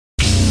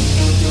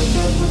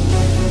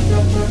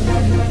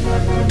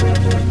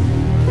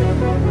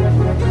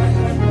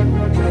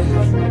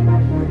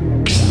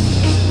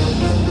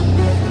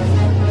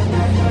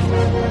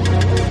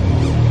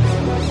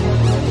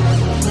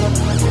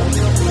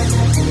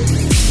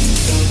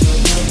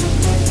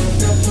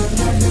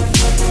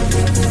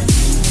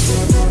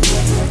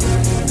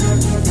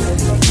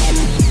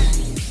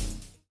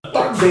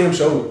damn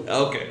show.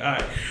 Okay, all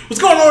right. What's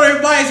going on,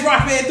 everybody? It's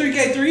Rockman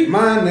 3K3.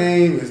 My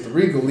name is the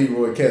Regal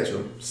Leroy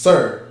Ketchum.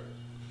 Sir.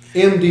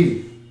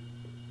 MD.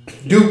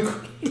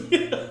 Duke.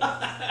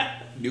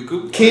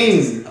 Duke.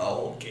 King.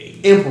 Oh, okay.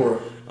 Emperor.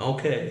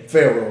 Okay.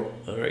 Pharaoh.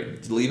 All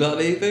right. Did you leave out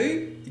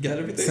anything? You got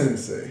everything?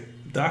 Sensei.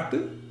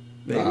 Doctor?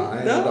 Maybe? Nah, I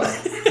ain't no? no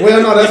doctor.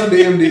 Well, no, that's what the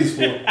MD is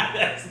for.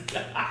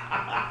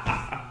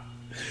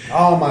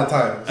 All my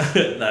titles.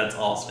 That's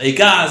awesome. Hey,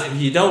 guys,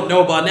 if you don't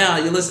know by now,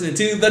 you're listening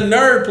to The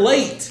Nerd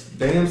Plate.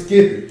 Damn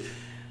Skippy.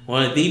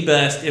 One of the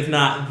best, if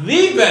not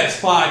the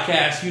best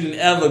podcast you can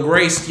ever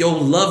grace your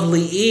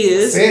lovely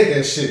ears. Said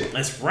that shit.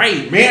 That's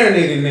right.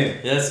 Marinating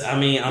that. Yes, I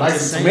mean, I'm like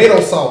just some saying.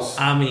 tomato sauce.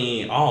 I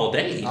mean, all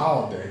day.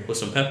 All day. With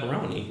some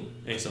pepperoni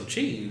and some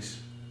cheese.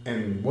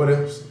 And what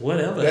else?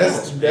 Whatever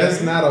That's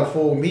else. not a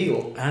full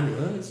meal. I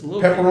know. It's a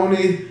little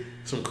Pepperoni.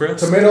 Some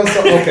crust. Tomato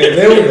sauce. Okay,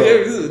 there we go.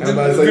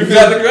 Everybody's like, you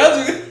got the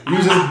crust.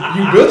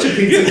 you built your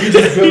pizza. You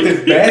just built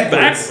it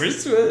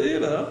backwards. You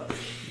know.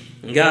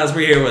 And guys,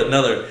 we're here with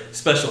another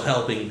special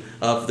helping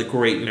of the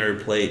Great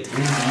Nerd Plate.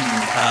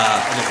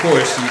 And of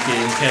course, you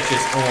can catch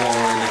us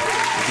on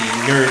the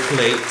Nerd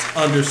Plate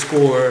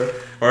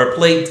Nerd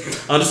Plate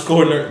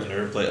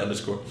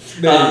underscore.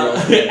 There you go.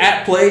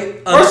 At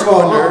Plate. First of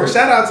all, nerd.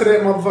 shout out to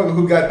that motherfucker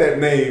who got that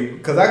name,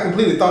 because I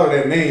completely thought of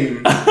that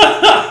name.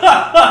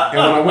 And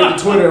when I went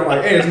to Twitter, I'm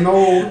like, hey, there's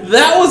no.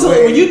 That was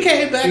when you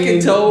came back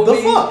and told me.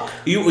 The fuck?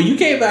 When you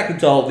came back and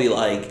told me,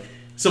 like,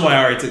 somebody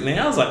already took the name.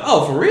 I was like,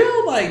 oh, for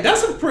real? Like,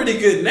 that's a pretty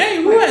good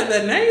name. Who had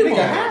that name?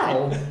 Nigga,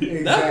 how?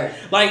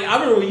 Exactly. Like, I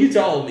remember when you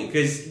told me,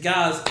 because,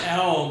 guys, at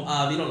home,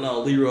 if you don't know,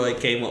 Leroy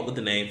came up with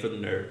the name for the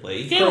Nerd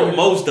Plate. He came up with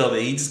most of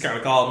it. He just kind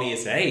of called me and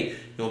said, hey, you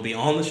want to be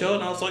on the show?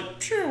 And I was like,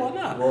 sure, why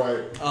not?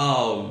 Right.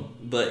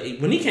 But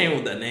when he came up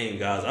with that name,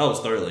 guys, I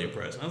was thoroughly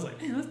impressed. I was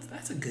like, man,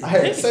 that's a good name. I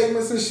had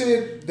segments and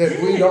shit that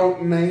we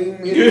don't name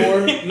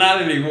anymore. Not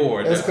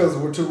anymore. That's because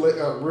we're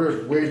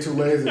we're way too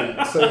lazy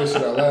to say this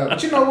shit out loud.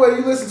 But you know what?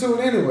 You listen to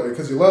it anyway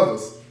because you love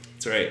us.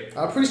 That's right.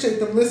 I appreciate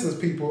them listens,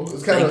 people.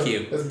 It's kind Thank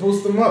you. Let's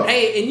boost them up.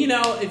 Hey, and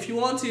if you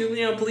want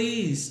to,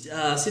 please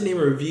send in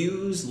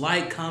reviews,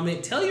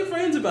 comment, tell your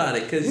friends about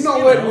it. Cause you know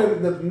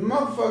what? The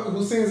motherfucker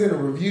who sends in a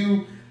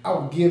review, I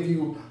will give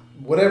you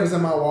whatever's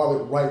in my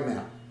wallet right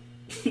now.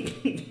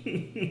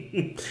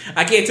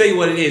 I can't tell you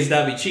what it is.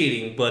 That'd be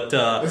cheating, but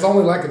it's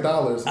only like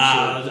 $1.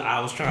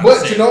 I was trying.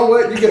 But to say. You know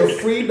what? You get a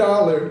free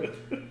 $1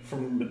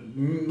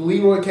 from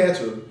Leroy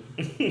Ketchum.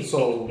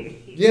 So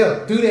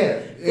yeah, do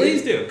that.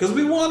 Please do, because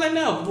we want to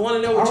know. We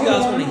want to know what you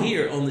guys want to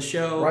hear on the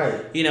show.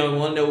 Right. We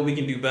want to know what we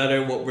can do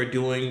better, what we're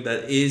doing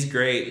that is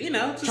great.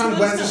 Just trying to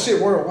blast this shit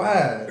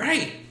worldwide.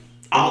 Right.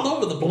 All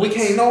over the place. But we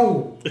can't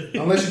know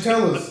unless you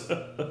tell us.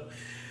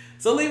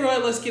 So Leroy,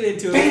 let's get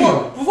into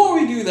it. Before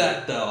we do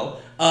that, though,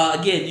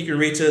 again, you can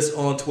reach us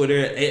on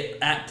Twitter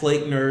at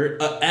Plate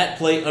Nerd, at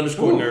Plate _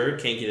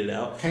 Nerd. Can't get it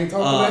out. Can't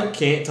talk today.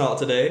 Can't talk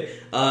today.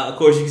 Of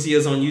course, you can see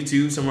us on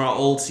YouTube. Some of our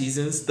old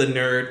seasons, The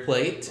Nerd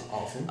Plate.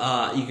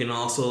 Awesome. You can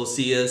also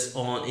see us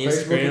on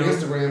Instagram. Facebook and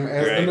Instagram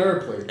as The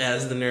Nerd Plate.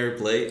 As The Nerd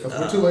Plate. Because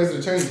we're too lazy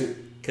to change it.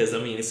 Because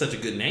it's such a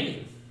good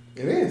name.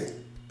 It is.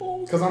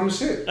 Because I'm the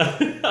shit.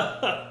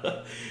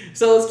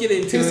 So let's get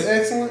into His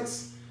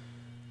excellence.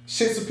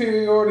 Shit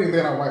superiority, and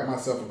then I wipe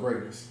myself for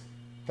greatness.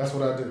 That's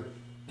what I do.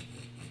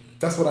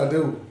 That's what I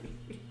do.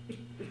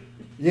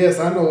 Yes,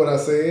 I know what I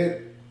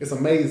said. It's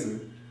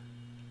amazing.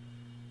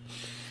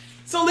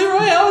 So Leroy,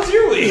 how was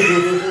your week?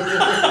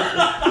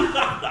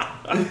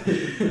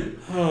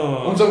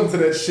 I'm jumping to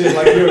that shit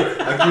like you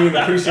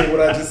didn't appreciate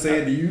what I just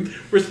said to you.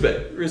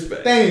 Respect.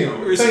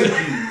 Damn. Respect.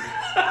 Thank you.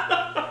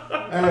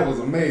 That was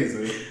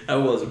amazing. That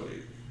was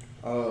amazing.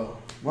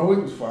 My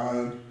week was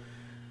fine.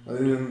 And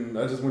then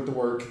I just went to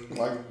work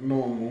like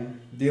normal.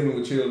 Dealing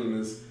with children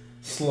is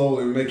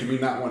slowly making me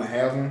not want to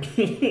have them.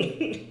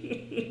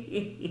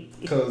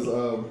 Because,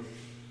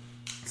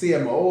 see,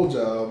 at my old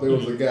job, there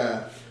was a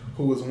guy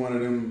who was one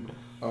of them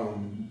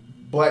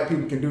black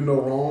people can do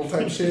no wrong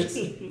type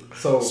shits.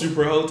 So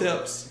super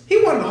hoteps. He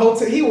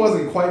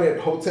wasn't quite at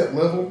hotep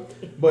level,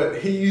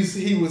 but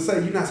he would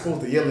say, "You're not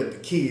supposed to yell at the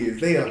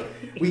kids.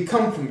 We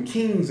come from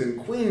kings and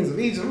queens of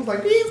Egypt." I was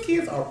like, these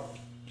kids are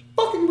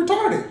fucking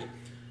retarded.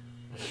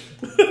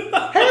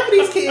 Half of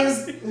these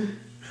kids,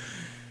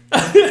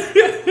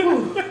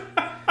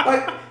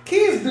 like,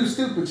 kids do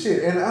stupid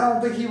shit, and I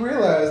don't think he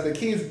realized that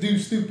kids do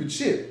stupid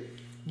shit.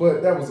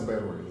 But that was a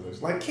bad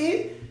organization.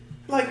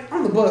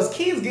 On the bus,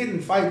 kids get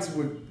in fights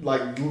with,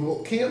 like, the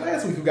little kid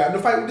last week who got in a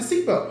fight with the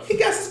seatbelt. He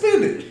got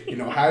suspended. You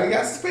know how he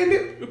got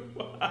suspended?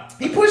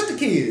 He pushed the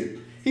kid.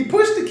 You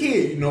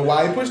know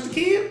why he pushed the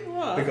kid?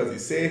 Why? Because he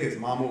said his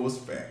mama was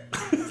fat.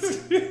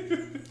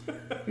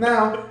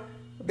 Now,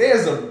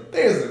 there's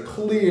a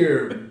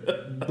clear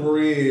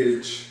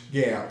bridge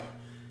gap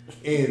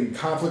in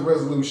conflict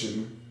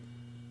resolution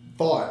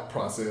thought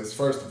process,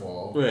 first of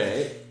all.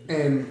 Right.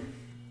 And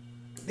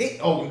that's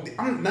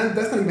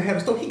not even half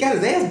the story. He got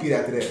his ass beat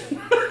after that.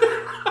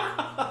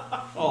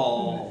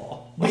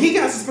 Oh. But he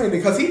got suspended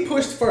because he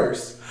pushed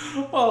first.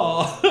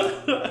 Oh.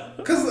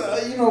 Because,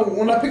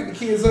 when I pick the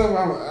kids up,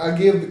 I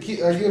give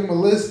them a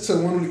list to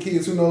one of the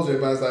kids who knows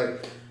everybody's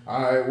like,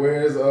 all right,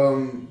 where's so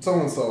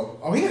and so?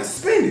 Oh, he got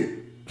suspended.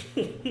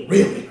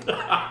 Really?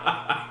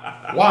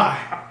 Why?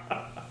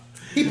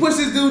 He pushed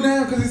this dude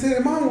down because he said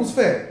his mom was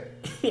fat.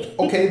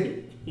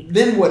 Okay,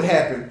 then what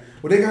happened?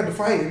 Well, they got to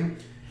fighting,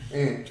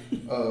 and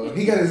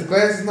he got his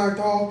glasses knocked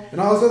off and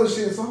all this other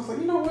shit. So I was like,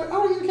 you know what? I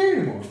don't even care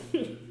anymore.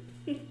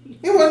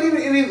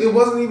 It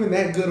wasn't even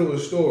that good of a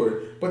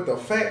story. But the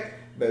fact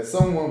that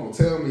someone will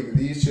tell me that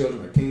these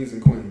children are kings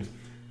and queens,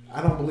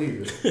 I don't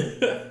believe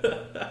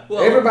it.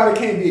 Well, everybody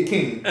can't be a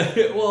king.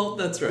 Well,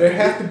 that's right. There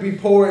have to be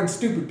poor and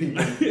stupid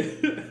people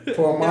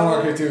for a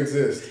monarchy to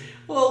exist.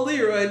 Well,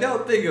 Leroy,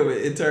 don't think of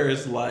it in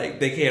terms like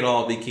they can't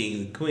all be kings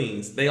and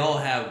queens. They all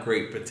have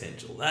great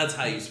potential. That's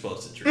how you're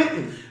supposed to treat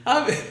them.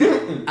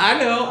 I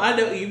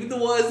know. Even the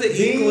ones that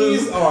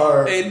these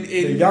are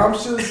the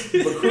Yamshas, the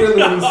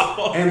Krillins,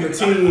 and the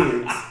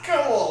teens.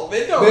 Come on,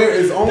 man! Don't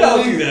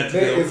do that.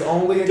 There is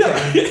only a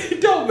king.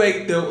 Don't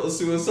make them a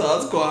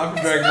Suicide Squad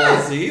for Dragon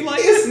Ball Z.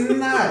 Like it's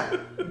not.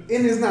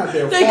 It is not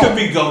their fault. They could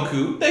be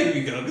Goku.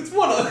 It's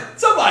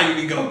somebody could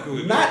be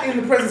Goku. Not in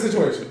the present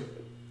situation.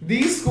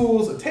 These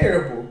schools are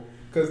terrible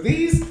because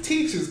these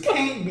teachers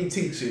can't be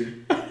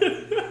teaching.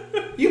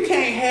 You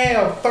can't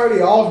have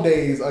 30 off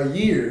days a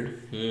year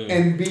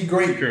and be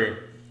great. True.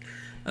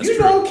 You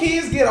know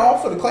kids get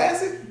off for the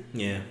classic?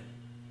 Yeah.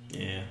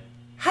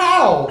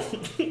 How?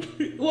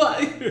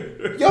 What?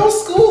 Your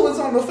school is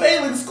on the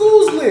failing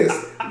schools list.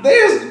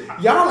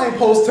 Y'all ain't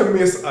supposed to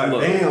miss a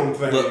damn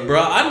thing. Look,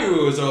 bro, I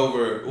knew it was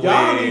over.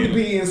 Y'all need to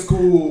be in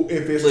school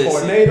if it's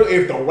tornado,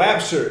 if the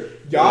rapture.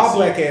 Y'all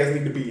black ass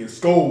need to be in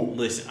school.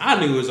 Listen, I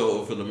knew it was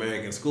over for the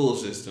American school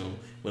system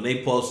when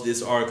they posted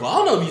this article. I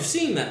don't know if you've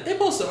seen that. They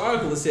posted an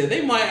article that said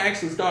they might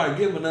actually start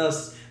giving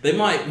us, they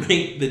might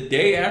make the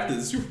day after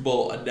the Super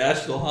Bowl a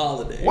national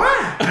holiday.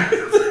 Why?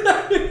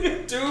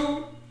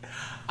 Dude,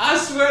 I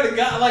swear to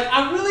God, like,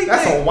 I really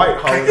That's think... a white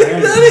holiday.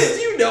 That is,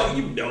 you know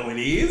it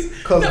is.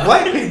 Because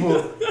black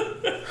people...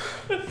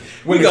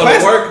 When the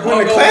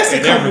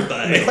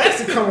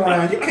classic come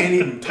around, you can't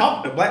even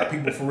talk to black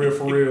people for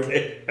real.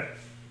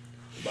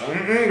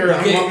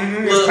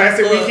 It's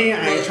classic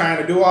weekend. I ain't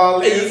trying to do all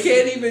this. You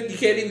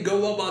can't even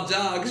go up my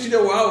job because you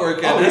know where I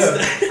work at.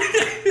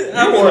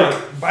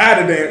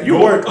 You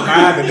work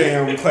by the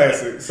damn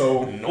classic.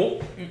 So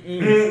nope.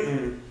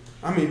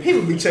 I mean,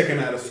 people be checking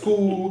out of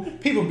school.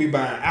 People be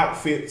buying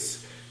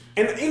outfits,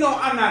 and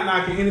I'm not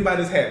knocking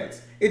anybody's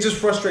habits. It just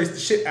frustrates the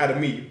shit out of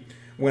me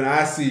when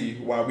I see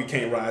why we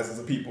can't rise as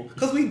a people.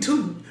 Because we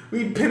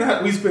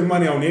spend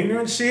money on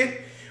ignorant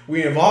shit.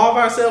 We involve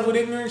ourselves with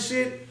ignorant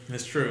shit.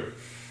 That's true.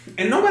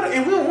 And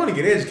we don't want to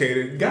get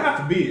educated. God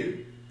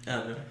forbid.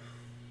 I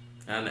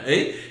know.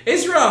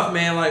 It's rough,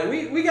 man. Like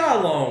we got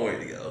a long way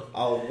to go.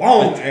 A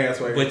long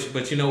ass way.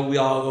 But we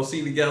all gonna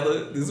see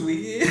together this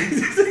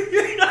weekend.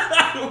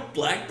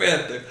 Black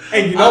Panther.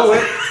 And you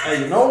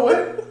know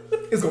what?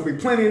 It's gonna be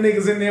plenty of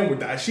niggas in there with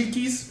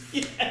dashikis.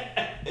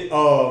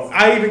 Yeah.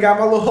 I even got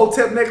my little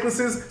Hotep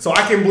necklaces so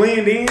I can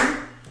blend in.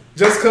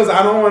 Just cause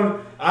I don't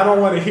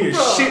want to hear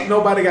shit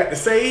nobody got to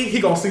say. He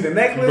gonna see the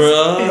necklace.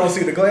 He gonna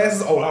see the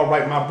glasses. Oh, all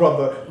right, my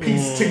brother.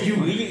 Peace to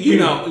you. You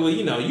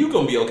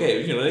gonna be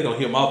okay. They gonna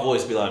hear my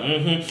voice be like,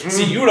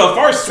 See, you the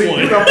first one.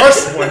 You the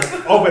first one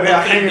over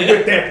there hanging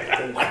with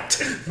that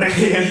white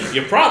man.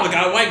 You probably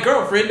got a white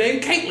girlfriend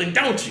named Caitlyn,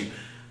 don't you?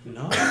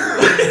 No.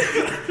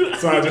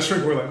 So I just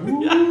shrink. We're like,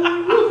 ooh.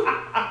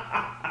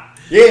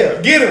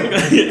 Yeah, get him.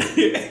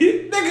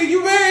 Nigga,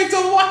 you married to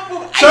a white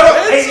woman. Shut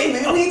up. Hey,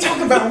 man, we ain't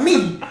talking about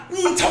me.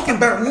 We ain't talking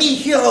about me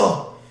here.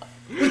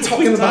 We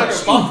talking about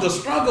the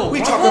struggle.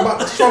 We talking about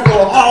the struggle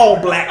of all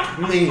black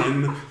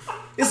men.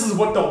 This is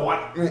what the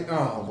white man.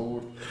 Oh,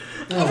 Lord.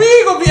 Oh. We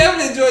ain't gonna be able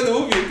to enjoy the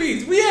movie in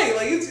peace. We ain't.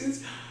 Like,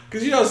 it's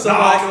because,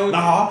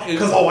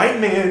 because a white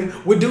man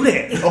would do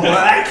that. A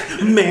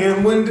black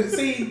man wouldn't.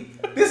 See,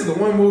 this is the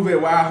one movie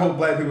where I hope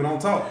black people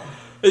don't talk.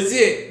 That's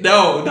it.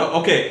 No.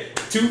 Okay.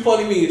 2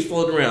 funny memes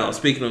floating around.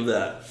 Speaking of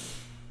that,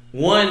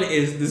 one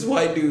is this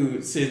white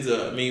dude sends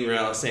a meme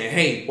around saying,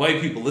 "Hey,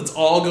 white people, let's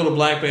all go to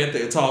Black Panther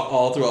and talk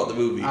all throughout the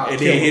movie." And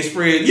then his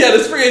friend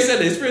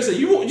said,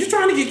 "You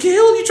trying to get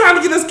killed? You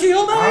trying to get us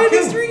killed out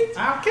in the street?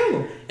 I'll kill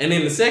him." And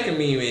then the second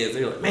meme is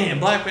they're like, "Man,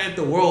 Black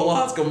Panther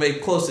worldwide is gonna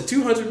make close to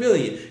 $200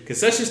 million.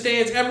 Concession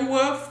stands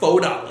everywhere,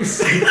 $4."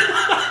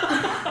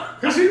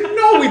 Because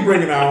we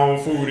bringing our own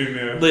food in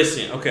there.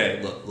 Listen,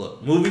 okay,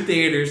 look. Movie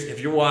theaters, if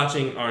you're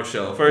watching our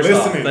show, first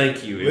off,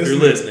 thank you. If you're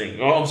listening.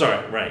 Oh, I'm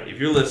sorry, right. If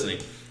you're listening,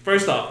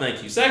 first off,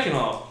 thank you. Second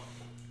off,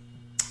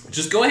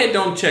 just go ahead and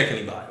don't check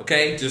anybody,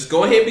 okay? Just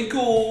go ahead and be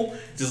cool.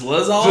 Just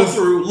let us all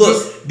through.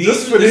 Look,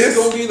 this is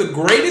going to be the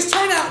greatest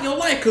turnout in your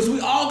life because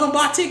we all going to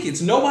buy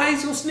tickets.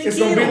 Nobody's going to sneak in. It's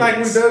going to be like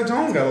when Doug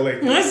Jones got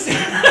elected.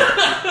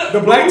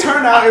 The black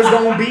turnout is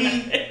going to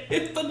be...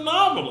 It's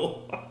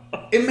phenomenal.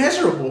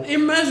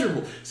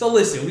 Immeasurable. So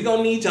listen, we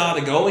gonna need y'all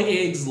to go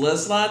ahead and just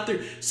let's slide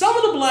through. Some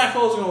of the black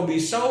folks are gonna be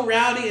so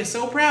rowdy and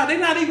so proud, they're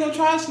not even gonna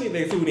try to sneak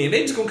their food in.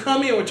 They just gonna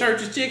come in with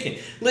Church's Chicken.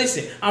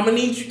 Listen, I'm gonna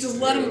need you to just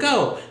let them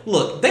go.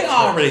 Look, they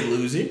already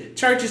losing.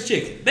 Church's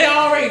Chicken. They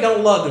already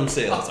don't love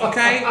themselves,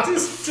 okay?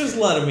 just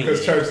let them in.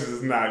 Because Church's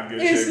is not good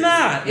chicken. It's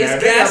not.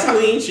 It's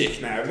gasoline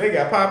chicken. Now, if they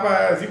got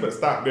Popeyes, you better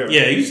stop them.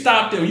 Yeah, you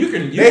stop them. You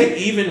can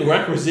even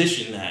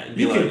requisition that.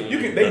 They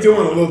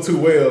doing a little too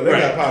well. They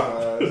got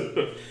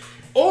Popeyes.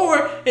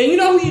 And you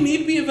know who you need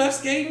to be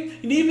investigating?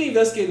 You need to be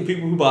investigating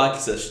people who buy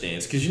concession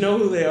stands. Because you know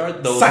who they are?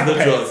 Those are the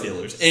drug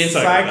dealers. And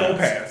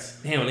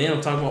psychopaths. Damn, then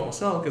I'm talking about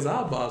myself because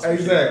I'll buy some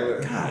exactly.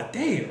 Shit. God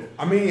damn.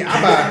 I mean,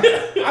 I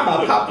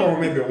buy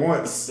popcorn maybe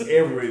once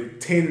every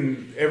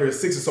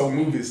 6 or so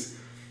movies.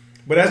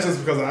 But that's just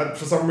because I,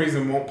 for some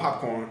reason, want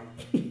popcorn.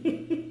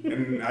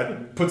 And I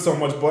put so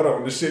much butter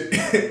on the shit.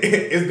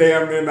 It's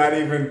damn near not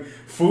even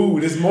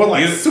food. It's more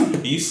like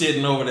soup. You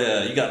sitting over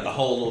there, you got the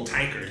whole little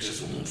tanker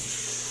just...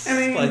 I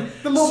mean, like,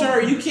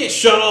 sir, you can't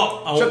shut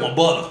up. I want my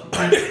butter.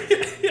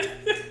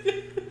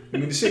 I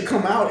mean, the shit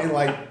come out in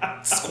like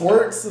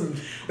squirts, and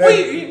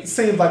that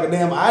seems like a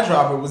damn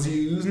eyedropper was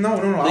used. No.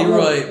 You're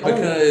right,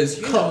 because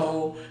you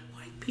know,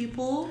 white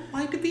people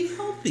like to be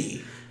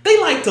healthy. They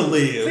like to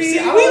live. See,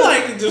 we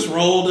like to just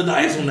roll the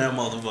dice on that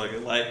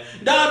motherfucker. Like,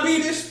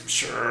 diabetes?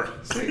 Sure.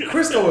 See,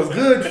 Crisco is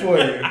good for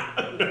you.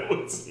 No,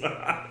 it's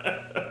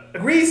not.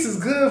 Grease is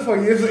good for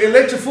you. It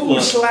let your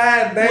food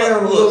slide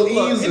down a little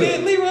easier. And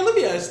then, Leroy, let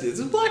me ask you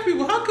this. As black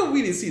people, how come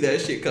we didn't see that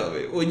shit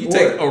coming? When you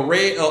take a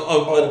red,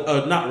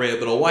 not red,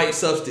 but a white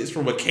substance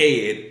from a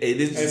can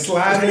and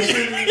slide that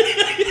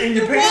shit in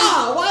your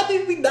pants? Why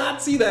did we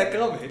not see that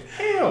coming?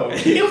 Hell,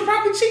 it was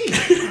probably cheap.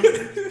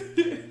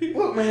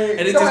 Look, man,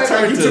 and it just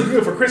turned too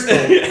good for Crisco.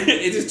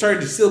 It just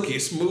turned to silky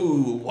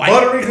smooth, white.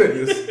 Buttery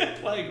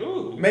goodness. Like,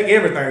 ooh. Make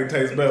everything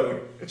taste better.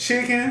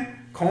 Chicken,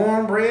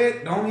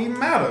 cornbread, don't even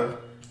matter.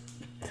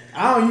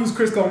 I don't use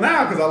Crisco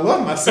now because I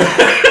love myself.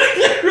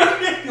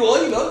 Right.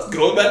 Well, you know, it's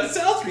going back to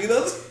South Street.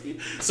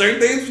 Certain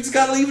things we just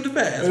gotta leave in the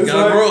past. We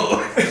gotta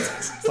grow.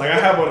 It's like I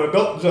have an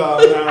adult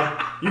job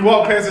now. You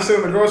walk past the shit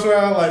in the grocery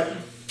aisle, like,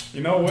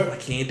 you know what? I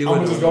can't do I'm it.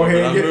 gonna just go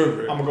ahead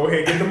and I'm gonna go ahead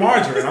and get the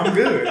margarine. I'm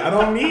good. I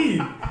don't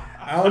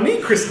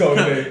need Crisco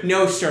today.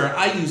 No, sir.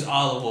 I use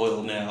olive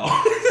oil now.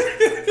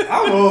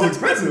 Olive oil is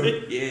expensive.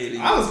 Yeah, it is.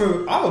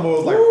 Olive oil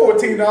is like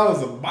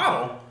 $14 a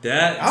bottle.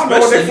 I don't know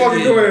what they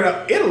fucking doing in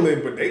Italy,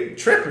 but they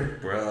tripping.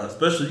 Bruh,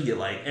 especially you get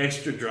like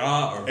extra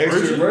dry or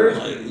extra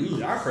virgin.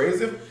 Like, y'all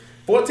crazy.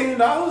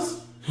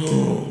 $14?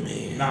 Oh,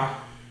 man.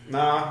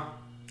 Nah.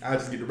 I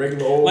just get the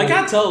regular old. Like,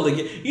 I totally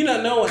get,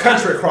 no.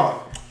 Country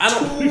crop. I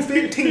don't.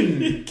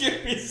 $2.15.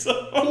 Give me some.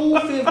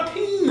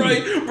 $2.15.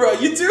 Right, bro,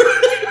 you too.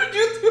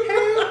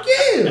 Hell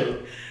yeah.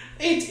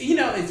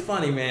 It's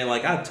funny, man.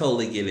 Like, I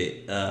totally get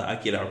it. I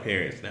get our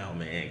parents now,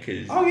 man.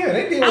 Cause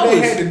they did what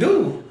they had to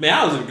do. Man,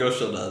 I was in a grocery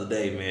store the other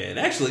day, man.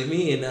 Actually,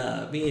 me and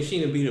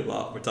Sheena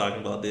Beatable were talking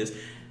about this.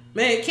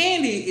 Man,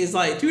 candy is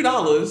like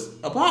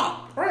 $2 a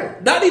pop.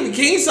 Right. Not even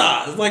king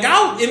size. Like,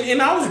 I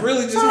was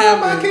really just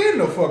having. I buy candy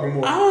no fucking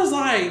more. I was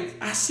like,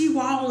 I see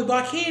why I only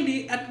buy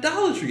candy at the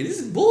Dollar Tree. This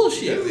is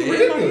bullshit, this is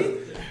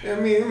ridiculous. Like, I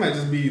mean, it might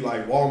just be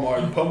like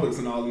Walmart and Publix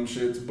and all them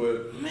shits,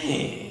 but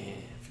man,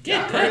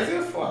 forget that. Crazy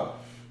as fuck.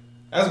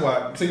 That's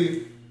why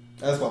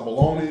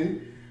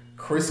bologna,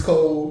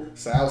 Crisco,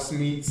 South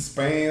meat,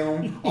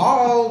 Spam,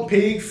 all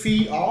pig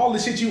feet, all the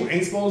shit you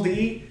ain't supposed to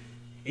eat,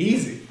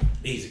 easy.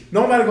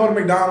 Nobody go to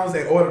McDonald's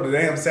and order the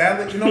damn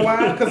salad. You know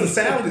why? Because the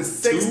salad is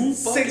six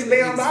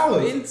damn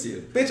dollars.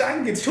 Bitch, I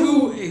can get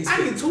two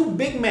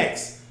Big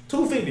Macs,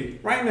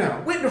 $2.50 right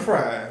now with the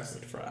fries.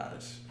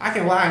 I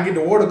can lie and get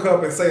the water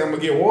cup and say I'm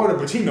gonna get water,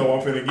 but you know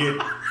I'm finna get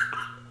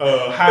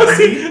high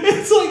C.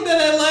 It's like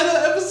that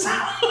Atlanta episode.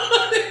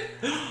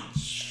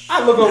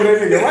 I look over that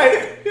nigga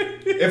right.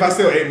 If I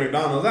still ate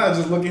McDonald's, I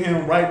just look at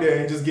him right there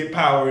and just get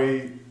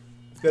Powerade.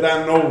 That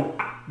I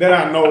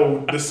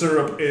know the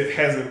syrup it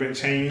hasn't been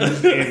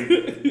changed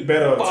in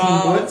better 2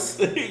 months.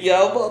 But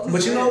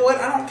you know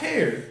what? I don't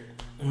care.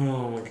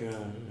 Oh my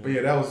god. But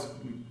yeah, that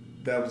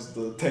was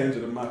the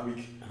tangent of my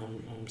week.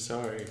 I'm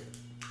sorry.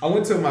 I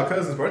went to my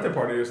cousin's birthday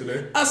party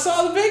yesterday. I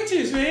saw the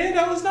pictures, man.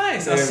 That was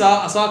nice. I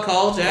saw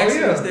Cole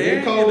Jackson was there.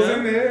 Yeah, Cole was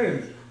in there.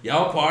 And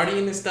y'all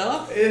partying and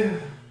stuff. Yeah.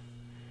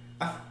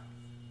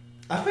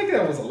 I think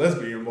that was a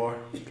lesbian bar.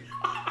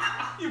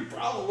 You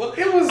probably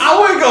it was. I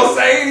wouldn't go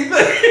say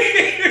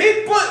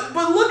anything.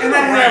 but look and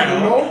around. I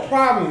have no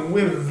problem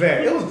with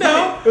that. It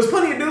was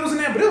plenty of dudes in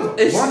there, but it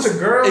was a bunch of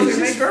girls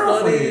and their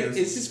girlfriends.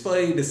 It's just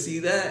funny to see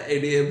that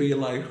and then be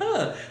like,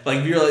 like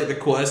if you're like the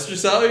Quest or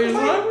something, you're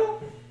like,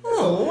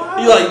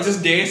 you like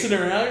just dancing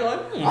around. You're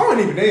like, I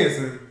wasn't even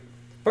dancing.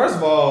 First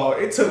of all,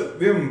 it took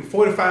them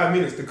 45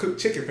 minutes to cook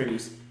chicken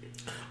fingers.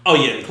 Oh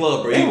yeah, the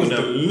club, bro. It was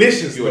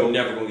delicious. You were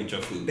never gonna get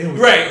your food.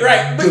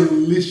 Right. But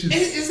delicious.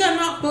 Is that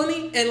not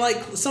funny? And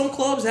like some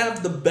clubs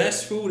have the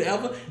best food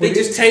ever. They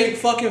just take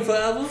fucking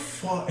forever.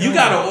 You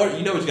gotta order.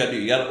 You know what you gotta do?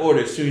 You gotta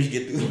order as soon as you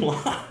get through the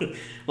line.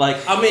 Like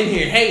I'm in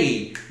here.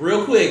 Hey,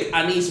 real quick,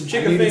 I need some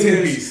chicken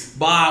fingers.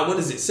 By what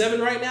is it?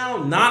 7 right now.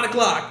 9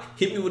 o'clock.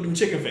 Hit me with them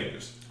chicken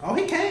fingers. Oh,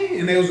 he came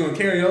and they was doing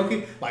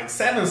karaoke. Like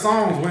 7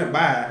 songs went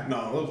by.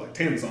 No, it was like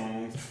 10 songs.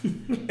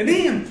 And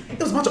then it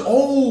was a bunch of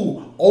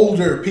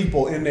older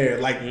people in there,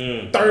 like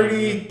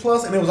 30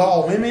 plus, and it was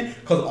all women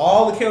because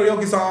all the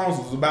karaoke songs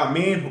was about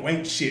men who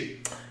ain't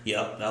shit.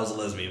 Yep, that was a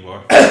lesbian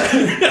bar. But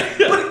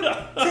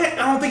I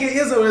don't think it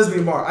is a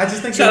lesbian bar. I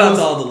just think shout out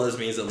to all the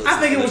lesbians. I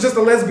think it was just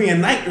a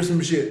lesbian night or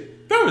some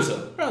shit. Probably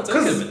so. Probably so. It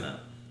could have been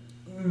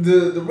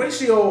that. The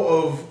ratio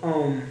of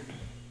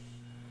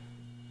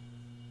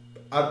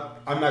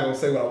I'm not gonna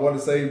say what I want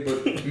to say,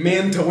 but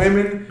men to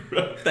women.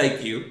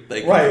 Thank you for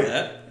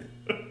that.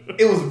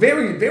 It was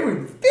very, very,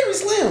 very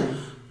slim.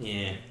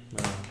 Yeah.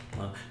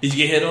 Well. Did you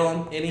get hit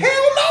on any? Hell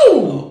no.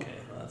 Oh, okay,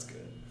 well, that's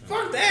good.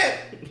 Fuck that.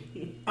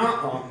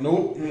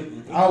 Nope.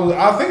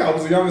 I think I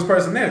was the youngest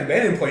person there.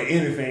 They didn't play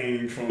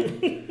anything from.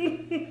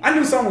 I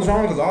knew something was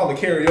wrong because all the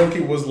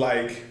karaoke was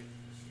like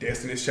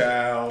Destiny's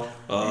Child,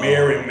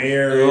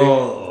 Mary.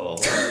 Oh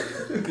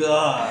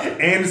God.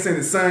 Anderson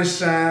and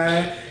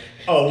Sunshine,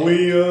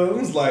 Aaliyah. It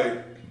was like.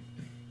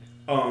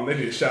 They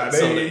did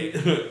Sade.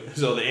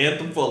 So the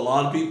anthem for a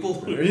lot of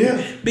people.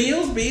 Yeah.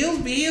 Bills.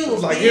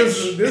 Like this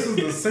is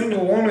the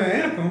single woman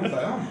anthem. I was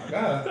like, oh my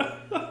God.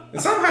 And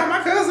somehow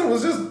my cousin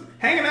was just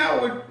hanging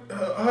out with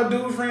her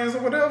dude friends or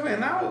whatever,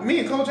 and me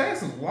and Coach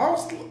Jackson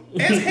lost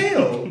as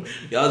hell.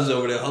 Y'all just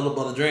over there huddled up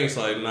on the drinks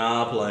like,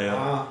 nah, player.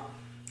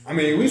 I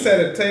mean, we sat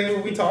at the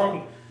table, we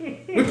talked,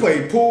 we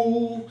played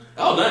pool.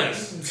 Oh,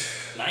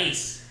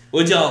 nice.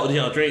 What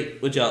y'all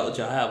drink? What y'all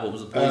have? What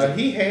was the poison?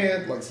 He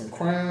had like some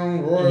Crown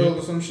Royal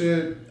or some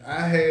shit.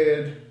 I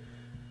had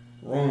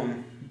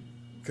rum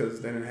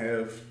because they didn't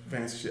have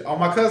fancy shit. Oh,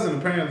 my cousin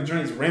apparently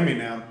drinks Remy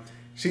now.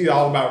 She's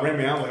all about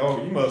Remy. I'm like,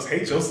 oh, you must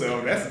hate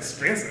yourself. That's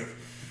expensive.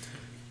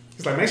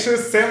 He's like, make sure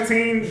it's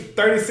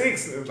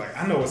 1736. It's like,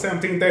 I know what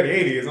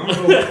 1738 is. I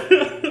don't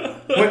know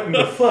what in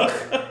the fuck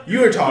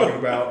you're talking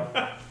about.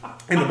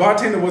 And the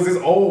bartender was this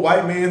old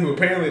white man who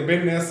apparently had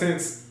been there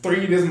since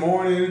 3 this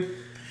morning.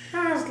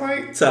 I was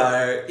like,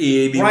 tired.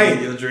 He ain't even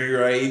get your drink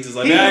right. He's just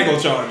like, I ain't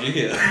gonna charge you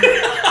here.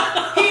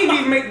 He didn't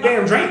even make the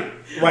damn drink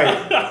right.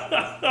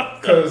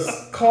 Because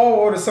Carl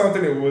ordered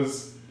something. It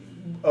was,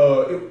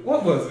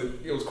 what was it?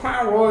 It was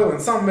Crown Royal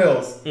and something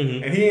else.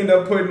 Mm-hmm. And he ended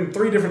up putting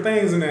 3 different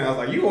things in there. I was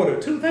like, you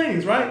ordered 2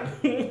 things, right?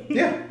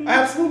 Yeah, I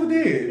absolutely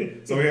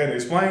did. So he had to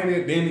explain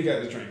it. Then he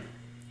got the drink.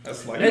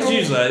 That's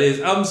usually how it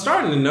is. I'm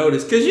starting to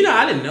notice because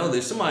I didn't know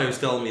this. Somebody was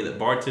telling me that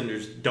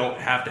bartenders don't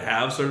have to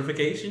have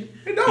certification.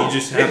 They don't. You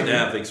just have to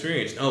have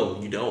experience.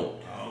 Oh, you don't.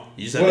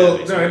 You just have to have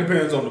experience. It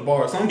depends on the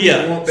bar. Some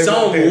people want.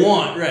 Some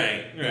want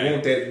right.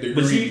 Want that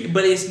degree.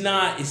 But it's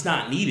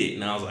not needed.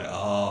 And I was like,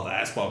 oh,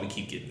 that's why we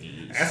keep getting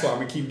these. That's why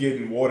we keep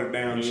getting watered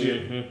down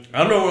shit.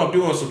 I know what I'm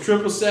doing. Some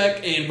triple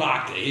sec and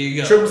vodka. Here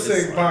you go. Triple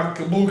sec,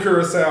 vodka, blue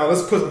curacao.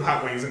 Let's put some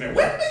hot wings in there.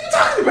 What are you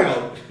talking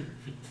about?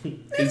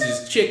 It's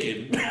just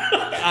chicken.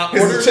 I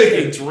ordered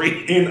chicken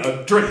drink in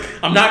a drink.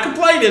 I'm not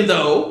complaining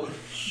though.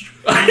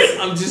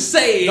 I'm just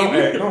saying.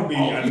 Don't be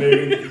a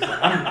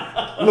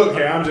nigga. Look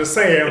here, I'm just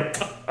saying.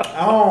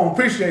 I don't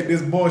appreciate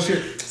this bullshit.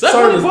 Is that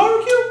service.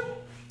 Barbecue?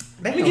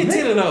 We get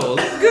 10 of those.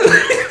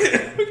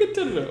 Good. We get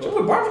 10 of those. You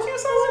put barbecue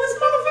sauce in this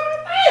motherfucker?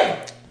 Damn.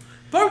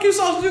 Barbecue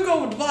sauce do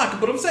go with the vodka,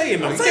 but I'm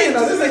saying this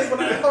ain't what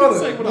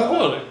I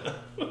ordered.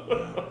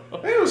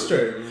 It was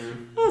straight,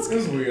 man. It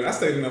was weird. I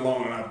stayed in there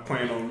long and I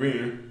planned on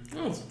being.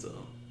 That's what's up.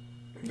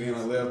 Then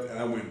I left and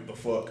I went the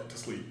fuck to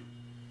sleep.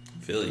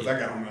 Feel you. Because I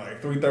got home at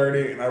like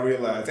 3:30 and I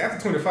realized after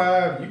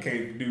 25 you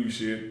can't do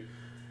shit.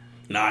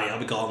 Nah, y'all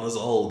be calling us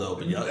old though,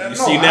 but y'all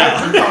see now.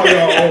 I call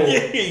y'all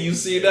old. You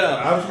see now.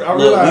 I Look,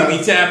 realized, we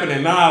be tapping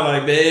it now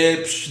like, man,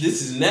 this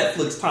is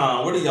Netflix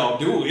time. What are y'all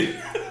doing?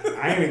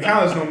 I ain't in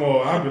college no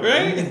more.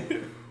 Right?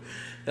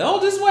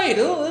 Oh, just wait.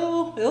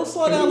 It'll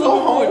slow down a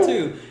little more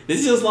too.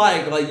 It's just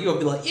like you gonna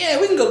be like, yeah,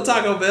 we can go to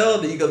Taco Bell.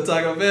 Then you go to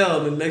Taco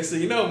Bell, and the next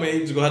thing you know, man,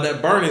 you just gonna have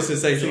that burning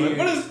sensation. Like,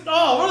 what is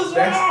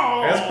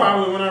wrong? That's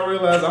probably when I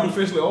realized I'm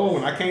officially old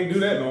and I can't do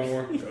that no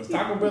more. Because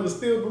Taco Bell is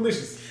still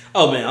delicious.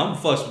 Oh man, I'm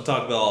fucks with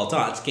Taco Bell all the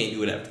time. I just can't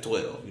do it after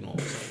 12. You know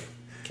what I'm saying?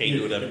 Can't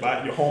do it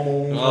after your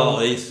hormones. Oh,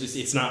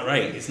 it's not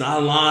right. It's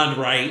not aligned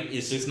right.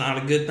 It's just not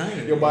a good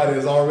thing. Your body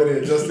is already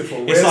adjusted for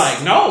rest. It's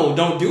like, no,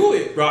 don't do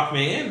it, Rock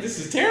Man. This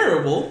is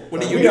terrible.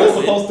 What are you doing?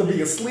 You're supposed to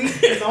be asleep.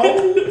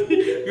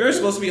 You're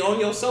supposed to be on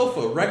your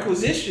sofa.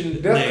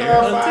 Requisition.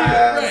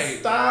 Right.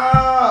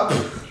 Stop.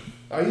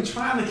 Are you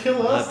trying to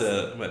kill us?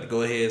 I'm about to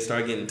go ahead and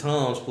start getting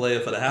Tom's player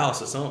for the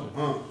house or something.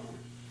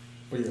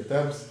 But yeah,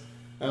 that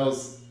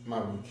was my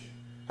week.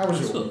 How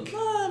was your week?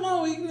 My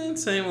week, man.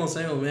 Same old,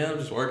 man. I'm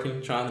just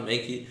working, trying to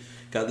make it.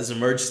 Got this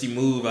emergency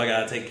move I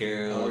gotta take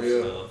care of. Oh,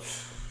 yeah.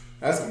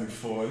 That's gonna be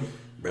fun.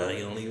 Bro,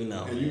 you don't even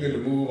know. And you get to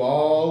move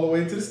all the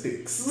way to the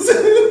sticks.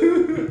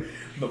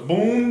 The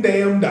boom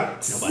damn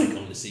docks. Nobody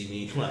come to see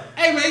me. I'm like,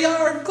 hey man, y'all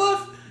heard from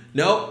Cliff?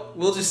 Nope,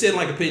 we'll just send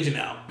like a pigeon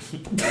out.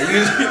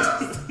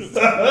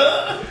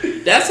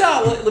 That's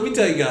how. Let me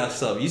tell you guys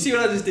something. You see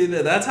what I just did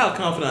there? That's how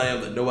confident I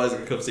am that nobody's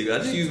gonna come see me. I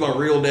just use my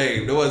real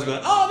name. Nobody's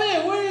going, oh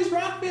man, where's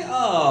Rockman?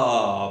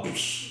 Oh,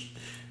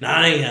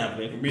 nah, ain't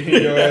happening. Me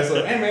hit your ass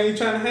up. Hey man, you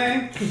trying to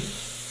hang?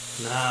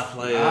 Nah,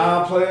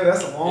 player.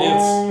 That's a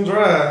long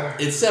drive.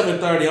 It's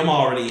 7:30. I'm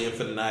already in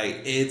for the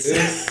night. It's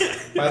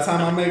by the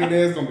time I make it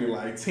there, it's gonna be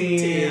like 10. I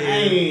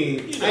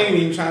ain't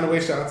even trying to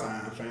waste y'all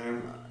time,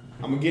 fam.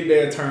 I'm gonna get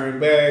there, turn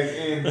back,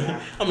 and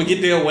I'm gonna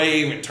get there,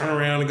 wave, and turn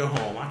around and go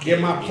home. I can't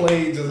get my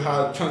plate, just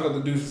how chunk up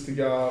the deuces to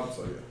y'all.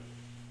 So yeah,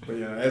 but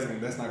yeah,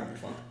 that's not gonna be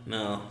fun.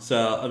 No,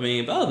 so I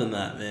mean, but other than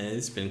that, man,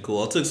 it's been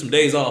cool. I took some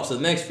days off, so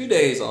the next few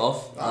days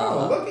off.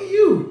 Oh, look at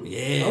you!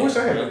 Yeah, I wish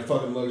I had that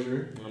fucking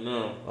luxury. I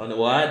know.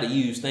 Well, I had to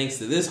use, thanks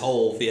to this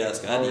whole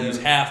fiasco, I had to use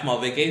half my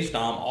vacation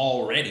time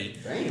already.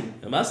 Damn.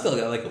 And I still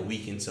got like a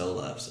week and so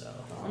left, so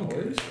I'm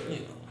good. Sure. You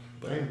know,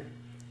 but Damn.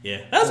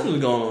 yeah, that's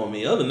been going on with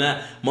me. Other than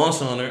that,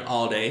 Monster Hunter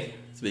all day.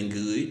 It's been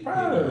good.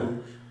 Proud of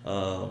you.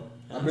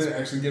 I've been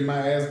actually getting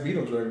my ass beat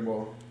on Dragon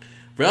Ball.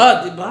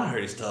 But I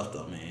heard it's tough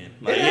though, man.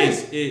 Like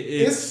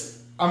it's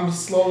I'm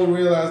slowly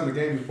realizing the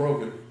game is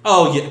broken.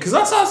 Oh yeah, because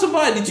I saw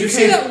somebody. Did you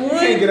see that one? You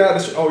can't get out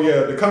of. Oh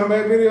yeah, the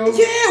comeback videos.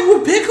 Yeah,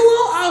 with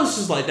Piccolo, I was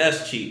just like,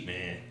 that's cheap,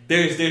 man.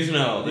 There's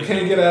no. You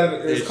can't get out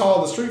of it. It's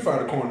called the Street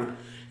Fighter corner.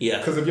 Yeah.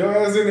 Because if your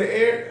ass in the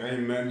air,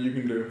 ain't nothing you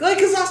can do. Like,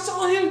 because I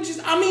saw him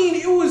just. I mean,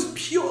 it was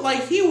pure.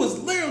 Like he was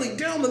literally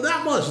down to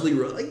that much,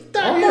 Leroy. Like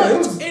that much. It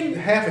was and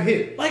half a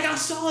hit. Like I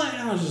saw it,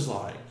 and I was just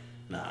like,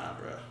 nah,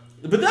 bro.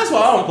 But that's why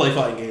I don't play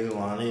fighting games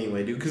online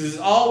anyway, dude. Because there's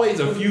always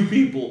a few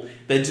people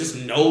that just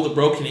know the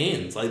broken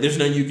ends. Like, there's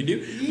nothing you can do.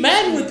 Yeah.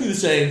 Madden went through the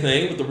same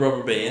thing with the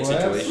rubber band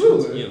situation.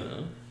 Absolutely. You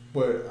know.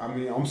 But I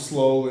mean, I'm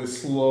slowly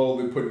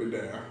putting it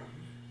down.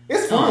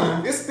 It's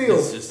fun. It's still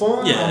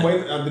fun. Yeah. I'm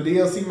waiting. The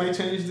DLC might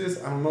change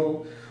this. I don't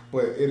know,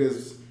 but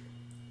it's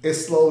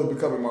slowly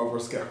becoming Marvel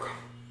vs. Capcom.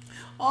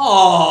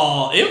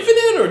 Oh,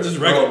 Infinite or just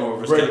regular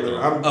Marvel vs.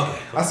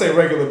 Capcom? I say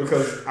regular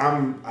because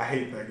I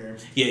hate that game.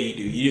 Yeah, you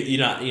do. You're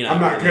not.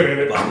 I'm not good at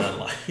it.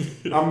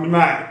 I'm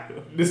not.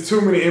 There's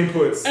too many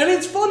inputs. And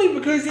it's funny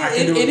because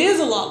it is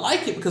a lot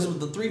like it because with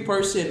the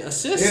 3-person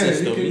assist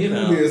system, you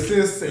can do the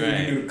assists and you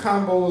can do the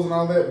combos and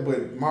all that,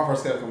 but Marvel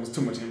vs. Capcom is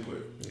too much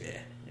input. Yeah.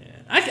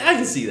 I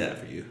can see that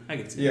for you. I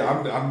can see. Yeah,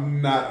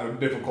 I'm not a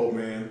difficult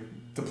man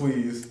to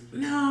please.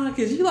 No,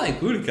 because you like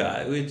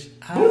Budokai, which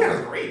Budokai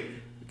is great.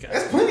 Okay.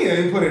 There's plenty of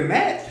input in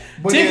that.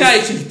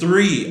 Tenkaichi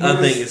 3, I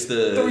think it's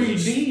the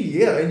 3D.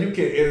 Yeah, and it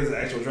is an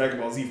actual Dragon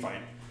Ball Z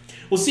fight.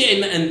 Well,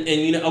 see, and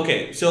you know,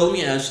 okay, so let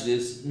me ask you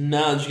this.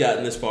 Now that you've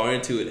gotten this far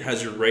into it,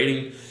 has your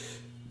rating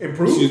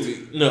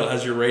improved? No,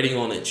 has your rating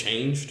on it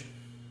changed?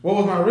 What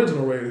was my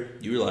original rating?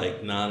 You were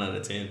like 9 out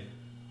of 10.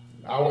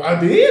 I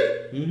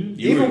did? Mm-hmm.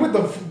 Even with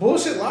the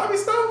bullshit lobby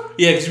stuff?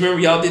 Yeah, because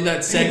remember y'all did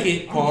that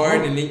second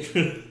part and then...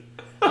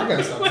 I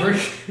gotta stop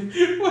drinking.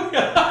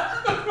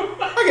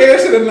 I gave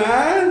that shit a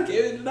 9.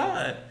 Gave it a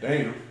 9.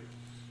 Damn.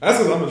 That's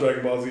because I'm a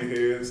Dragon Ball Z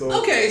head. So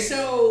okay,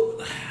 so...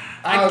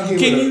 I'll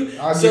give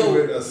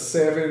it a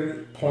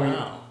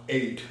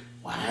 7.8.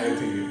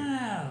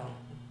 Wow.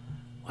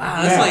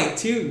 Wow, that's like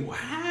 2.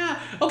 Wow.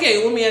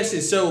 Okay, let me ask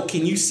you. So,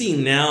 can you see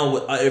now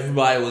what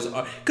everybody was...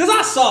 Because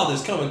I saw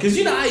this coming. Because,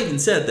 you know, I even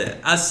said that.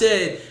 I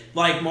said,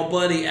 like, my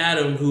buddy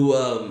Adam, who...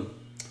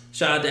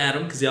 shout out to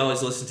Adam, because he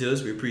always listens to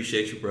us. We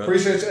appreciate you, bro.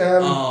 Appreciate you,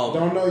 Adam.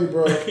 Don't know you,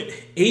 bro.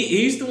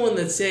 He's the one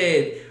that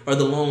said... Or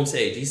the Lone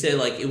Sage. He said,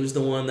 like, it was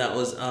the one that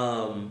was...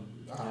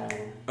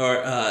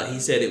 he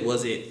said it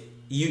wasn't...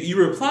 You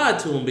replied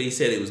to him, but he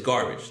said it was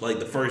garbage. Like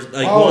the first,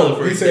 like one of the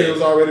first. He said it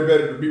was already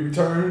better to be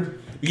returned.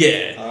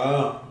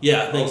 Yeah.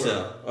 Yeah, I think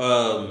so.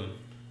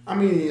 I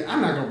mean,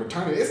 I'm not gonna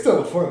return it. It's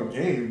still a fun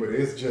game, but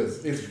it's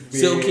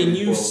so can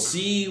you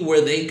see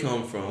where they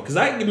come from? Because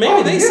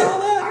they saw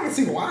that. I can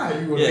see why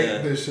you would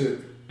hate this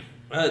shit.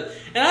 And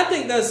I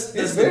think that's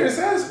it's very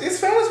satisfying. It's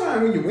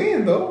satisfying when you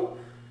win, though.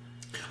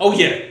 Oh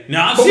yeah.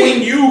 Now I've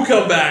seen you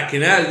come back,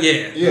 and that like,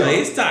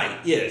 it's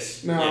tight.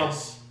 Yes. Now.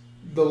 Yes.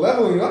 The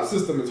leveling up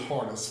system is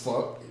hard as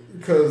fuck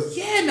because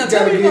you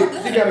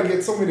gotta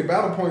get so many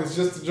battle points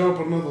just to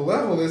jump another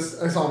level.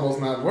 It's almost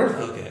not worth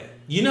it. Okay,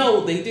 you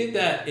know they did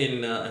that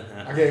in.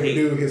 I gave a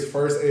dude his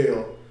first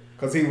L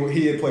because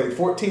he had played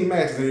 14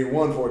 matches and he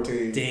won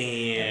 14.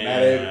 Damn, now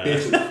that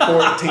bitch is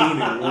 14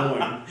 and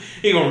 1.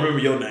 He gonna remember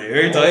your name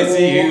every time he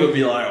see you. He gonna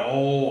be like,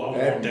 "Oh, I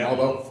want that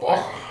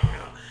motherfucker."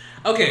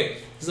 Okay.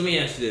 So let me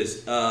ask you this.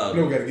 We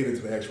don't got to get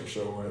into the actual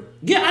show, right?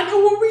 Yeah, I know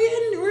where we're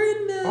in.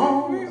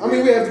 I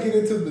mean, we have to get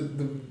into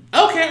the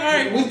okay, all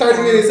right. We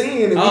 30 minutes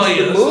in and we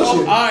just bullshit.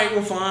 All right,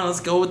 well, fine.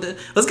 Let's go with the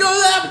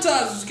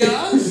appetizers,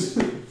 guys.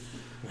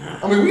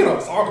 I mean, we can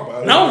always talk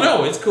about it.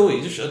 No, it's cool.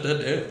 You just shut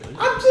that down.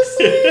 I'm just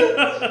saying.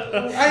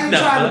 I ain't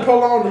trying to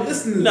prolong the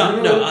listeners. No,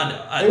 I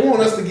know. They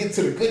want us to get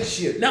to the good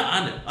shit. No,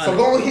 I know. So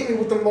go and hit me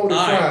with the loaded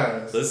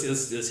fries.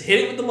 Let's hit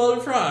it with the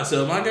loaded fries.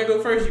 So am I gonna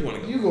go first? You want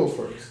to go? You go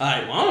first. All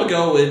right. Well, I'm gonna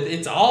go with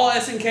it's all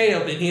S and K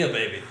up in here,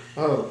 baby.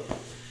 Oh.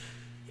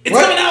 It's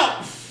gonna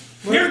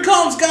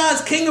comes,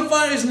 guys. King of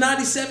Fighters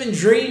 97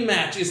 Dream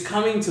Match is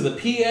coming to the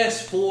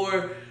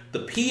PS4, the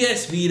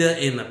PS Vita,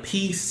 and the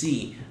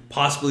PC.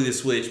 Possibly the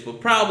Switch,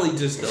 but probably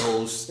just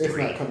those three. It's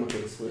not coming to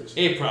the Switch.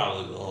 It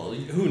probably will.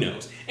 Who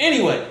knows?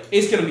 Anyway,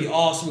 it's going to be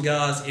awesome,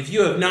 guys. If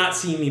you have not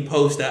seen me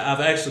post that,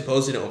 I've actually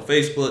posted it on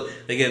Facebook.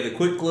 They gave a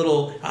quick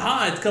little,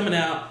 it's coming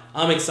out.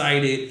 I'm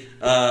excited.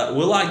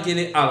 Will I get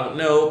it? I don't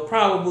know.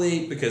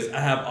 Probably, because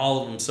I have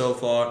all of them so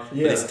far.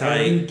 Yeah, but it's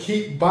tight. and you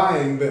keep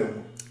buying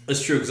them.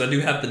 It's true, because I do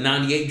have the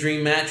 98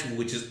 Dream Match,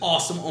 which is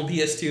awesome on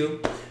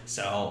PS2.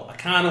 So, I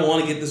kind of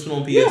want to get this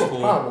one on PS4. Yeah,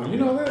 problem. You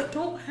know that?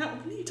 What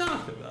are you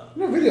talking about?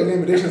 You know, video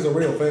game edition is a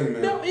real thing,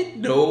 man.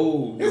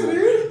 No. Yes, it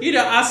is. You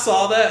know, I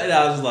saw that, and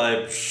I was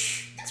like,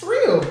 Shh. It's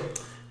real.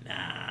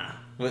 Nah.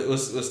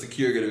 What's the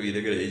cure going to be?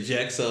 They're going to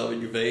inject some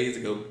in your veins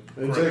and go...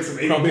 Inject some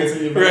 8 bits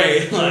in your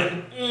veins. Right. Like,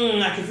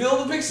 I can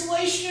feel the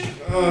pixelation.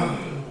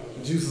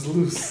 Juice is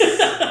loose.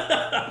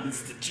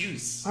 It's the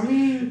juice. I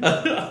mean...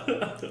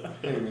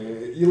 hey,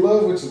 man. You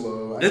love what you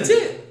love. That's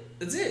it.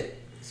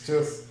 It's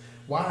just...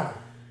 Why?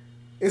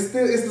 It's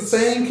the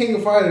same King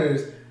of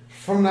Fighters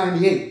from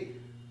 98.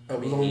 It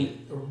was on the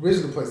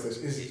original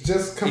PlayStation. It's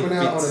just coming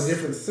out on a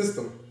different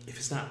system. If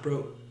it's not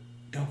broke,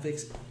 don't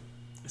fix it.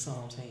 That's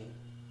all I'm saying.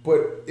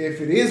 But if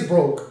it is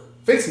broke,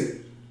 fix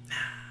it.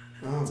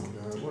 Oh my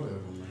God, whatever,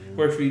 man.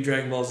 Work for you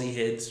Dragon Ball Z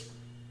heads.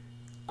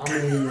 I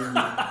mean,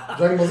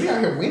 Dragon Ball Z out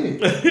here winning.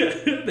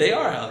 They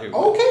are out here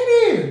winning.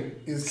 Okay then.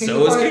 Is King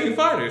of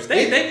Fighters.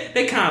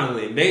 They kind of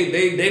win. They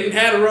didn't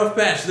have a rough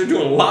patch. They're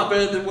doing a lot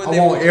better than what I they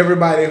want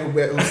everybody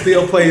who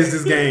still plays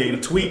this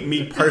game tweet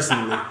me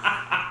personally.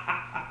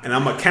 And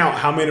I'm going to count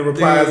how many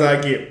replies I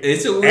get.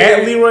 It's a weird...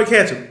 Add Leroy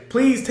Ketchum.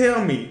 Please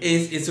tell me.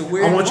 It's a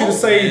weird... I want you to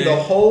say the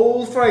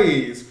whole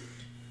phrase,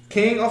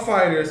 King of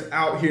Fighters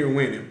out here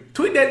winning.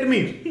 Tweet that to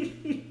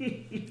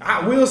me.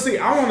 I will see.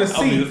 I want to see.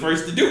 I'll be the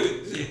first to do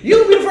it.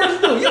 You'll be the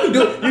first to do it. You can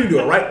do it. You can do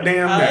it right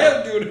damn now. I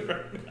am doing it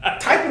right now.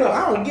 Type it up.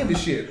 I don't give a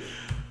shit.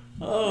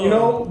 You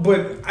know,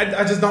 but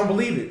I just don't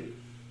believe it.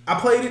 I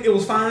played it. It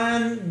was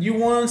fine. You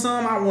won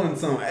some. I won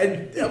some.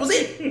 That was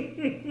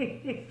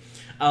it.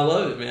 I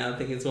love it, man. I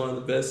think it's one of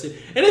the best. And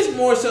it's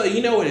more so,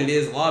 you know what it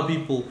is? A lot of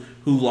people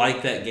who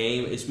like that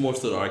game, it's more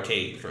so the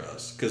arcade for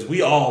us. Because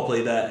we all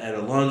played that at a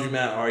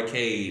laundromat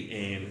arcade,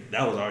 and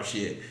that was our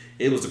shit.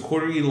 It was a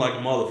quarter eater like a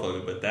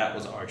motherfucker, but that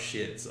was our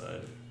shit,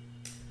 son.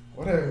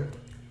 Whatever.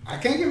 I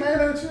can't get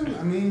mad at you.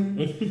 I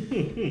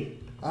mean,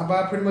 I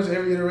buy pretty much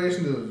every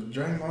iteration of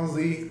Dragon Ball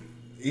Z.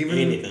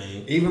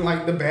 Even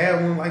like the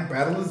bad one, like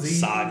Battle of Z.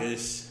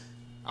 Sagas.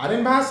 I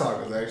didn't buy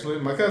Sagas, actually.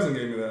 My cousin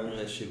gave me that one.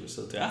 That shit was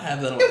so terrible. I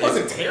have that on It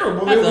wasn't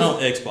terrible. I have that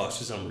on Xbox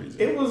for some reason.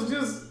 It was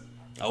just...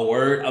 A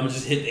word? I'm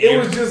just hitting the It air.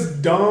 was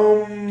just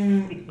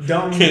dumb.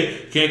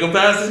 Can't go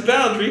past this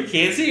boundary.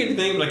 Can't see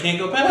anything, but I can't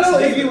go past it.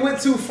 Well, if you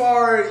went too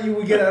far, you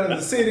would get out of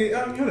the city.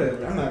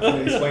 Whatever. I'm not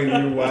going to explain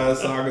to you why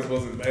Sagas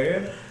wasn't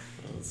bad.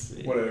 Let's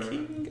see. Whatever.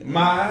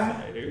 My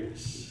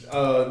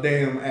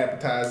damn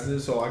appetizer.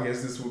 So I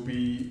guess this would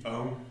be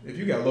if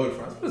you got loaded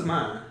fries. What's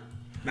mine?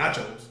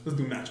 Nachos. Let's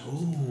do nachos.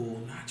 Ooh,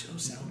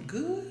 nachos sound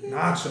good.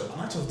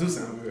 Nachos do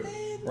sound good.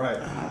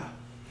 Right.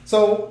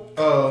 So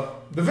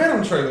the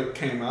Venom trailer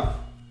came out.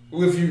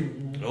 If you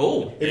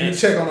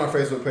check on our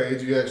Facebook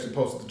page, you actually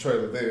posted the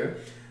trailer there.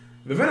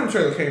 The Venom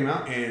trailer came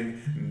out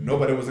and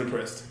nobody was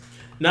impressed.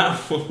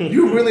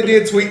 You really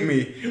did tweet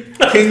me.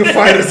 King of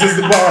Fighters is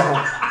the bomb.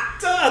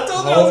 I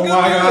told you I was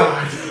my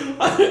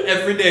God.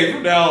 Every day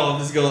from now on,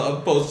 I'm just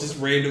gonna post just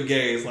random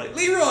games like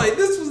Leroy.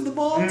 This was the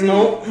bomb.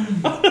 Nope.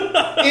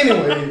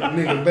 Anyway,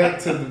 nigga, back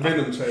to the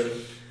Venom trailer.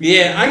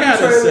 Yeah, I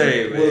gotta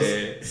say, man,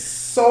 was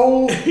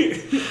so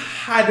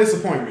high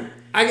disappointment.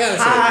 I gotta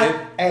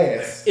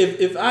say,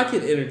 if I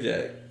could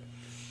interject,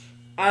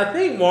 I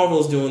think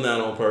Marvel's doing that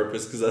on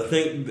purpose because I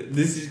think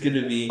this is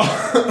gonna be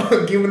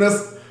giving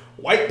us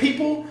white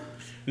people.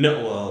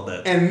 No, well,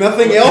 that and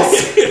nothing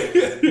else.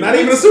 Not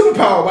even a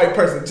superpower white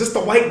person, just a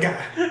white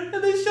guy.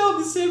 And they showed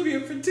the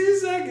symbiote for 2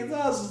 seconds.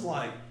 I was just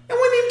like, it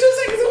wasn't even 2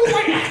 seconds. It was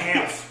like a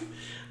half.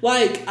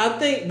 Like I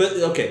think, but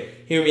okay,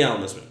 hear me out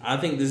on this one. I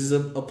think this is a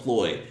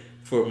ploy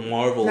for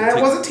Marvel. Now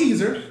it was a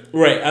teaser,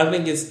 right? I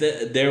think it's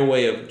their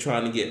way of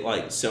trying to get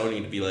like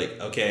Sony to be like,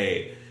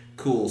 okay,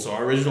 cool. So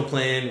our original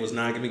plan was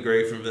not going to be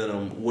great for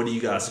Venom. What do you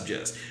guys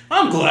suggest?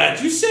 I'm glad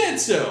you said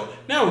so.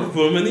 Now we can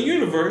put him in the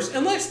universe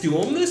and let's do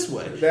him this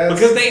way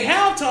because they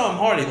have Tom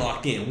Hardy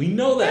locked in. We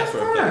know that for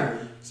a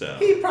fact. So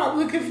he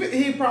probably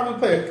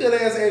play a good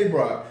ass Eddie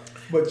Brock,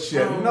 but you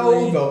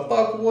know the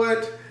fuck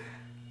what?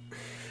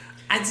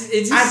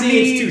 It just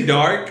seems too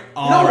dark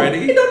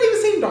already. No, it don't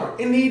even seem dark.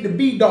 It need to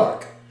be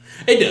dark.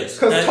 It does.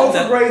 Because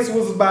Topher Grace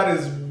was about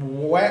as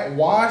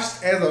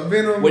washed as a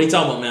Venom. What are you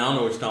talking about, man? I don't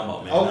know what you're talking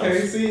about, man.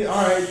 Okay, see, all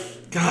right.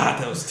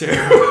 God, that was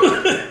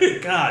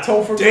terrible. God,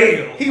 Topher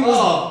Grace. He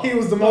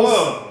was the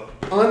most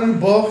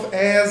unbuff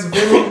ass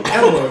Venom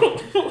ever.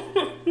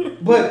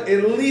 But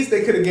at least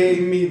they could have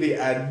gave me the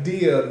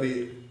idea,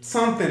 the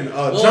something.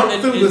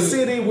 Jump through the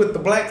city with the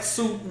black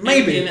suit.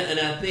 Maybe. And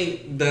I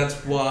think that's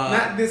why.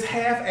 Not this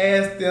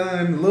half-assed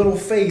done little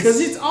face. Because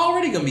it's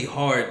already going to be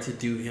hard to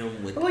do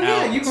him without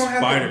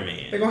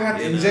Spider-Man. They're going to have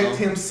to inject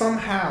him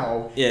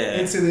somehow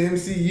into the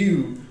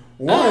MCU.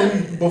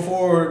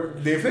 Before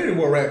the Infinity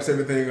War wraps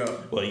everything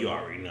up. Well, you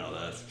already know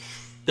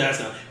that's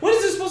not. When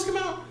is this supposed to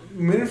come out?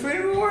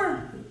 Infinity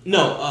War?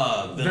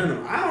 No,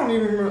 Venom. I don't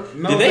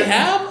even know. Did they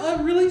have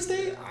a release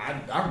date?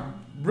 I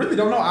really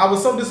don't know. I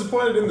was so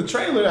disappointed in the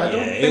trailer. I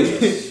don't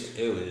think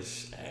it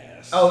was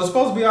ass. Oh, it's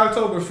supposed to be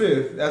October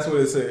 5th. That's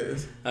what it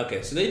says.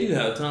 Okay, so they do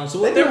have time. So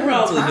what they're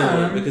probably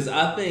doing, because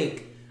I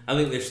think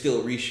they're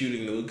still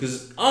reshooting the movie.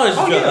 Because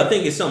honestly, I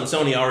think it's something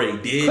Sony already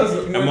did,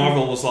 and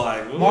Marvel was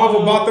like, Whoa.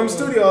 Marvel bought them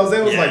studios.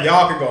 They was like,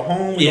 y'all can go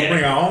home. We're gonna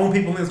bring our own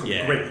people in. It's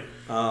gonna be great.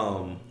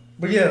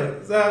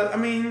 But I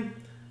mean,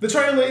 the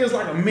trailer is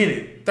like a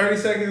minute, 30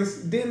 seconds.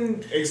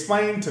 Didn't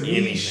explain to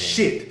me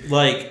shit.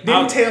 Like,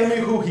 didn't tell me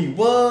who he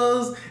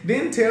was.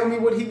 Didn't tell me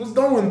what he was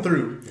going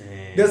through.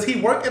 Man. Does he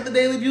work at the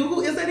Daily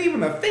Bugle? Is that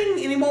even a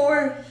thing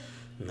anymore?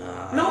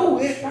 Nah. No,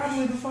 it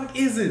probably the fuck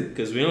isn't.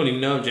 Because we don't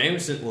even know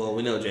Jameson. Well,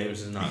 we know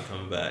Jameson's not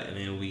coming back, and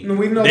then we know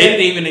they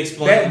didn't even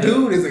explain that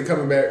dude isn't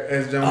coming back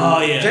as Jones.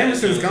 Oh yeah,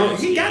 Jameson's gone.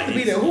 He got to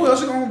be there. Who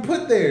else you gonna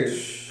put there?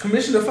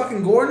 Commissioner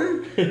fucking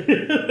Gordon?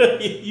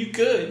 You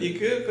could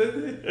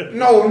put there.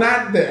 No,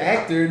 not the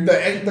actor,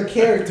 the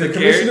character.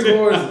 Commissioner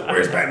Gordon.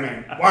 Where's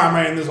Batman? Why am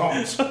I in this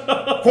office?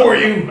 Who are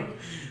you?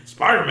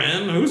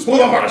 Spider-Man. Who the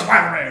fuck is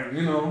Spider-Man?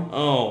 You know.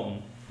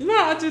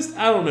 I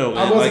don't know,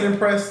 man. I wasn't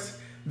impressed.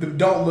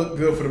 Don't look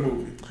good for the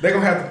movie. They're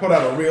gonna have to put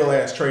out a real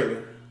ass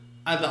trailer.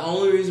 The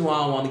only reason why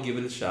I want to give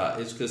it a shot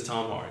is because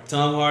Tom Hardy.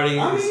 Tom Hardy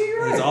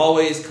has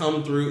always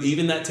come through.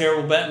 Even that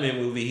terrible Batman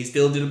movie, he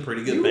still did a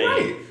pretty good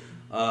Bane.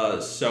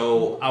 Right.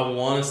 So I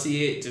want to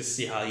see it, just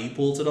see how he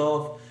pulls it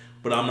off.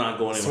 But I'm not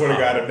going. Swear to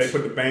God, if they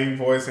put the Bane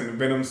voice in the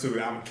Venom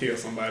suit, I'm gonna kill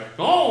somebody.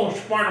 Oh,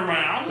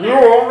 Spider-Man! You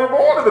were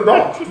born in the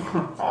dark.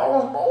 I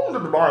was born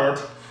in the dark.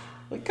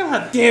 Like,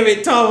 God damn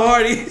it, Tom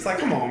Hardy! It's like,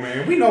 come on,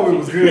 man. We know it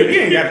was good. We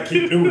ain't got to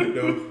keep doing it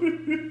though.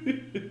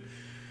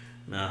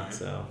 Nah,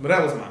 so. But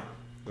that was mine.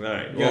 All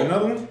right. You got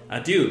another one? I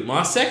do.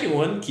 My second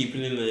one,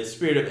 keeping in the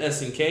spirit of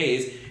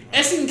SNKs,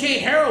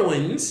 SNK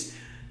Heroines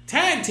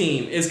Tag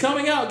Team is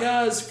coming out,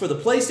 guys, for the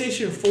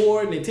PlayStation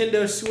 4,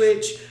 Nintendo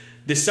Switch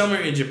this summer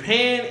in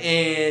Japan,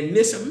 and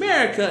Miss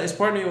America is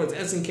partnering with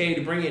SNK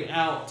to bring it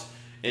out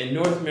in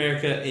North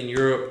America and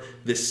Europe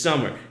this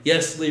summer.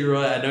 Yes,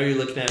 Leroy, I know you're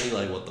looking at me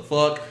like, what the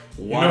fuck?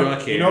 Why do I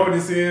care? You know what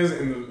this is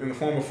in the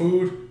form of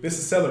food? This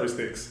is celery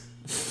sticks.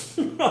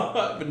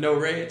 But no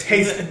red.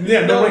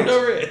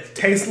 No red.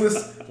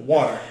 Tasteless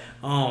water.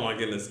 Oh my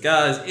goodness,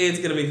 guys! It's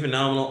gonna be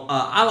phenomenal.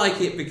 I like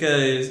it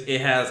because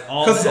it has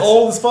all. Because it's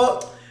old as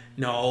fuck.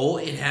 No,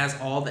 it has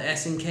all the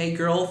SNK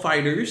girl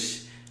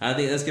fighters. I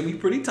think that's gonna be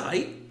pretty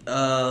tight.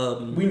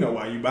 We know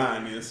why you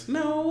buying this.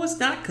 No, it's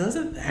not because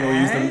of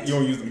that. You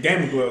don't use them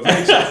gaming gloves,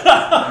 ain't you?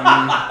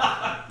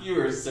 You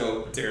are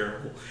so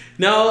terrible.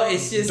 No,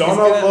 it's just don't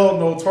upload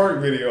no twerk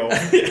video.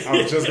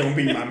 I'm just gonna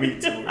beat my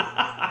meat to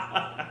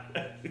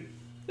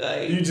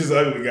it. You just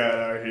ugly guy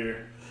out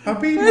here. I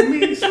beat my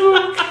meat,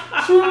 swoop.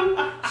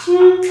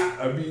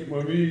 I beat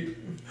my meat.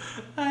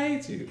 I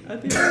hate you. I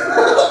did.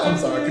 I'm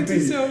sorry.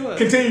 Continue. So much.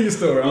 Continue your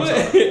story. I'm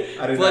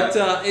sorry.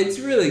 But it's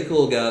really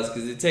cool, guys,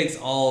 because it takes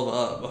all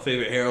of my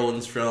favorite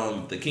heroines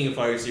from the King of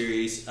Fire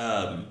series,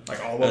 like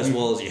all of as them?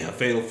 well as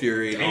Fatal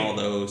Fury and all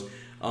those.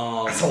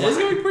 It's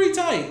gonna be pretty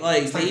tight.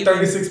 Like, it's like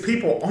 36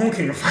 people on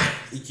King of Fire.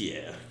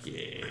 Yeah,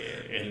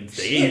 and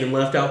they even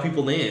left out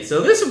people then.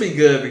 So this will be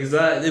good because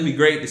it'd be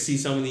great to see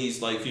some of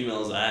these like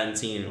females I hadn't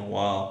seen in a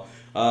while.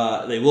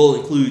 They will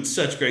include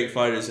such great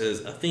fighters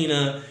as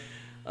Athena.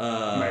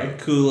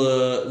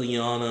 Kula,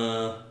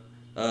 Liana,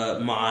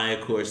 Mai,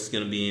 of course, is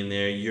going to be in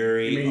there.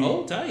 Yuri.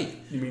 Tight.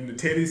 You mean the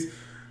titties?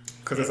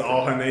 Because that's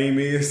all her name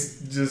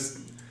is. Just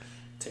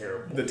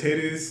terrible. The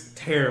titties.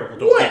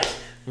 Terrible. What?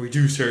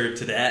 Reduce her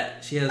to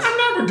that. I'm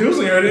not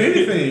reducing her to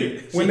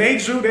anything. When they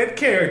drew that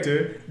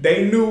character,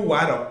 they knew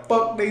why the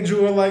fuck they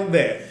drew her like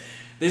that.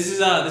 This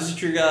is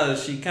true,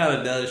 guys. She kind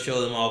of does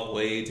show them off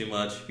way too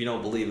much. If you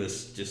don't believe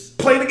us, just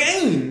play the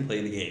game.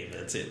 Play the game.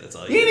 That's it. That's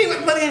all you ain't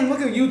even play the game.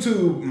 Look at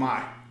YouTube,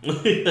 Mai.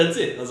 That's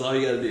it. That's all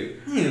you gotta do.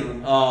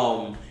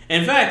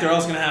 In fact, they're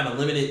also gonna have a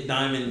limited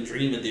Diamond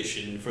Dream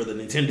Edition for the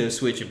Nintendo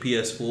Switch and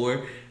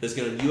PS4. That's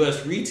gonna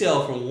US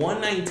retail for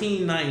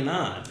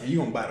 $119.99. And you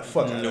gonna buy the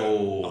fuck out of it?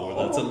 No,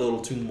 that's a little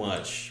too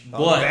much.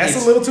 But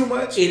that's a little too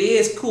much. It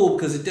is cool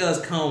because it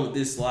does come with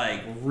this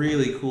like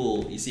really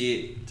cool. You see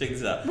it? Check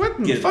this out. What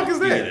the fuck is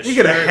that? You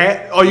get a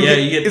hat? Oh, you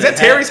get. Is that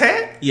Terry's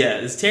hat? Yeah,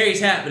 it's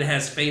Terry's hat, but it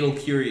has Fatal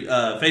Cutie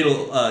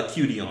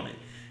on it.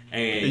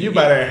 And if you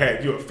buy that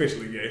hat, you're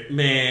officially gay.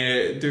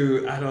 Man,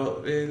 dude, I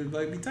don't. It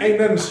might be tight. Ain't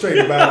nothing straight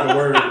about the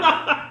word.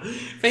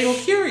 Fatal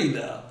Cutie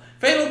though.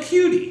 Fatal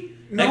Cutie.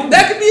 No.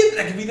 That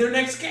could be their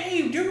next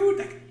game,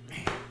 dude.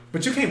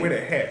 But you can't wear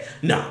that hat.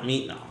 No.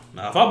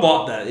 Now, if I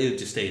bought that, it would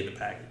just stay in the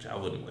package. I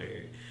wouldn't wear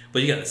it.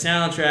 But you got the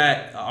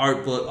soundtrack, the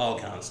art book, all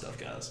kinds of stuff,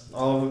 guys.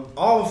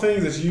 All the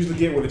things that you usually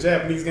get with a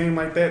Japanese game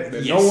like that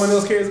no one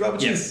else cares about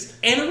but you.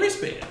 And a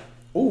wristband.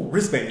 Ooh,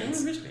 wristbands.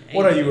 And a wristband.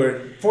 What are you, a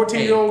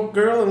 14-year-old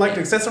girl and like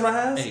to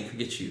accessorize? Hey,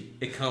 forget you.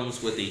 It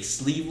comes with a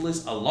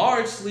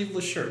large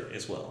sleeveless shirt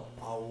as well.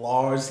 A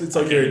large,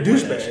 so you're a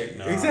douchebag.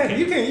 No,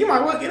 exactly. You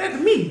might well get that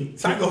to me.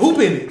 So I can hoop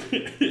in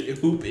it.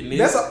 Hoop in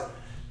this.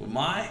 With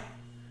my.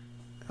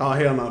 Oh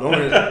hell no! Don't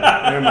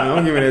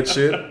give me that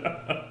shit.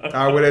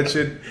 I wear that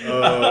shit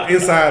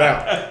inside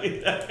out.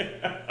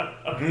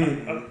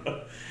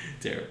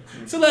 Terrible.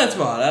 So that's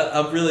fine.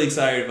 I'm really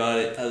excited about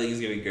it. I think it's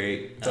gonna be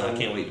great. I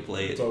can't wait to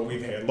play it. So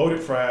we've had loaded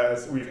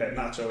fries, we've had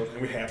nachos,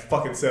 and we had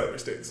fucking celery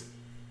sticks.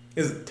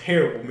 It's a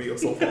terrible meal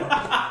so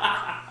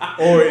far.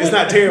 Or it's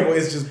not terrible.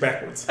 It's just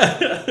backwards.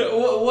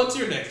 What's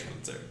your next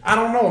one, sir? I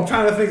don't know. I'm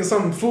trying to think of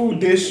some food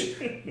dish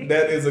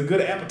that is a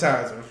good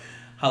appetizer.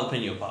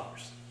 Jalapeno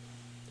poppers.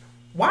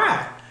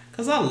 Why?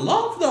 Because I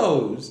love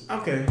those.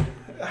 Okay.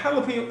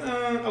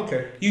 Jalapeno,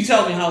 okay. You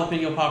tell me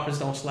jalapeno poppers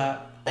don't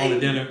slap on a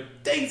dinner?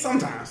 They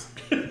sometimes.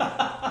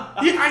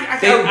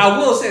 I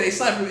will say they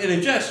slap from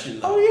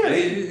indigestion. Oh yeah,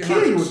 they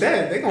kill you with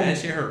that. They gonna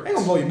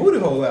blow your booty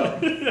hole out.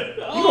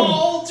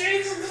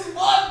 Jesus, this is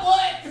blood.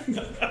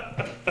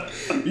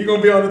 You're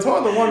gonna be on the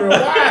toilet wondering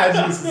why,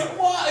 Jesus.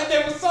 Why? They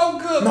were so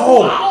good.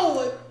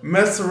 No.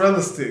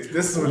 Mozzarella sticks.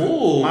 This is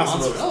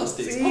mozzarella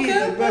sticks. See,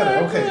 okay,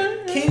 better.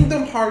 Okay.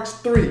 Kingdom Hearts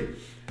 3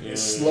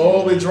 is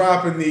slowly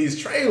dropping these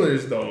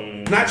trailers, though.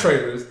 Not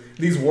trailers.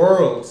 These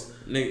worlds.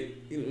 Nigga,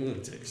 let me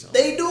tell you something.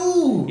 They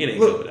do. It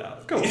ain't coming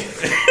out. Come on.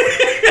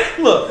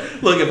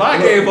 look. If I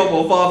gave up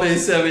on Final Fantasy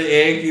 7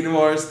 and Kingdom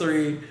Hearts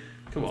 3,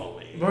 come on,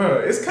 man.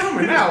 Bro, it's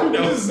coming out.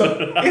 It's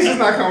just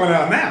not coming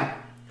out now.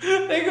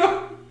 They're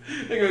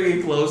gonna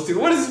get close to.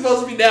 What is it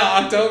supposed to be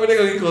now? October? They're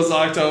gonna get close to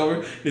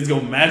October. It's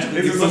gonna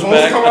magically get pushed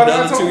back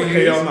another 2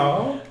 years. Hell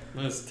no.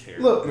 That's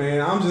terrible. Look,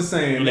 man, I'm just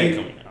saying. It ain't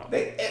coming out.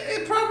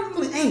 It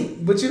probably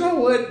ain't. But you know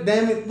what?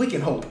 Damn it, we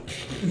can hope.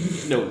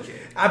 No, we can't.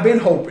 I've been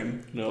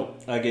hoping. No,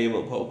 I gave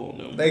up hope on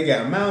them. They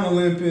got Mount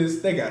Olympus.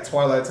 They got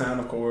Twilight Town,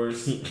 of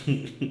course.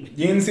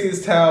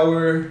 Yensi's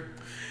Tower.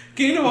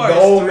 Kingdom Hearts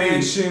the old 3.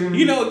 mansion.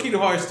 You know what Kingdom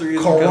Hearts 3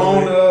 is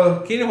Corona.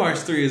 becoming? Kingdom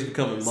Hearts 3 is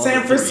becoming Mother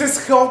San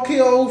Francisco 3.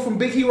 Kyo from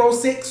Big Hero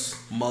 6.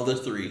 Mother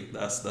 3.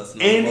 That's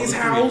Andy's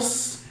Mother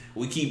house. 3.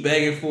 We keep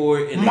begging for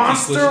it, and they keep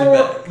pushing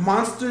it back.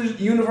 Monster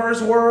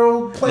Universe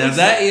World place. Now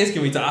that is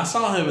gonna be tight. I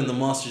saw him in the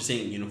Monsters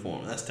Inc.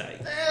 uniform. That's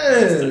tight.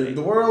 Yeah,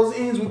 the world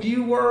ends with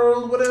you,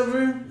 world,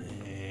 whatever.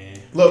 Yeah.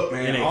 Look,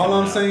 man. All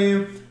I'm out.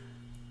 saying,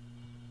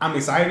 I'm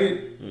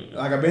excited.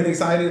 Like I've been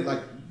excited.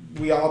 Like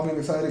we all been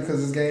excited because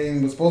this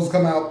game was supposed to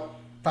come out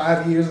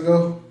 5 years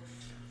ago.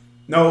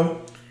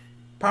 No,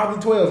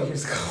 probably 12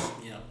 years ago.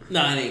 Yeah.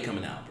 No, it ain't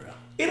coming out, bro.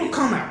 It'll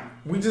come out.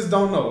 We just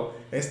don't know.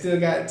 They still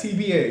got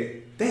TBA.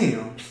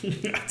 Damn.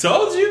 I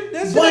told you.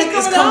 That's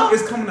but out.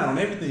 It's coming out on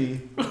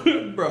everything.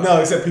 Bro. No,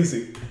 except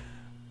PC.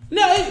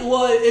 No,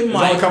 it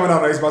might. It's only coming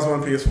out on Xbox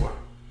One and PS4.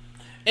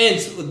 And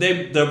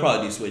they'll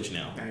probably do Switch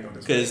now.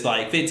 Because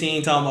like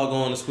 15 talking about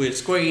going to Switch.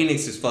 Square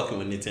Enix is fucking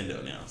with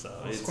Nintendo now. So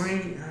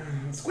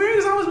Square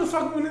has always been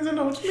fucking with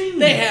Nintendo. What you mean?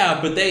 They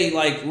have, but they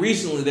like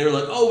recently they were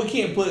like, oh, we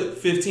can't put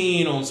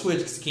 15 on Switch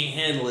because you can't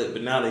handle it.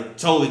 But now they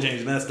totally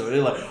changed that story.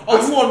 They're like,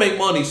 oh, we want to make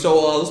money,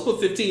 so let's put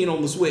 15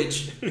 on the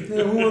Switch.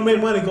 Yeah, we want to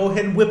make money. Go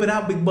ahead and whip it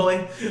out, big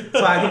boy.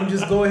 So I can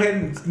just go ahead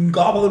and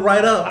gobble it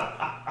right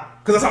up.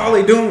 Because that's all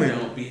they doing.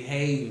 Don't be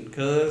hating,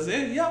 cuz.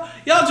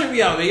 Y'all trip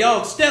me out, man.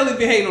 Y'all steadily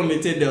be hating on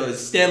Nintendo and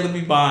steadily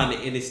be buying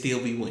it and it still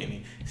be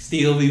winning.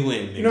 Still be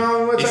winning. You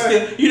know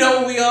what you know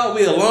what we are?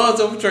 We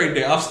Alonzo for trade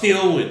there. I'm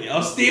still winning.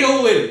 I'm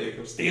still winning.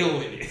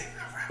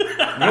 You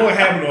know what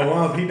happened to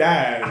Alonzo? He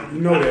died.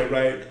 You know that,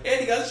 right? And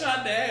he got shot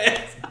in the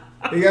ass.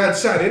 He got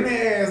shot in the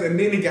ass and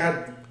then he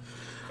got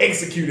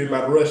executed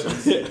by the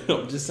Russians.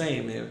 I'm just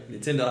saying, man.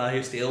 Nintendo out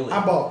here still winning.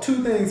 I bought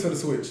 2 things for the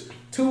Switch.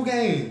 2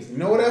 games. You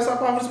know what else I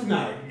bought for the Switch?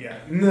 Nah, yeah,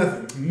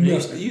 nothing.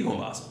 You gonna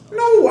buy something?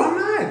 No, I'm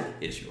not.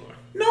 Yes, you are.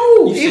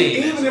 No,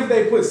 even if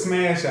they put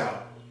Smash out.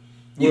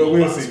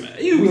 We'll see.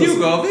 You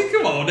go, man.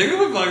 Come on,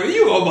 nigga.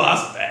 You gonna buy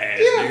Smash?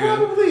 Yeah, nigga.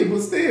 probably, but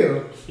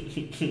still.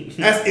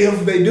 That's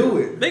if they do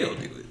it. They gonna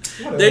do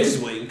it. They're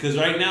just waiting because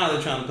right now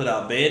they're trying to put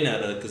out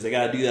Bayonetta because they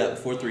gotta do that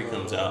before 3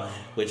 comes out,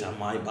 which I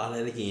might buy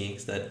that again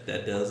because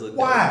that does look.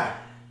 Why?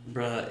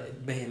 Bruh,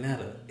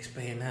 Bayonetta. It's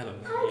Bayonetta,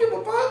 man. I don't give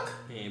a fuck.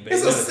 Yeah,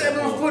 it's a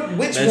 7-foot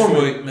witch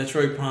woman.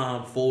 Metroid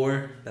Prime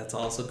 4. That's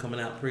also coming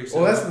out pretty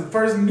soon. Oh, that's the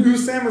first new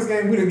Samus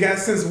game we done got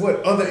since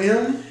what? Other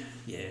M?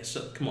 Yeah,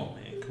 so come on,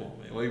 man.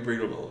 Why you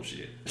bring up the whole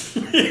shit?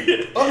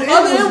 Other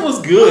M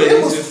was good.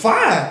 It was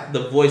fine.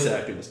 The voice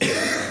acting was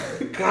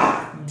good.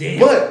 God damn.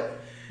 But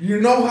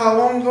you know how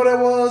long ago that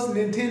was?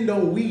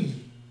 Nintendo Wii.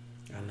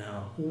 I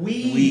know.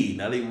 Wii.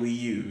 Not even Wii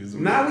U.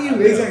 Not Wii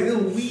U. Exactly.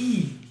 It was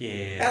Wii.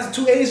 Yeah. That's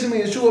 2 Asian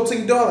men show up to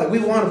your door like, we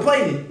want to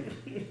play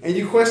it. And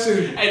you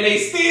question. And they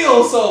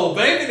still sold,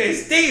 baby. They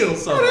still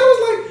sold.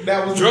 No,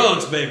 that was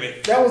drugs,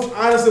 baby. That was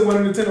honestly one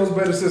of Nintendo's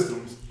better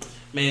systems.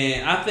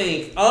 Man,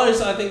 honestly,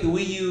 I think the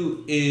Wii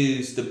U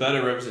is the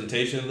better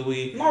representation of the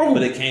Wii,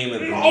 but it came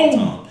at the wrong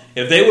time.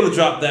 If they would have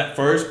dropped that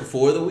first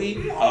before the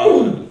Wii,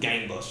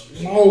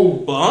 gangbusters.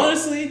 No. But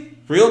honestly,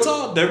 real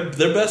talk, their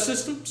best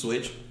system,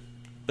 Switch,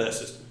 best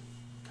system.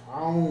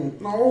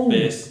 No.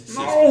 Best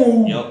system.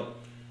 No. Yep.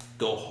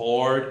 Go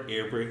hard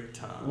every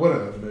time.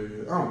 Whatever,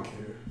 nigga. I don't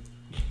care.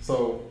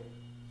 So,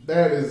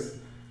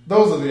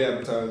 those are the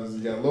appetizers.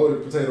 You got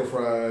loaded potato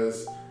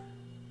fries,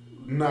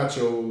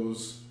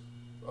 nachos,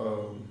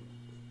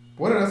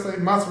 what did I say?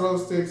 Mozzarella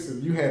sticks,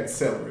 and you had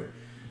celery.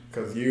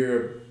 Because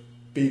you're a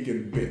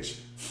vegan bitch.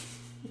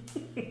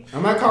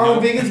 I'm not calling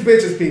vegans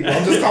bitches, people.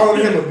 I'm just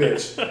calling him a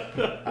bitch.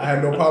 I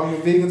had no problem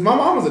with vegans. My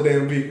mom was a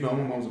damn vegan. No,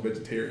 my mom's a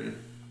vegetarian.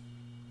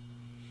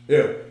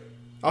 Yeah.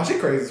 Oh, she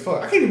crazy as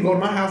fuck. I can't even go to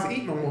my house to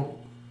eat no more.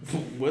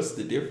 What's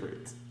the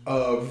difference?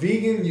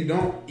 Vegan, you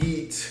don't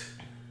eat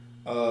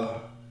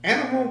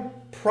animal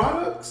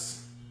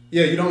products.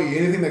 Yeah, you don't eat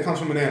anything that comes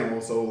from an animal.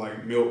 So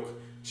like milk,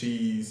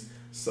 cheese,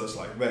 such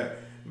like that.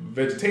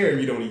 Vegetarian,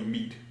 you don't eat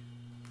meat.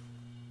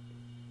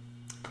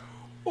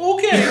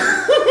 Okay.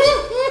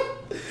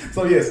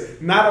 So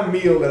yes, not a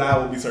meal that I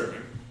will be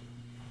serving.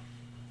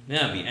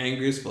 Now I'd be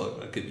angry as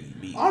fuck. I couldn't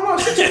eat meat. Oh no,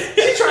 she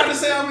tried to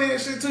sell me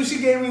and shit too. She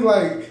gave me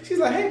like, she's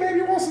like, hey baby,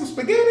 you want some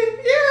spaghetti?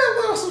 Yeah,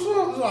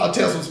 well, I'll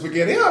tell some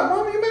spaghetti. Yeah,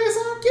 mama, you made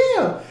some?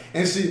 Yeah.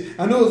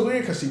 And I knew it was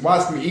weird because she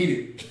watched me eat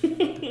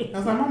it. I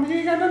was like, mama, you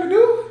ain't got nothing to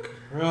do?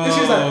 Bro. And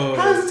she's like,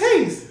 how does it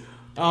taste?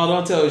 Oh,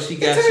 don't tell her she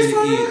got you to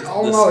eat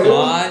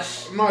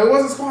squash. It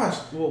wasn't squash.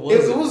 What was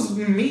it? It was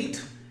meat.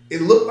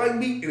 It looked like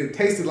meat and it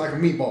tasted like a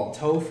meatball.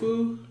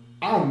 Tofu?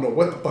 I don't know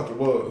what the fuck it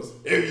was.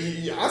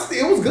 It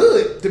was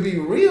good, to be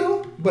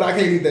real, but I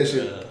can't eat that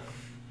shit.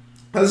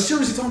 As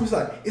soon as she told me, she's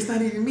like, it's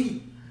not even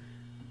meat.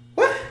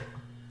 What?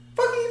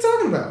 Fuck are you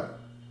talking about?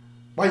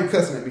 Why you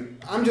cussing at me?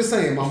 I'm just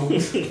saying, mama.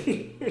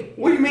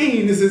 What do you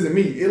mean this isn't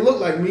meat? It looked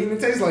like meat and it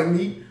tastes like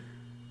meat.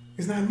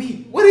 It's not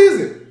meat. What is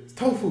it? It's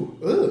tofu.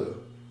 Ugh.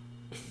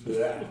 You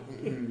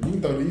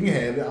can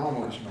have it. I don't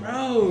know what you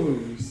know.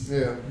 Gross.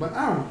 Yeah, but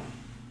I don't.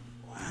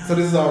 Wow. So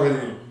this is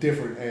already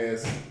different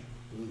as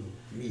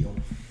meal.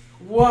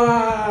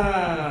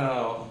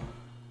 Wow.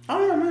 I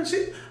don't know, man.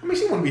 She want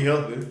to be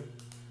healthy.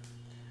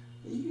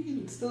 You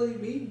can still eat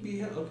meat and be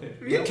healthy.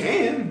 Okay. You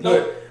can,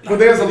 but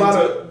there's a lot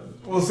of.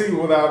 We'll see.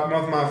 With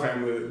my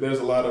family, there's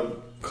a lot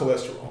of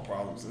cholesterol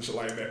problems and shit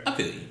like that. I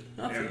feel you.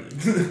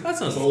 That's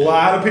There's a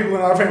lot of people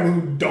in our family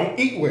who don't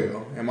eat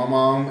well, and my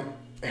mom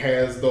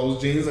has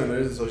those genes in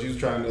her, so she's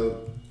trying to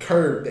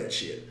curb that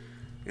shit.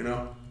 You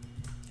know.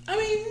 I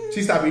mean,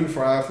 she stopped eating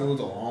fried foods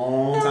a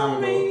long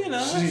time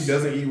ago. She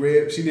doesn't eat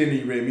red. She didn't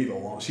eat red meat a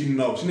long. She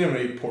never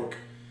ate pork.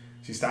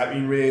 She stopped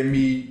eating red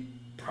meat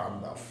probably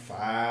about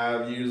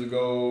 5 years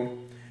ago.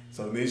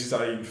 So then she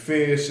started eating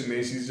fish, and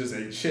then she's just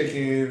ate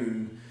chicken.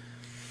 And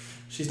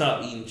she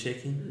stopped eating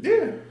chicken.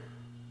 Yeah,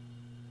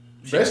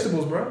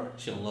 vegetables, bro.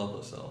 She don't love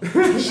herself.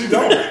 She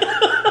don't.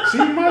 She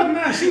might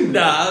not.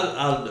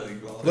 I don't know you,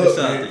 bro. Look,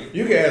 man,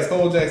 you can ask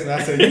Cole Jackson.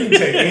 I said you can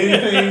take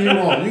anything you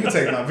want. You can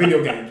take my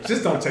video games.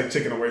 Just don't take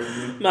chicken away from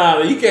me. Nah,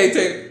 you can't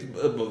take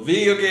my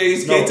video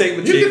games. You can't take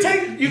my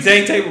chicken. You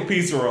can't take my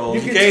pizza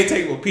rolls. You can't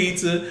take my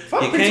pizza.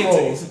 Fuck pizza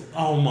rolls.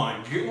 Oh my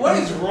god, what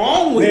is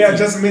wrong with you? They are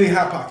just mini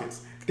hot pockets.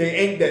 They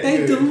ain't that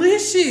good. They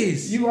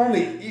delicious. You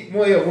only eat,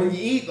 when you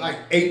eat like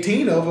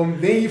 18 of them,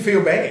 then you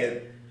feel bad.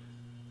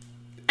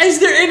 Is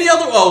there any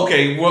other? Oh,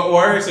 okay, what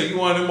word? So you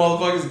want them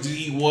motherfuckers to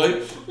eat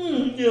what?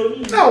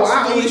 No,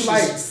 I eat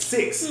like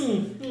 6.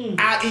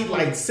 I eat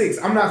like 6.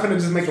 I'm not finna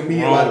just make a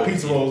meal out of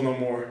pizza rolls no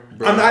more.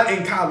 Bro. I'm not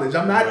in college.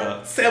 I'm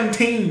not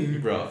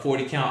 17. Bro,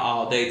 40 count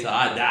all day till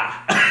I die.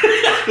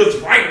 That's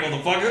right,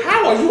 motherfucker.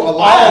 How are you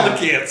alive? All the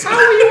kids. How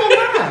are you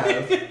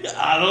alive?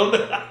 I don't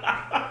know.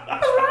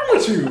 What's wrong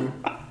with you?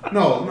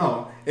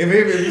 No. If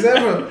it's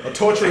ever a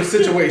torturous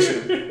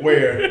situation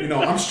where,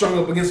 I'm strung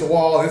up against a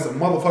wall and there's a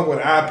motherfucker with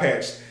an eye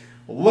patch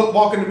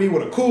walking to me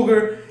with a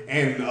cougar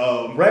and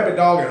a rabbit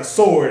dog and a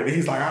sword, and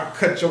he's like, I'll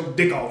cut your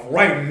dick off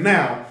right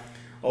now.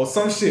 Or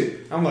some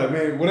shit. I'm like,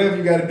 man, whatever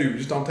you gotta do,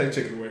 just don't take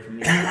chicken away from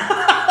me.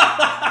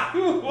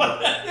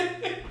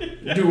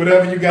 Do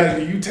whatever you gotta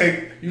do. You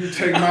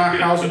take my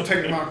house, you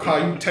take my car,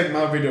 you take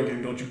my video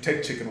game, don't you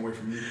take chicken away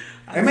from me.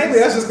 And maybe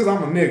that's just because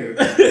I'm a nigga.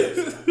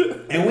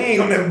 And we ain't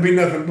gonna never be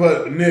nothing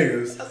but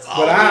niggas.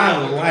 But I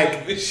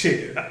like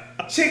chicken.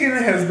 Chicken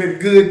has been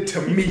good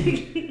to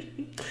me.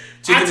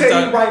 I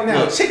tell you right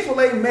now,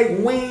 Chick-fil-A make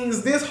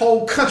wings, this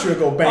whole country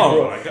will go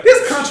bankrupt.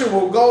 This country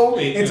will go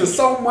into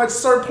so much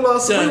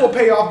surplus, we will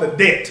pay off the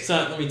debt.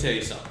 Son, let me tell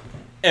you something.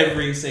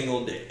 Every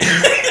single day.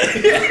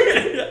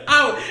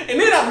 And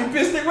then I'll be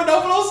pissed they went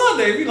open on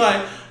Sunday. Be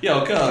like,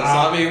 yo, cuz,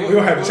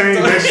 we'll have to change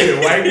that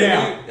shit right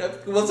now.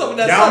 What's up with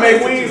that? Y'all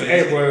make wings?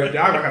 Hey, bro, y'all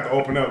gonna have to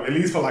open up at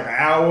least for like an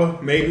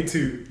hour, maybe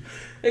 2.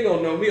 They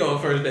gonna know me on a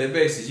first day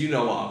basis. You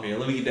know why I'm here.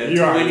 Let me get that 20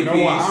 you already know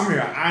piece. why I'm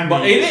here.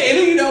 And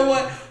then you know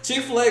what?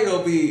 Chick-fil-A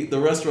gonna be the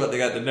restaurant that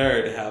got the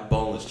nerve to have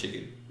boneless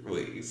chicken.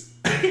 wings.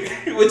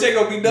 Which ain't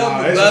gonna be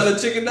done with other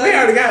chicken nuggets. We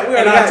already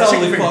got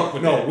totally chicken fuck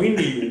with No, that. we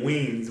need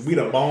wings. We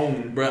the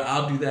bone. Bro,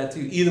 I'll do that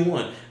too. Either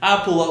one. I'll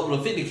pull up with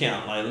a 50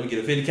 count. Like, let me get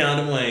a 50 count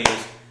of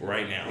wings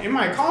right now. It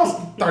might cost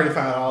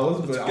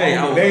 $35, but Okay,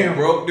 I'm I'm damn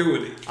broke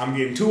doing it. I'm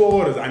getting 2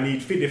 orders. I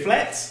need 50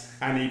 flats.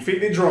 I need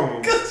 50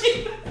 drums.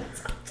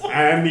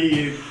 I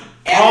need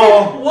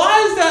all.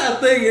 Why is that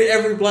a thing in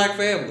every black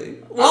family?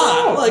 Why?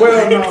 Oh,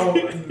 well,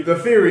 no. The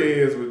theory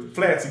is with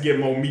flats you get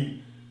more meat.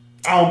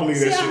 I don't believe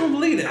that shit. I don't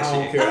believe that shit. I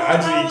don't care. I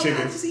just eat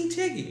chicken. I just eat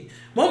chicken.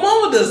 My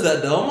mama does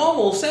that though. My mama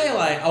will say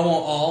like, I want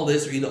all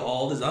this or either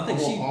all this. I think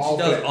she does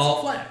flats.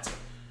 all flats.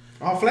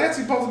 All flats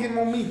you supposed to get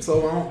more meat,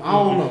 so I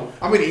don't know.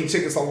 I've been eating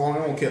chicken so long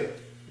I don't care.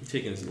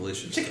 Chicken is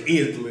delicious. Chicken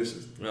is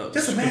delicious. No,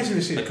 just imagine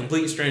this A shit.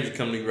 complete stranger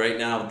coming to me right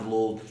now with the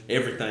little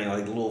everything,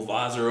 like the little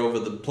visor over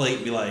the plate,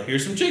 and be like,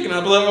 "Here's some chicken."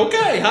 I'll be like,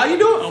 "Okay, how you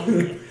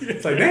doing?"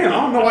 It's like, damn, I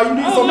don't know why you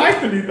need so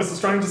nice to me, Mr.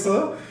 Stranger,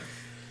 sir.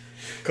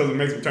 Because it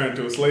makes me turn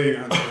into a slave.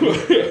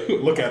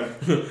 Look at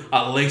him.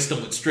 I laced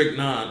them with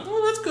strychnine.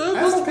 Oh, that's good.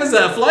 That's What's okay. is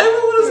that flavor?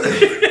 What is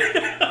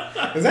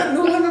that? Is that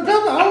new lemon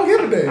pepper? I don't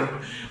give a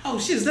damn. Oh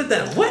shit! Is that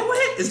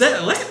wet? Is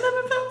that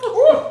lemon pepper?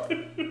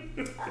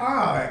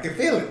 Ah, I can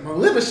feel it. My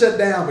liver shut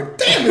down, but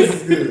damn,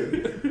 this is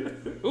good.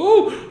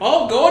 Ooh,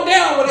 oh, going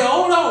down with it.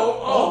 Hold on.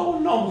 Oh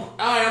no. All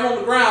right, I'm on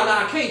the ground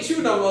now. I can't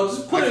chew no more.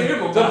 Just put it in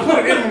my mouth. Just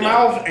put it in my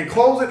mouth and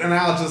close it, and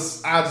I'll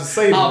just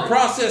savor I'll it.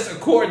 process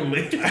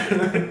accordingly.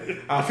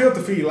 I'll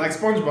filter feed like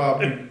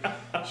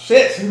SpongeBob.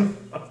 Shit.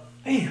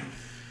 Damn.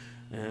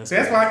 Yeah, See,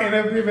 that's why I can't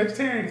ever be a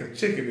vegetarian, because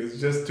chicken is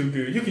just too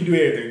good. You can do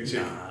everything with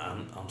chicken.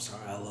 I'm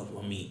sorry. I love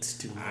my meats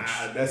too much.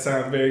 That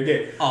sounds very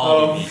gay.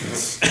 All the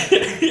meats.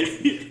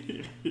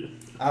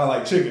 I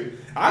like chicken.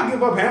 I'll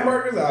give up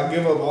hamburgers. I'll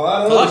give up a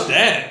lot of Fuck other shit.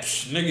 that.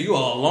 Nigga, you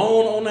are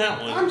alone on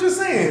that one. I'm just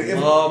saying.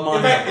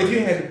 If you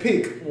had to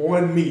pick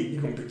one meat,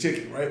 you're going to pick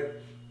chicken, right?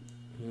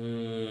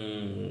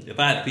 If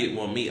I had to pick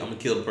one meat, I'm going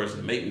to kill the person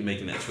that made me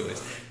making that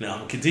choice. Now, I'm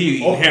going to continue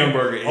eating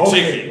hamburger and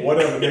chicken.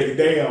 Whatever, nigga.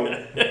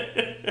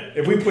 Damn.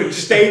 If we put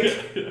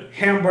steak,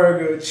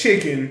 hamburger,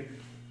 chicken,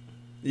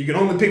 you can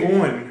only pick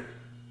one.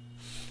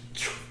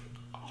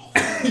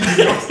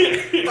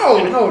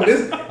 No,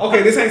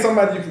 this ain't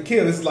somebody you can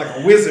kill. This is like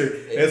a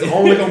wizard that's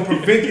only gonna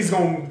prevent. He's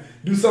gonna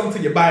do something to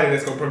your body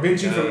that's gonna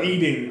prevent you from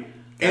eating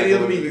any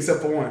other meat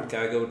except for one.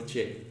 Gotta go with the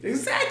chicken.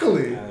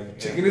 Exactly.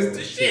 Chicken is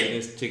the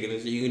shit. Chicken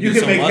is. You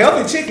can make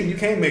healthy chicken. You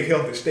can't make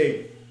healthy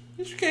steak.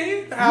 Yes, you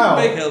can. How?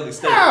 You can make healthy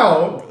steak.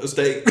 How? A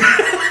steak.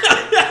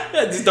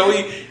 Just don't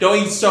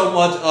eat so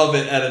much of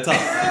it at a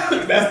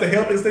time. That's the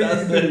healthiest thing you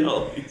can do.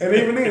 Healthiest. And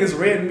even then, it's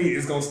red meat.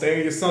 It's gonna stay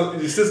in your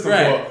system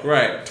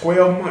Right.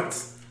 12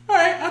 months. All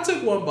right, I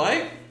took one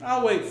bite.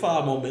 I'll wait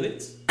 5 more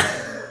minutes.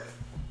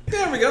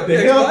 There we go. The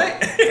Next hell?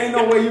 bite. Ain't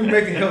no way you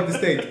make a healthy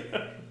steak.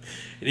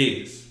 It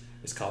is.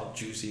 It's called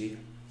juicy.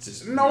 It's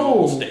just No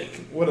normal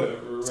steak.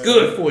 Whatever. It's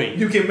good for you.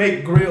 You can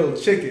make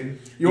grilled chicken.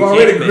 You're You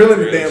already can't make grilling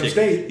the grilled damn chicken.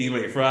 steak. You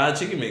can make fried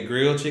chicken, make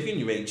grilled chicken,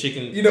 you make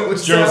chicken. You know what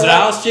you General sound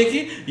like? Tso's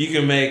chicken. You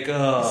can make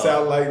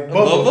Sound like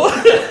bubble.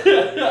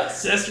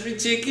 sesame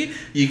chicken.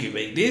 You can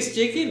make this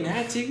chicken,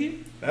 that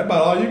chicken. That's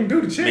about all you can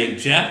do to chicken. Make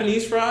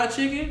Japanese fried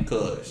chicken,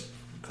 cause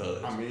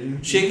I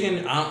mean,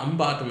 chicken. I'm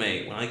about to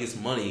make when I get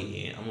some money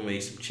again. I'm gonna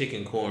make some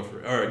chicken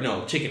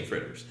chicken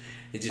fritters.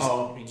 It just,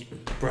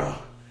 bro.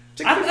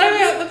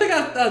 I think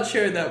I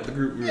shared that with the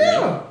group.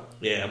 Yeah.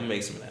 Yeah, I'm gonna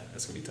make some of that.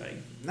 That's gonna be tight.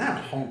 now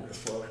I'm hungry as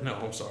fuck. No,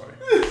 I'm sorry.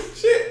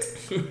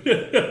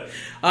 Shit.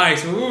 All right,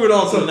 so moving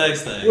on to the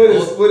next thing.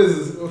 What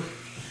is this?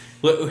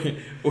 What-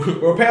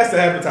 We're past the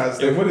advertising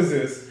stage. What is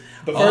this?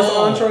 The first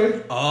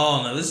entree?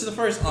 Oh no, this is the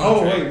first Oh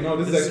entree. wait, no,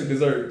 this is actually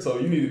dessert. So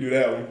you need to do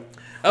that one.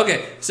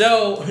 Okay,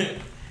 so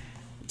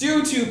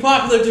due to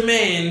popular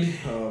demand,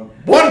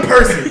 One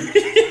person.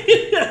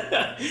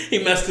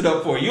 he messed it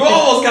up for you. You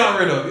almost got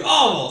rid of it.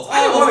 Almost.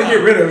 I didn't want to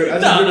get rid of it. I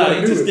just didn't want to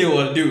you do just it. didn't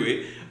want to do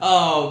it.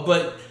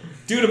 But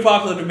due to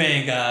popular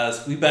demand,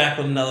 guys, we back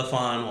with another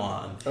fine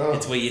wine.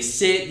 It's where you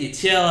sit, you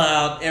chill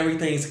out,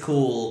 everything's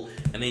cool,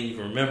 and then you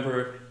can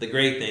remember the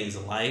great things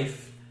in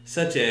life,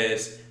 such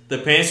as the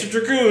Panzer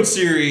Dragoon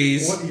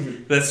series What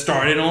even? that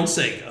started on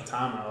Sega.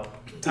 Time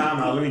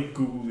out. Let me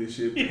Google this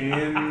shit.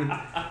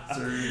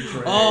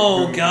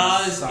 Oh,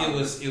 guys,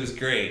 it was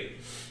great.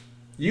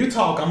 You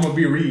talk, I'm gonna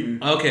be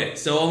reading. Okay,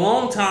 so a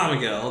long time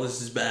ago,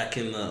 this is back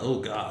in the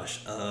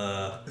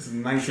This is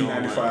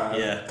 1995.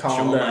 Yeah,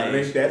 Calm down.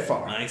 It ain't that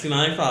far.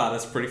 1995.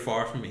 That's pretty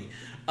far from me.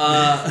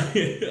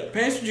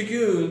 Panzer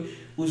Dragoon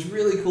was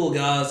really cool,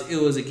 guys. It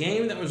was a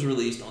game that was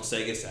released on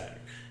Sega Saturn.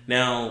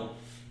 Now,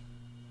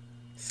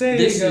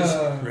 This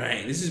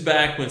is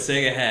back when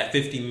Sega had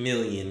 50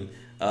 million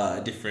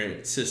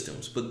different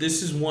systems. But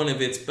this is one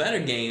of its better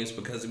games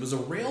because it was a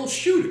rail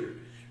shooter,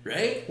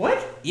 right? What?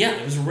 Yeah,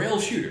 it was a rail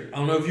shooter. I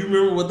don't know if you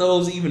remember what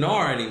those even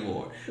are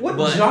anymore. What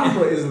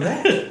genre is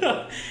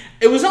that?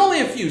 It was only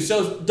a few.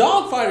 So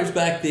Dogfighters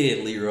back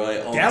then,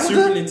 Leroy, on Galaga?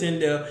 Super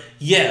Nintendo.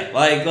 Yeah,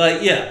 kind of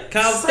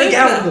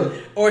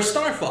Galaga. or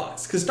Star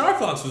Fox, because Star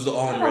Fox was the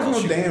on There was rail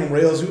no shooter. damn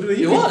rail shooter.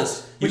 It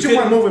was. But you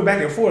weren't moving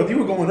back and forth. You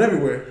were going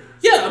everywhere.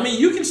 Yeah, I mean,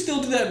 you can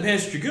still do that in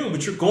Panzer Dragoon,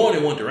 but you're going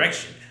in one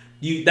direction.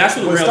 That's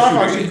what the rail Star shooter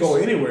Fox is. you can go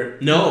anywhere.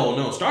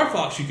 No, Star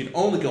Fox you can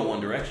only go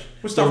one direction.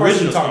 What's the Star Fox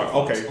original you Star talking?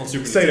 Fox Okay, on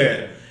Super say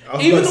Nintendo. that.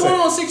 Even the one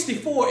on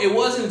 64, it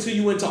wasn't until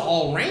you went to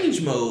all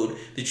range mode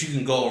that you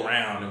can go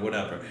around and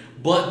whatever.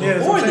 But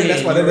before then,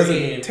 that's why that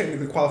doesn't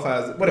technically qualify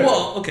as whatever.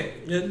 Well, okay,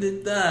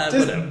 Just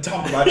whatever.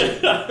 talk about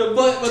it.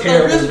 but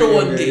the original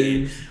one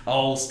did.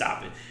 Oh,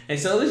 stop it! And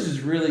so this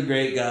is really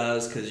great,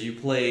 guys, because you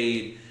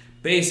played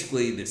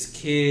basically this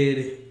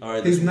kid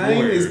or this His name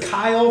warrior. is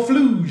Kyle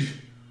Fluge.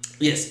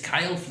 Yes,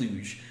 Kyle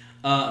Fluge.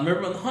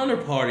 Remember on the Hunter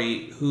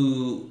Party,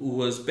 who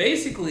was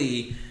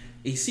basically.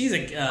 He sees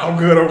a. Oh,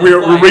 good.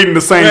 We're reading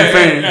the same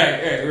thing.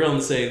 Right. We're on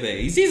the same thing.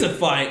 He sees a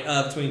fight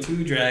between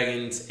two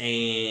dragons,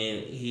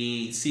 and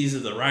he sees that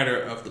the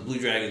rider of the blue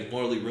dragon is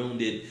mortally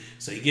wounded.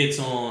 So he gets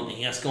on, and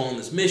he has to go on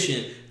this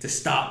mission to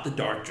stop the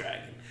dark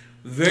dragon.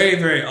 Very,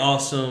 very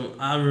awesome.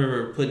 I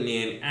remember putting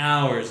in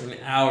hours and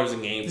hours of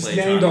gameplay. This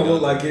game don't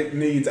look like it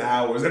needs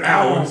hours and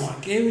hours. Oh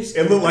my goodness.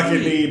 It looked like it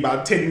needed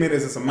about 10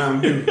 minutes of some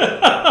Mountain Dew.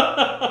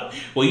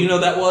 Well,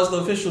 that was the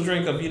official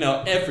drink of,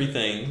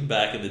 everything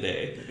back in the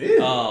day. It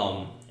is.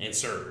 And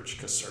Surge,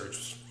 because Surge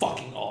was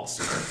fucking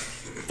awesome.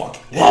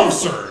 Fucking love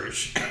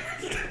Surge.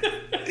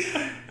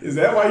 Is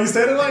that why you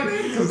said it like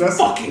that? Because that's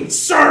fucking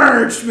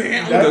Surge,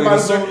 man. I'm going to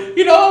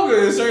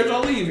Surge.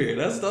 I'll leave here.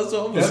 That's what I'm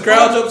going to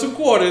scrounge up some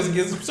quarters and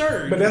get some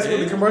Surge. But that's what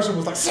the commercial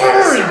was like.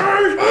 Surge!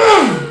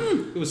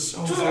 It was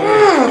so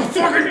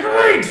fucking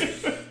great!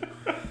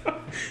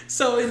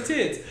 So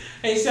intense.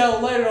 And so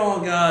later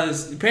on,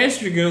 guys, Panzer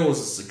Dragoon was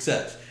a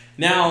success.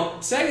 Now,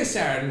 Sega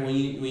Saturn, when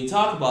you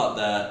talk about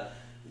that,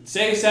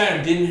 Sega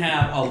Saturn didn't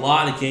have a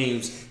lot of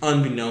games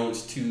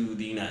unbeknownst to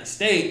the United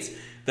States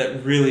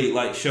that really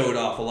showed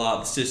off a lot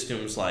of the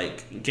system's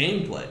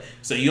gameplay.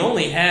 So you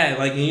only had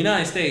in the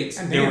United States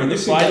there were the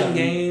fighting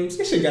games.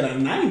 This shit got a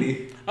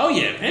 90. Oh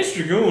yeah, Panzer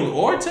Dragoon,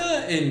 Orta,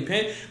 and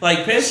Panzer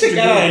Panzer Dragoon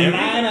got a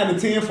 9 out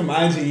of 10 from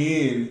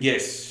IGN.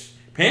 Yes,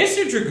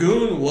 Panzer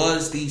Dragoon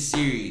was the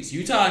series.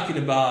 You talking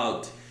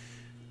about?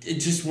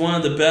 It's just one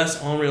of the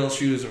best on-rail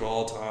shooters of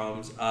all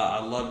times.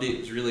 I loved it. It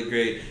was really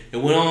great. It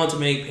went on to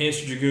make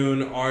Panzer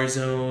Dragoon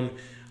R-Zone,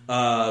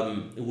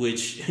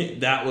 which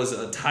that was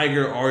a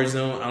Tiger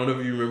R-Zone. I don't know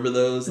if you remember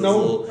those.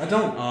 No, I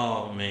don't.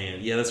 Oh, man.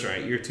 Yeah, that's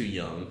right. You're too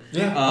young.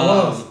 Yeah, I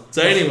was.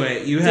 So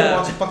anyway, you have...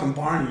 watching fucking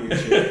Barney and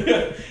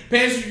shit.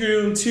 Panzer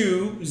Dragoon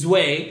 2,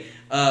 Zwei,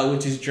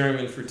 which is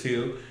German for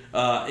 2.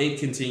 It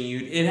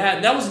continued.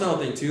 That was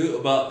another thing too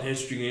about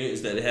Panzer Dragoon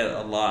is that it had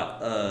a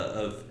lot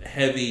of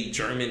heavy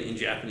German and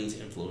Japanese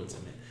influence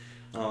in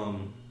it.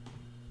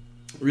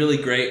 Really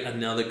great.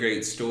 Another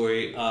great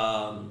story.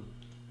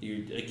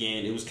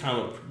 It was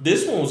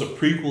this one was a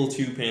prequel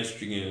to Panzer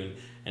Dragoon,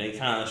 and it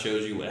kind of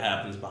shows you what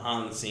happens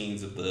behind the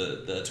scenes of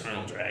the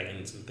Eternal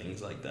Dragons and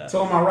things like that.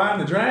 So am I riding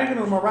the dragon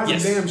or am I riding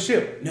the damn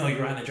ship? No, you're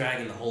riding the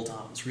dragon the whole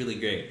time. It's really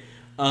great.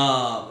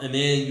 And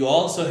then you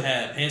also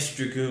had Panzer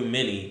Dragoon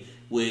Mini,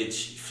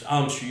 which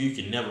I'm sure you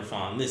can never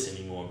find this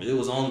anymore, but it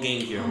was on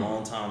Game Gear a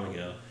long time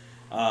ago.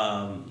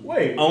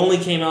 Wait. Only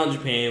came out in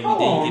Japan. We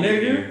didn't get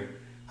it here.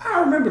 I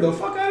remember the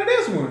fuck out of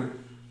this one.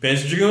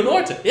 Panzer Dragoon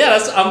Orta. Yeah,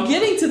 I'm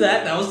getting to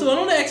that. That was the one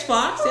on the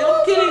Xbox. Yeah,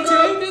 I'm getting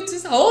to it.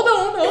 Just hold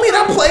on. You mean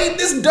I played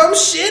this dumb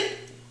shit?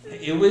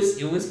 It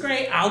was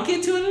great. I'll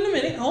get to it in a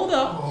minute. Hold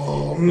up.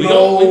 Oh,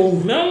 no.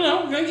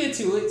 No, we're going to get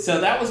to it.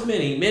 So that was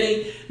Mini.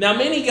 Now,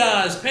 Mini,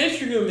 guys, Panzer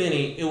Dragoon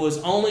Mini, it was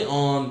only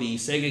on the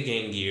Sega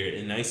Game Gear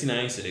in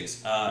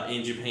 1996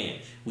 in Japan.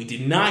 We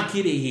did not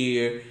get it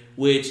here,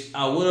 which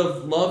I would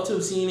have loved to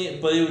have seen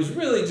it, but it was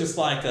really just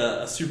like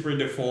a super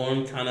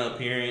deformed kind of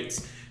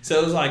appearance. So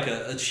it was like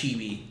a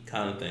chibi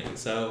kind of thing.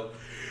 So...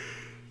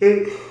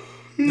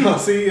 No,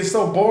 see, it's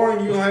so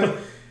boring.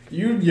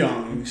 You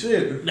young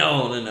shit.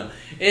 No.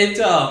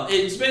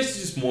 It's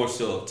basically just more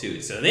so to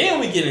it. So then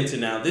we get into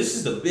now. This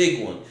is the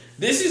big one.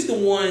 This is the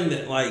one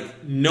that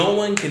no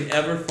one can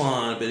ever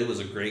find, but it was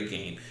a great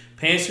game.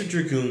 Panzer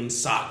Dragoon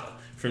Saga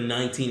from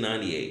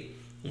 1998.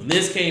 When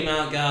this came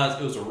out,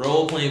 guys, it was a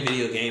role-playing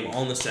video game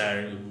on the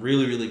Saturn.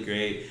 Really, really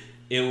great.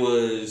 It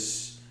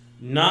was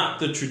not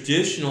the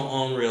traditional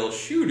on-rail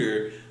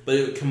shooter, but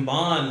it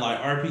combined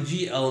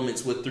RPG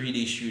elements with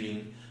 3D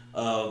shooting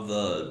of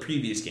the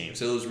previous game.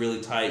 So it was really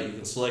tight. You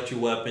can select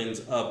your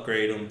weapons,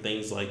 upgrade them,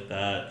 things like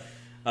that.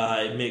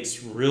 It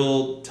mixed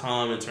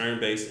real-time and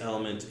turn-based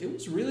elements. It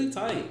was really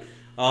tight.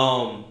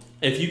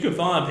 If you can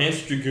find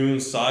Panzer Dragoon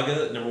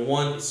Saga, number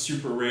one, it's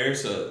super rare,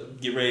 so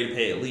get ready to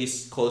pay at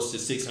least close to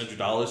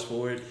 $600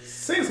 for it.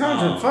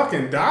 $600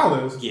 fucking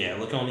dollars? Yeah,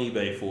 look on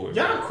eBay for it.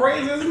 Y'all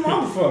crazy as a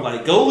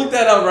motherfucker. Go look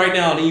that up right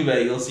now on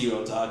eBay. You'll see what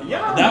I'm talking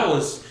about. That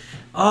was...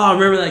 Oh, I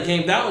remember that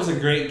game. That was a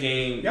great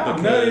game. Y'all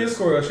nutty as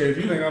squirrel shit. If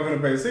you think I'm gonna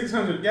pay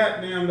 $600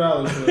 goddamn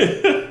dollars for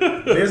it,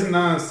 it's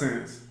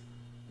nonsense.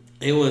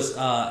 It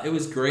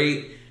was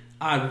great.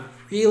 I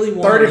really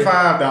wanted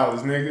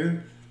 $35,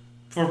 nigga.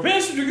 For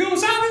Panzer Dragoon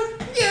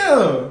Saga?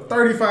 Yeah,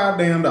 $35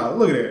 damn dollars.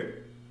 Look at that.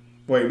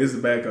 Wait, this is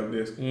a backup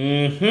disc.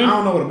 Mm-hmm. I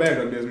don't know what a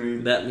backup disc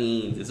means. That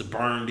means it's a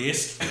burn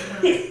disc.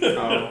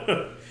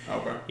 Oh.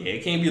 Okay. Yeah,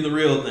 it can't be the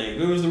real thing.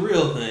 If it was the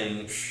real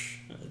thing,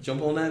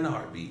 jump on that in a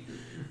heartbeat.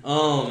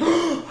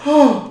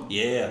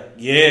 Yeah.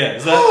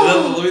 Is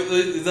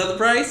that the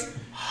price?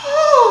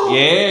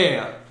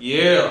 Yeah.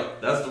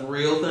 That's the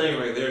real thing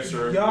right there,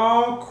 sir.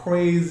 Y'all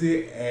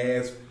crazy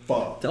as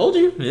fuck. Told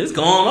you. It's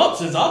gone up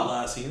since I've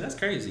last seen. That's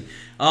crazy.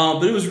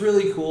 But it was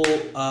really cool.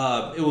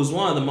 It was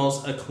one of the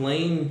most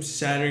acclaimed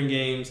Saturn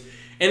games.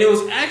 And it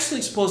was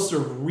actually supposed to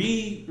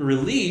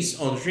re-release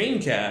on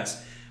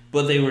Dreamcast,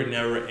 but they were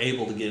never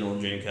able to get it on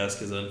Dreamcast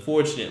because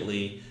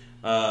unfortunately,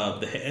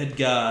 the head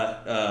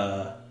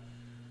guy,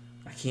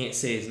 I can't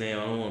say his name,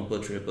 I don't want to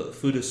butcher it, but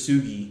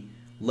Fudasugi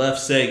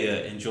left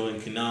Sega and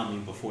joined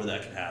Konami before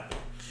that could happen.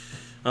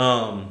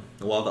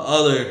 While the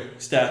other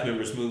staff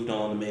members moved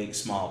on to make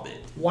Smallbit.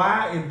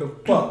 Why in the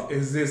fuck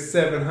is this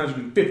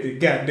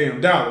 $750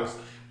 goddamn dollars?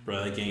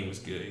 Bro, that game was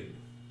good.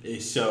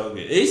 It's so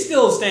good. It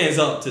still stands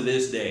up to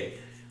this day.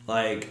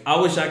 Like, I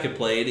wish I could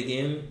play it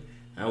again.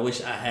 I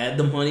wish I had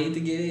the money to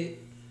get it.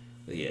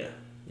 But yeah,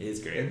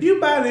 it's great. If you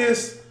buy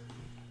this,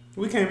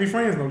 we can't be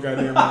friends no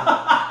goddamn more.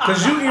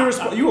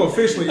 Because you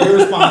officially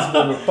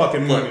irresponsible with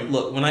fucking money.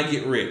 Look, when I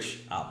get rich,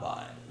 I'll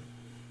buy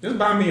it. Just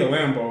buy me a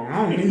Lambo.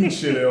 I don't need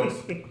shit else.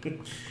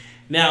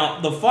 Now,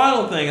 the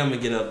final thing I'm going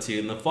to get up to,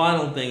 and the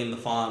final thing in the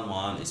Fon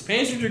Wan, is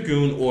Panzer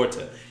Dragoon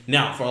Orta.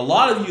 Now, for a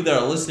lot of you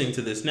that are listening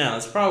to this now,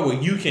 that's probably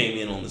where you came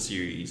in on the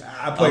series.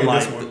 I played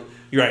this one.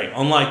 You're right,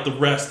 unlike the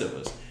rest of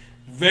us.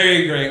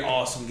 Very great,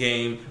 awesome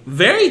game.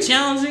 Very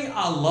challenging.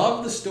 I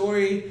love the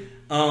story.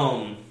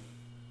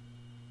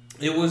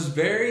 It was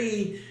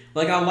very...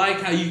 Like, I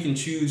like how you can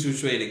choose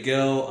which way to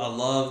go. I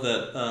love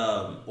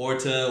that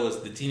Orta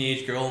was the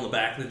teenage girl in the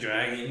back of the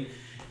dragon,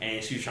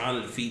 and she was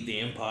trying to defeat the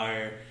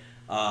Empire.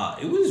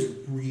 It was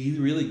really,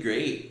 really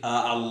great.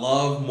 I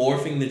love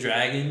morphing the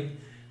dragon,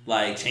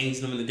 like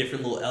changing them into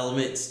different little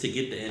elements to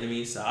get the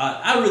enemies. So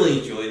I really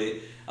enjoyed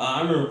it.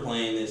 I remember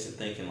playing this and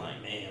thinking,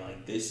 like, man,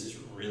 like this is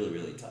really,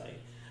 really tight.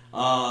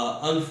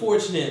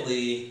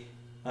 Unfortunately,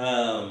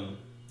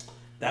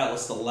 that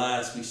was the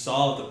last we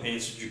saw of the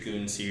Panzer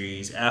Dragoon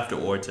series after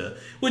Orta,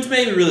 which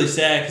made me really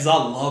sad because I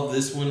love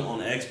this one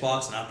on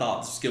Xbox and I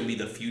thought this was going to be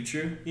the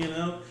future, you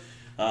know?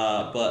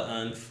 But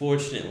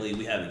unfortunately,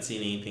 we haven't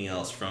seen anything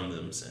else from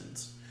them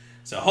since.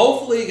 So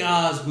hopefully,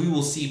 guys, we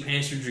will see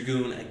Panzer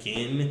Dragoon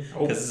again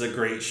because it's a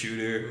great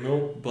shooter.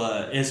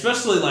 But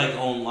especially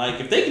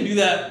if they can do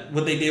that,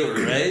 what they did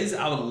with Rez,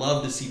 I would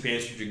love to see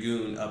Panzer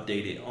Dragoon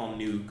updated on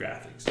new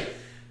graphics.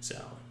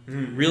 So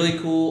really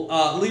cool.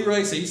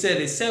 Leroy, so you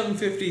said it's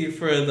 $750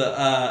 for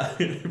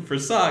the for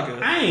Saga.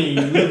 I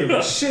ain't looking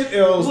for shit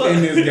else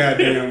in this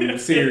goddamn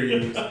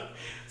series.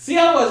 See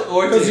how much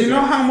Orta? Because you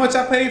know how much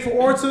I paid for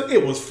Orta?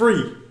 It was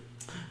free.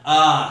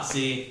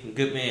 See,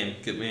 good man.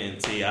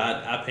 See,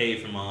 I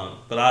paid for mine,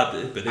 but I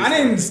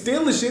didn't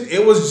steal the shit.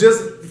 It was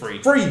just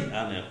free.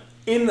 I know.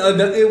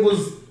 It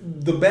was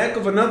the back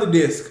of another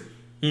disc.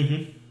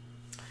 Mm-hmm.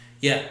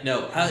 Yeah,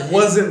 no,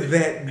 wasn't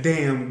that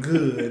damn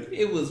good.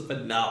 It was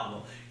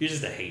phenomenal. You're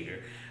just a hater.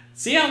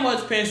 See how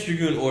much Panzer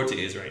Dragoon Orta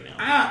is right now.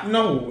 I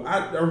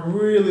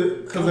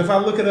really, because if I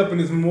look it up and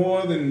it's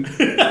more than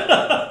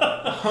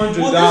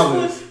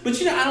 $100.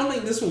 But I don't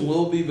think this one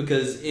will be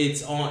because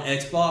it's on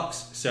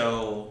Xbox.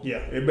 So yeah,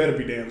 it better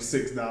be damn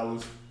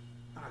 $6.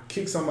 I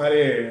kick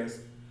somebody's ass.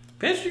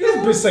 Panzer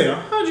Dragoon. This bitch say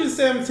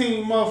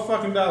 $117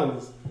 motherfucking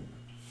dollars.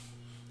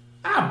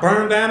 I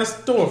burned down a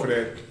store for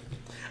that.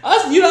 I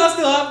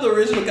still have the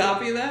original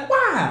copy of that.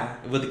 Why?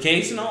 With the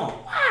case and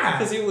all. Why?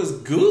 Because it was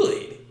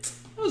good.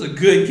 It was a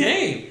good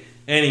game.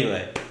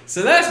 Anyway,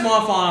 so that's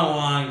my final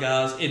one,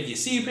 guys. If you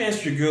see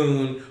Panzer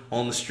Dragoon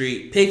on the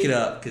street, pick it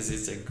up because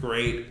it's a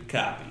great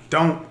copy.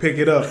 Don't pick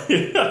it up.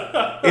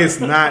 It's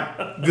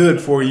not good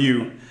for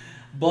you.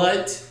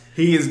 But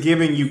he is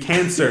giving you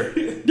cancer.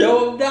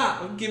 No, I'm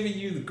not. I'm giving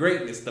you the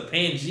greatness, the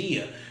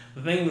Pangea,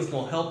 the thing that's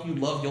gonna help you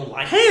love your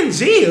life.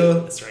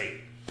 Pangea? That's right.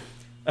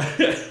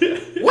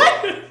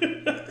 What?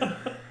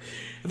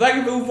 If I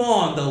can move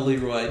on, though,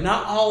 Leroy,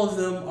 not all of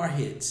them are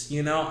hits.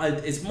 You know,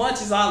 as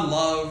much as I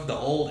love the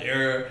old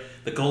era,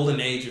 the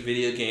golden age of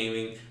video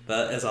gaming,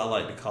 as I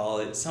like to call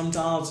it,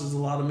 sometimes there's a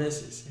lot of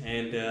misses,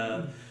 and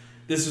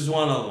this is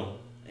one of them.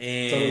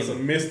 And so it's a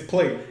missed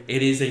plate.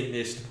 It is a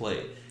missed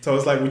plate. So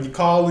it's like when you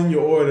call in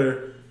your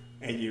order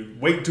and you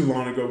wait too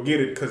long to go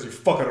get it because you're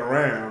fucking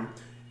around.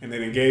 And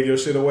then they gave your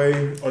shit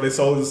away, or they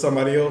sold it to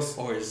somebody else,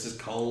 or it's just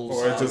cold,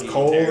 or it's just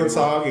cold and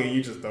soggy, and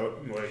you just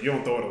you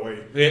don't throw it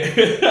away. Yeah.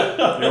 You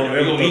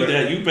don't eat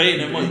that. You paid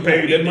that money. You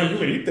paid that money. You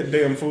can eat that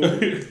damn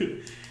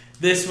food.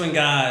 This one,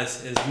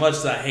 guys, as much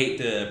as I hate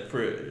to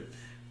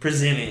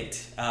present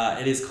it,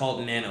 it is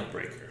called Nano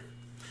Breaker.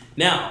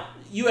 Now,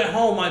 you at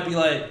home might be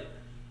like,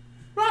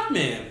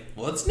 Rockman,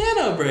 what's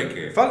Nano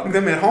Breaker? Fuck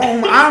them at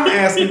home. I'm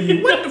asking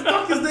you, what the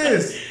fuck is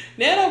this?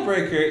 Nano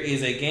Breaker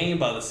is a game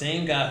by the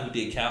same guy who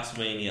did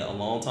Castlevania a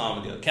long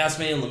time ago.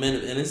 Castlevania Lament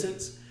of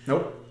Innocence?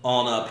 Nope.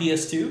 On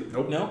PS2?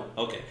 Nope. No?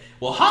 Okay.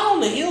 Well, hot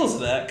on the heels of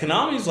that,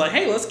 Konami's like,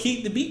 hey, let's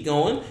keep the beat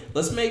going.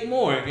 Let's make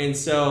more. And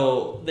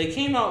so they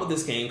came out with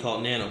this game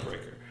called Nano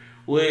Breaker,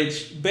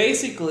 which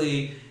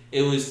basically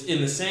It was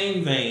in the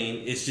same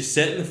vein. It's just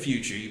set in the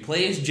future. You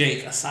play as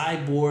Jake, a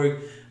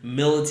cyborg,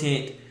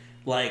 militant,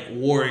 like,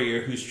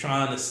 warrior who's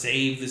trying to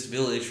save this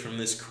village from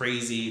this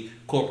crazy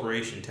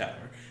corporation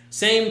tower.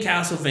 Same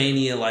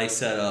Castlevania-like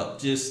setup.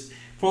 Just,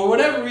 for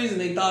whatever reason,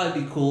 they thought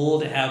it'd be cool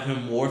to have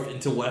him morph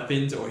into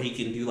weapons, or he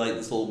can do, like,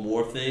 this little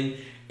morph thing.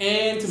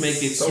 And to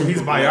make it so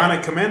he's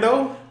Bionic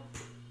Commando?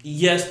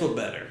 Yes, but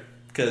better.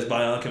 Because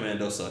Bionic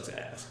Commando sucks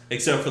ass.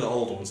 Except for the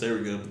old ones. They were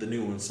good, but the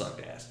new ones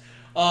sucked ass.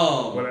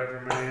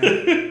 Whatever, man.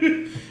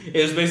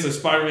 It was basically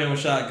Spider-Man with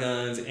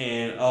shotguns,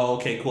 and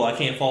okay, cool. I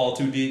can't fall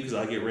too deep because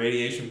I get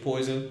radiation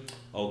poison.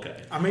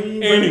 Okay. I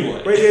mean,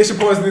 anyway, radiation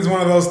poison is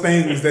one of those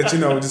things that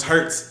just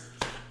hurts.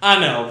 I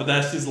know, but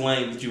that's just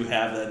lame that you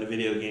have that in a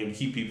video game to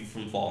keep people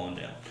from falling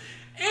down.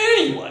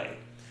 Anyway,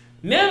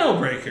 Nano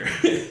Breaker.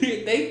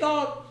 They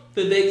thought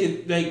that they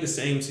could make the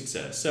same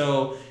success,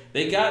 so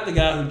they got the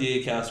guy who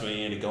did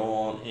Castlevania to go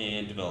on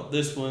and develop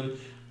this one.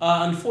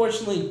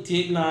 Unfortunately,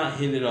 did not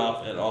hit it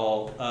off at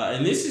all.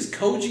 And this is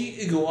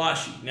Koji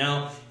Igarashi.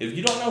 Now, if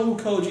you don't know who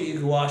Koji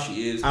Igarashi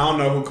is... I don't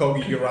know who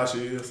Koji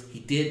Igarashi is. He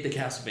did the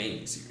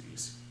Castlevania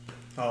series.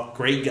 Oh.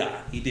 Great guy.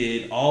 He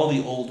did all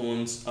the old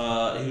ones.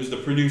 He was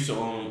the producer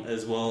on them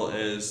as well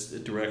as the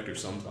director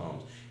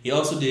sometimes. He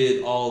also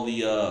did all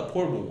the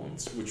portable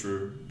ones, which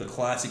were the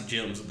classic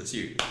gems of the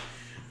series.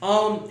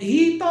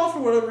 He thought for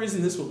whatever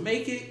reason this would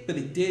make it, but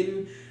it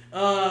didn't.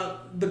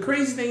 The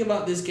crazy thing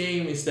about this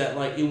game is that,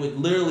 like, it would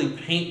literally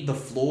paint the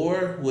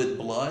floor with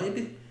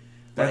blood.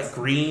 That's like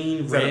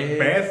green, is red. Is that a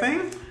bad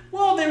thing?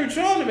 Well, they were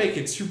trying to make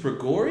it super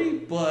gory,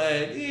 but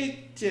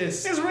it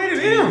just... It's rated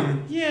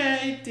M.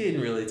 Yeah, it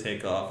didn't really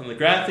take off. And the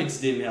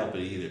graphics didn't help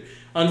it either.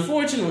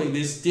 Unfortunately,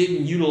 this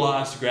didn't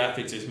utilize the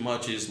graphics as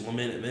much as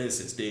Lament of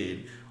Innocence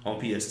did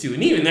on PS2.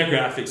 And even their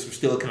graphics were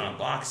still kind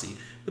of boxy.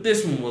 But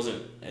this one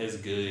wasn't as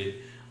good.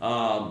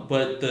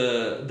 But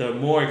the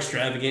more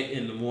extravagant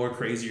and the more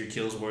crazier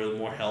kills were, the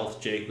more health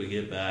Jake would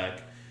get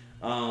back.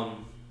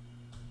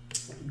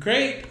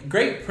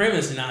 Great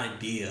premise and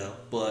idea,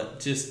 but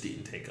just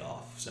didn't take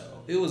off. So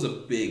it was a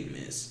big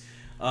miss.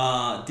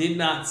 Did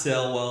not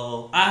sell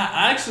well.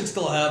 I actually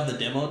still have the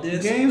demo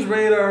disc. Games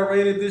Radar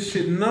rated this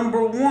shit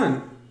number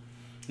one.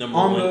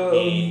 On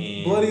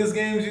the bloodiest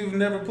games you've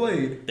never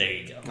played. There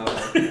you go.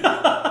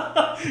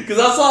 Because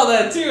I saw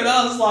that too, and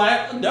I was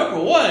like,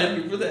 number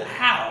one?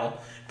 How?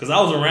 Because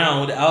I was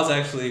around. I was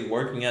actually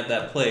working at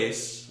that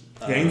place.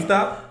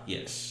 GameStop?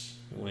 Yes.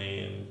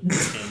 When it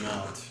came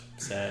out.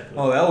 Sadly.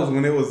 Oh, that was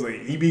when it was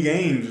like EB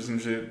Games or some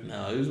shit.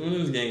 No, it was when it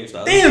was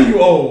GameStop. Damn,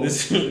 you old.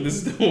 This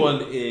is the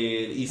one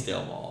in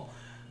Eastdale Mall.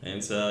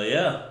 And so,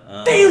 yeah.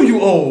 Damn,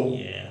 you old.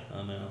 Yeah,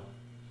 I know.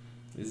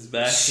 This is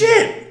back.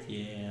 Shit.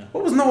 Yeah.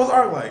 What was Noah's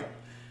Ark like?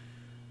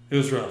 It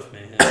was rough,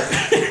 man.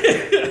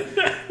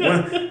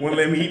 Wouldn't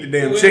let me eat the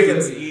damn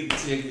chickens. Eat the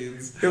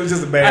chickens. It was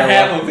just a bad. I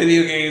had my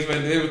video games,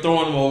 but they were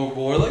throwing them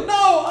overboard. Like,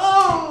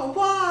 no,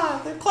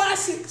 why? They're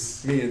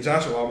classics. Me and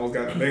Joshua almost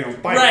got the damn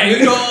fight. Right,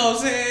 you know what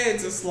I'm saying?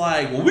 It's just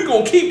like, well, we're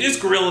gonna keep this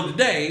gorilla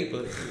today,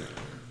 but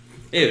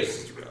it was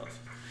just rough.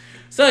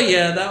 So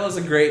yeah, that was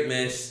a great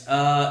miss.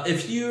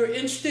 If you're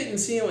interested in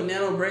seeing what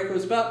Nano Breaker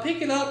was about,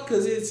 pick it up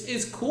because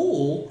it's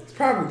cool. It's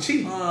probably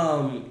cheap.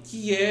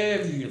 Yeah,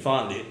 if you can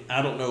find it.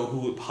 I don't know who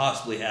would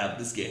possibly have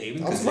this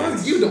game. I'm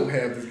surprised you don't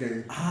have this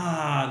game.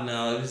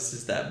 No, it was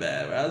just that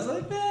bad. I was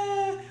like, man.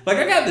 Like,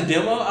 I got the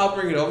demo. I'll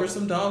bring it over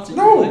sometime. So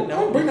No,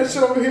 don't bring that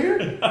shit over here.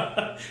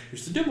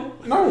 Here's the demo.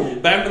 No.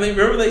 Back when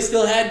they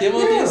still had demo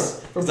discs.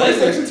 For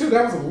PlayStation 2,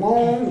 that was a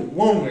long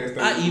ass thing.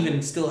 I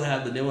even still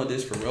have the demo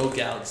disc for Rogue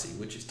Galaxy,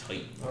 which is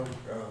tight. Oh,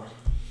 God.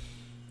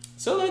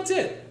 So that's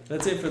it.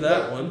 That's it for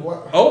that one.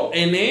 What? Oh,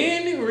 and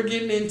then we're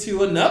getting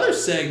into another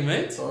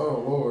segment.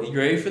 Oh, Lord. You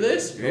ready for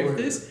this? Oh, yeah.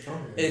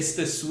 It's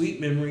the Sweet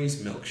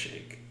Memories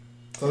milkshake.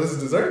 So this is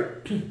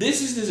dessert?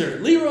 This is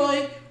dessert.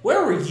 Leroy,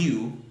 where were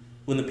you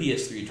when the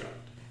PS3 dropped?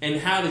 And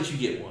how did you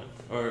get one?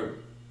 Or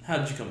how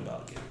did you come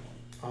about getting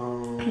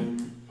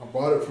one? I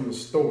bought it from the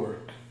store.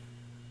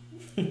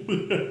 5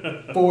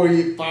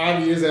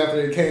 years after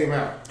it came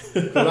out.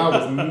 Because I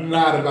was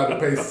not about to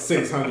pay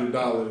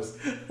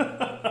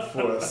 $600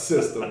 for a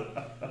system.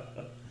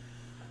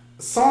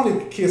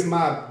 Sony kissed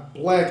my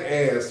black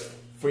ass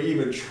for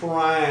even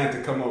trying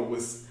to come up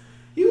with...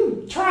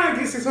 You try and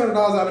get $600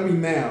 out of me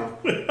now.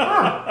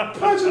 I'll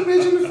punch a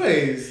bitch in the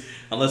face.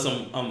 Unless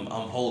I'm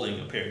holding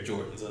a pair of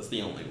Jordans. That's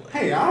the only way.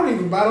 Hey, I don't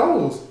even buy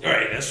those. All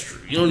right, that's true.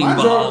 You don't even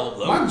buy all of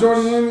those. My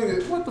Jordan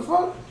women, what the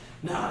fuck?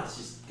 Nah, it's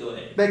just, go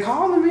ahead. They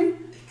calling me?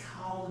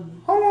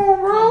 Hold on,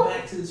 bro.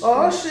 Back to the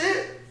oh,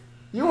 shit.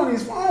 You on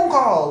these phone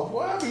calls.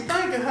 Boy, I be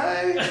thinking,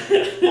 hey.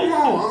 Hold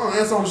on.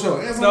 Answer on the show.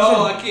 Answer on the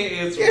show. I can't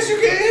answer. Yes, you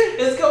can.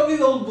 It's going to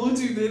be those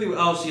Bluetooth anyway.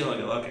 Oh, she on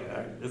it. Okay,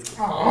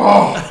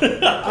 all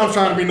right. I'm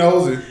trying to be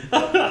nosy.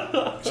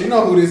 She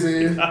know who this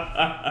is.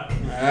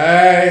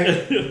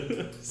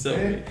 Hey. So,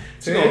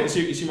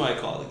 she might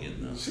call again,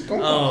 though. She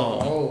gonna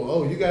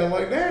oh, you got it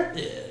like that?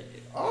 Yeah.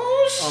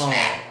 Oh, shit.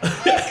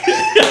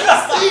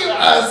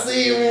 I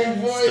see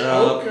one, boy.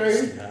 Stop, okay.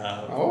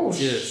 Stop. Oh,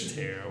 just shit.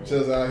 terrible.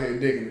 Just out here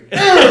digging it.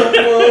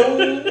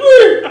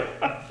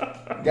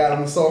 Got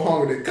them so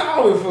hungry they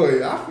calling for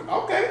you.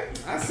 Okay,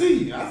 I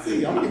see. I'm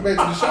gonna get back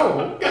to the show.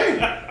 Okay,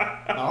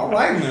 all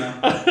right now.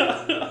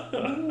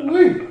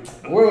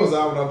 Where was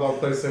I when I bought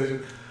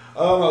PlayStation? I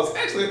was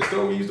actually at the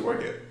store we used to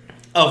work at.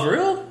 Oh, for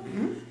real?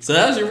 Mm-hmm. So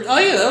that was your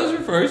that was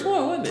your first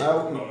one, wasn't it?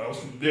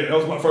 That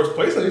was my first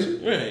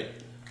PlayStation. Right.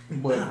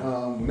 But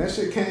when that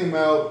shit came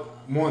out,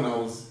 when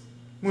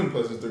did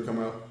PlayStation 3 come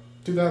out?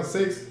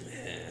 2006.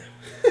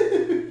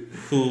 Yeah.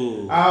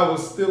 Cool. I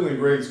was still in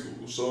grade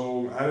school,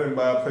 so I didn't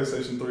buy a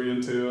PlayStation 3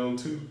 until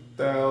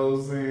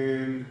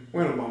 2000.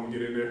 When did Mama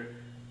get in there?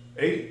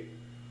 8?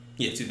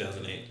 Yeah,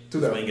 2008.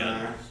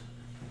 2009.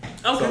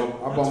 Okay.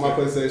 So I bought my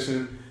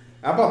PlayStation.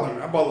 I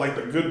bought like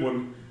the good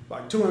one,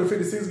 like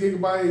 256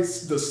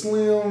 gigabytes, the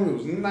slim. It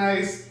was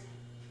nice.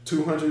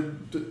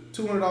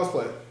 $200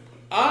 flat.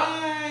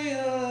 I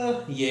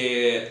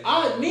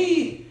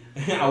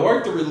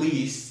worked the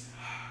release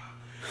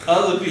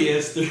of the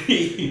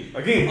PS3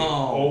 again.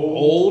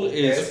 Old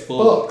as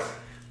fuck.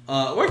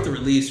 Worked the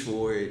release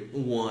for it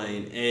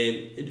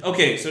and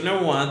okay. So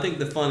number one, I think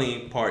the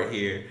funny part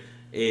here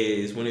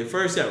is when it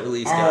first got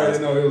released. I already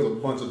know there was a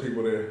bunch of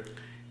people there.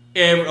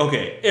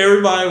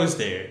 Everybody was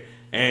there.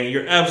 And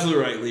you're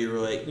absolutely right,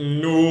 Leroy. Like,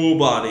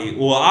 nobody.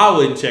 Well, I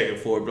wouldn't check it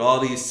for it, but all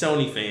these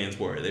Sony fans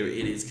were. They were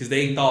idiots because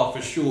they thought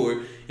for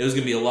sure it was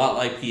going to be a lot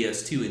like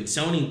PS2. And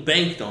Sony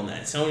banked on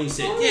that. Sony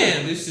said,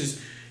 this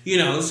is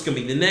going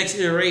to be the next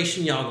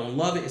iteration. Y'all going to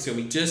love it. It's going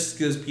to be just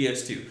as good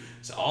as PS2.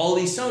 So all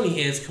these Sony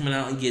heads coming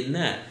out and getting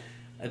that.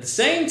 At the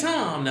same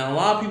time, now a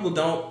lot of people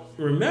don't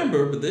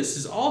remember, but this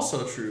is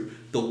also true.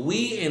 The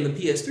Wii and the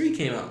PS3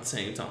 came out at the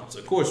same time. So,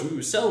 of course, we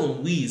were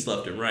selling Wiis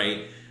left and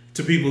right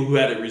to people who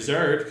had it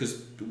reserved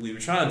because we were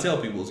trying to tell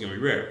people it was going to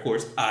be rare. Of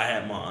course, I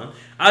had mine.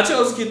 I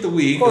chose to get the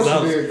Wii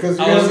because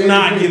I was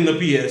not getting the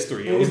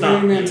PS3. It was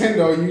not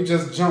Nintendo. You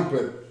just jump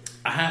it.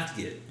 I have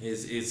to get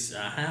it.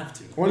 I have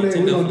to. One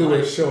day we're going to do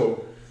a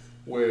show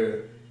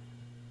where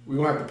we're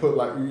going to have to put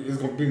it's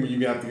going to be when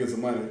you have to get some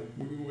money.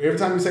 Every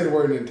time you say the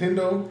word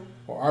Nintendo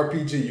or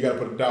RPG, you got to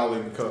put $1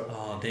 in the cup.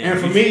 Oh, damn. And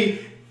for me,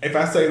 if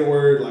I say the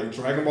word like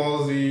Dragon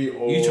Ball Z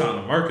or... You trying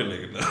to murk a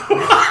nigga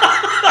though.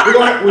 We're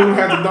gonna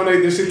have to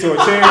donate this shit to a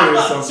charity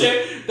or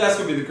something. That's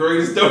gonna be the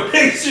greatest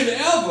donation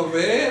ever,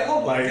 man.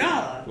 Oh my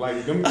god!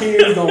 Like them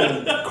kids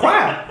don't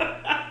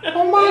cry.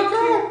 Oh my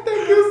god!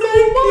 Thank you so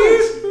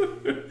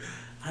much.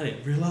 I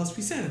didn't realize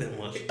we said it that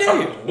much.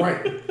 Damn.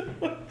 Right.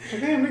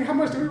 Damn, nigga, how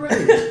much do we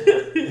raise?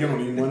 You don't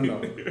even want to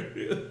know.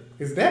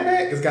 Is that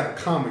bad? It's got a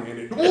comma in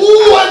it.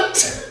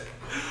 What?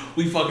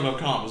 We fucking up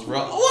commas, bro.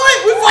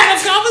 What? We fucking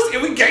up commas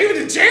and we gave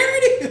it to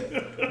charity?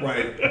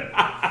 Right.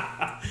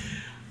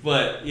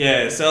 But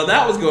yeah, so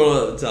that was going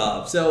on at the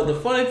top. So the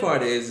funny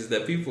part is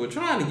that people were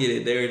trying to get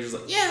it. They were just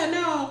like,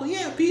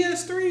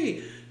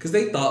 PS3, because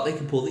they thought they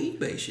could pull the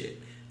eBay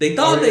shit. They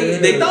thought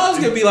they thought it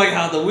was gonna be like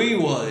how the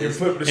Wii was. You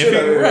flip the shit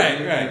out of it.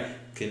 Right.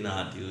 Could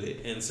not do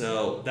it, and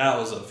so that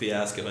was a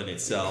fiasco in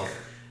itself.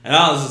 And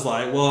I was just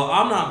like, well,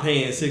 I'm not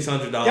paying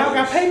 $600. Y'all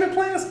got payment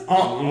plans?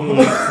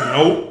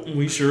 Nope,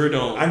 we sure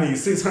don't. I need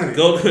 $600.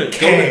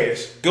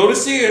 Go to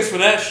Sears for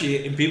that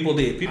shit, and people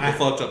did. People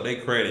fucked up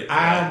their credit.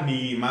 I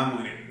need my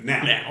money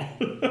now.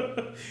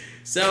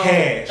 So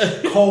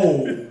cash,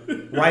 cold,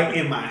 right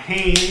in my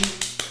hand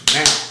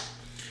now.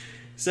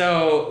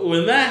 So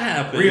when that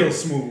happened, real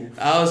smooth,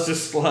 I was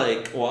just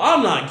like, well,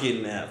 I'm not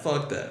getting that.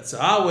 Fuck that. So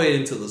I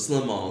waited until the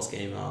Slim Malls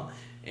came out,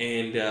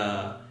 and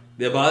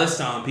by this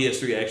time,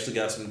 PS3 actually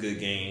got some good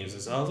games,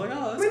 and so I was like,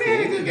 oh, that's cool. They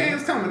had good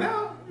games coming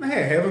out. They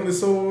had Heavenly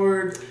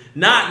Sword.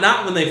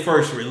 Not when they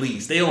first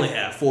released. They only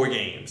had 4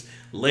 games: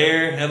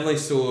 Lair, Heavenly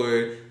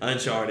Sword,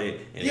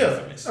 Uncharted, and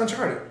Infamous.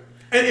 Uncharted.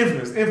 And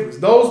Infamous.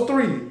 Those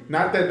 3.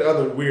 Not that the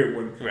other weird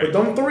one. Right. But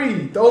them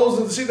 3. Those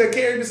are the shit that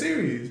carried the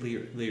series.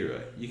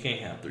 Leroy, you can't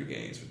have 3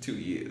 games for 2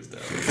 years, though.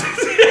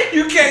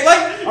 You can't.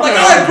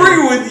 I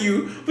agree with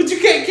you, but you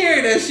can't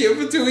carry that shit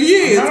for 2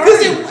 years.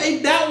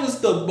 Because that was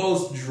the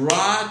most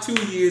dry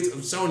 2 years of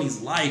Sony's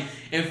life.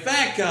 In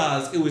fact,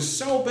 guys, it was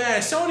so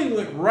bad. Sony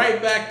went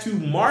right back to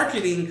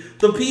marketing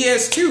the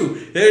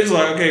PS2. They're just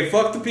like, okay,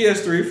 fuck the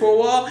PS3 for a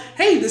while.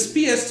 Hey, this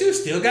PS2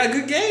 still got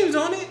good games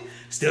on it.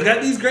 Still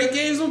got these great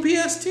games on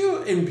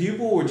PS2, and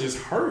people were just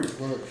hurt.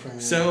 Look,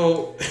 fam.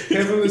 So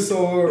Heavenly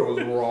Sword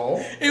was raw.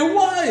 It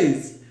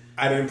was.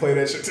 I didn't play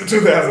that shit till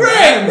 2009.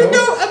 Right, but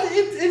no,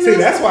 see,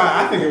 that's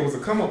why I think it was a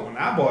come up when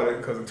I bought it,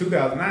 because in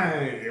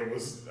 2009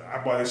 I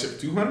bought that shit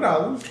for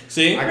 $200.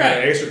 See, I got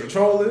an extra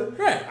controller.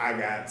 Right, I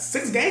got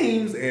 6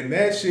 games, and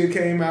that shit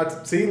came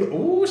out. See,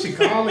 ooh, she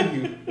calling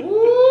you.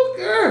 Ooh,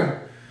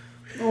 girl.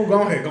 Oh,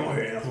 go ahead.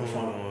 Answer the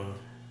phone.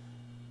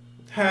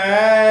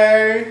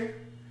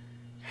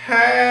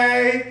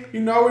 Hey, you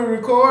know we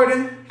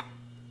recording?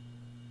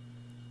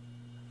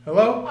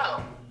 Hello?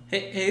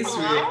 Hey,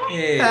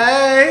 sweetie.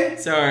 Hey.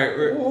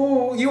 Sorry.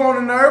 Ooh, you on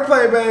the nerd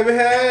play, baby.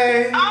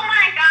 Hey. Oh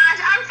my gosh,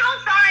 I'm so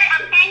sorry.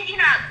 I'm hanging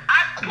up.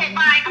 Okay,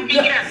 fine. I'm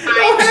hanging up. Fine.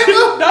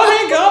 Don't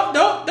hang up.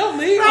 Don't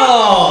leave.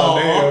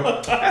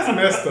 Oh, damn. That's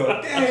messed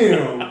up.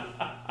 Damn.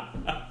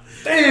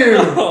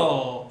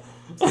 Oh.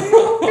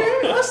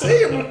 Okay, I see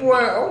it, my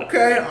boy.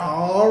 Okay,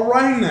 all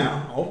right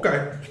now.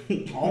 Okay,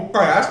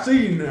 I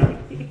see you now.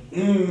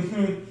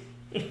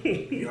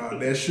 Y'all,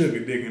 that sugar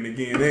digging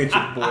again, ain't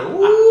you, boy?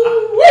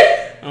 Woo!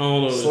 I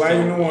don't know.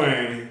 Sliding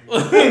away.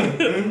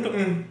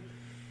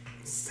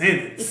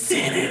 Sinning.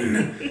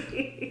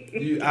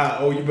 You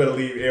better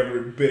leave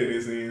every bit of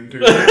this in,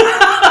 too.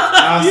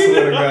 I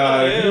swear to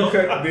God, if you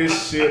cut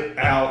this shit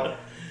out,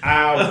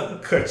 I'll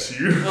cut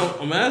you. No,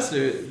 I'm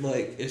asking,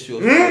 like, it's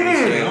your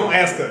don't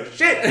ask her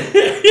shit.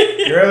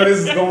 Girl, this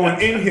is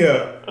going in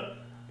here.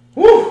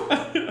 Woo!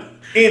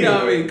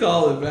 Anyway,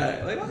 call it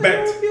back. Like,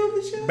 back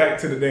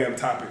to the damn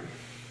topic.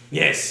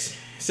 Yes.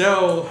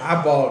 So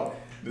I bought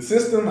the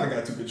system. I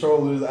got 2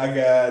 controllers. I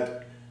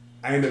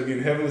ended up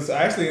getting Heavenly. So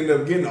I actually ended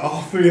up getting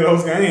all 3 of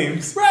those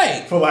games.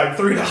 Right. For like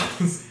 $3.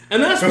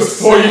 And that's what's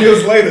 4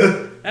 years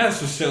later.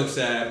 That's what's so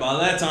sad. By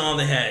that time,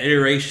 they had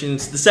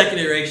iterations, the second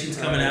iterations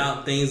coming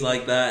out, things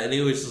like that, and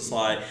it was just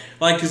like,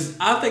 because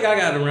I think I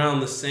got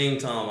around the same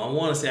time. I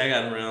want to say I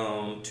got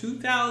around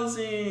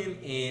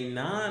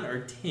 2009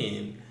 or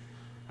 10.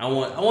 I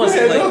want to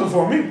say that was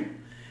before me.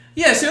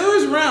 Yeah, so it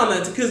was around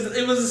that because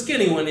it was a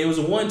skinny one. It was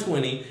a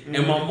 120,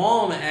 and my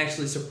mom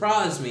actually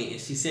surprised me, and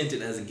she sent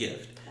it as a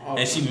gift. Oh,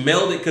 and she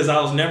mailed it because I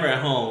was never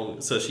at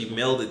home, so she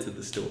mailed it to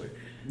the store.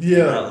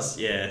 Yeah,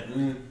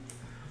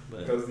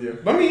 But I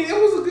mean,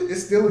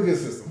 it's still a good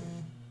system.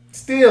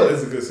 Still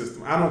is a good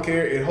system. I don't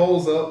care. It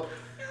holds up.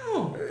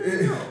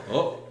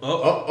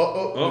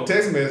 The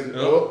text message.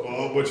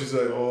 What you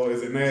say? Oh,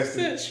 is it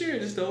nasty? Yeah, sure.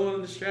 Just don't want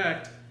to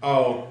distract.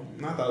 Oh,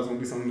 I thought it was gonna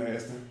be something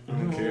nasty. I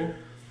don't care.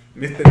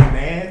 Mr.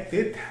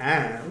 Nasty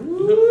Time.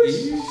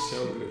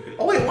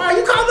 Oh wait, why are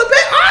you calling the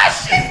back? Oh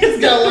shit! It's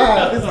got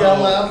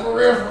live. For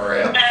real.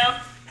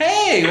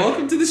 Hey,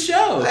 welcome to the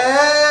show.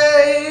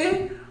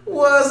 Hey,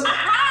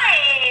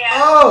 Hi.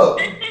 Oh.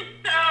 This is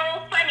so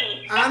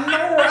funny. I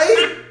know,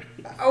 right?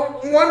 I'm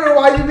wondering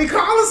why you be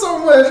calling so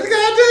much.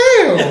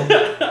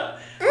 Goddamn.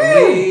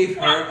 Leave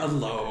her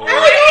alone. I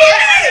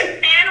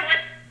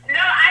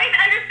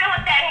didn't understand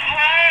what that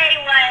hey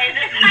was.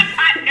 I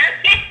got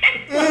nervous.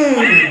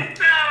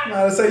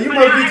 I say you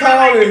must be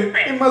calling.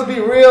 It must be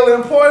real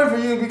important for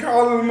you to be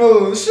calling in the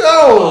middle of the show.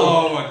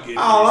 Oh my goodness.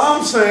 All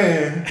I'm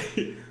saying.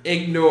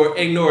 Ignore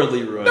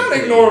Leroy. Don't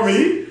ignore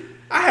me.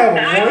 I have a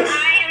voice.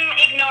 I am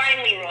ignoring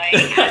Leroy.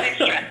 I'm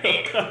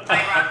instructed by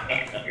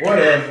Rockman.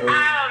 Whatever.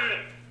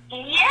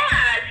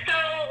 Yeah. So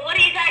what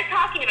are you guys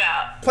talking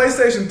about?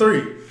 PlayStation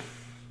 3.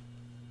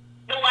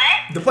 The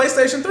what? The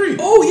PlayStation 3.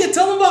 Oh yeah,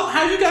 tell them about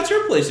how you got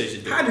your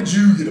PlayStation 3. How did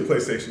you get a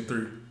PlayStation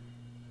 3?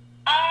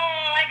 Oh,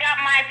 I got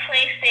my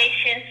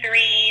PlayStation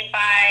 3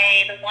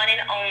 by the one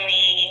and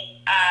only.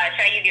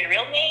 Should I use your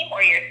real name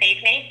or your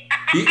stage name?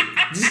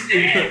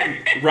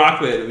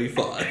 Rockman would be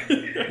fun.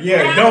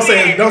 Yeah, don't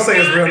say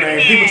his real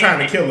name. People trying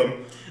to kill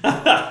him.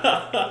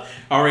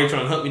 Already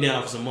trying to hunt me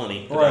down for some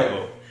money. Right.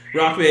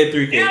 Rockman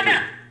 3K3.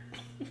 No.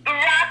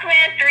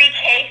 Rockman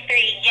 3K3,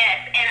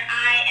 yes, and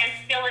I am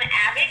still an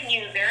avid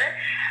user.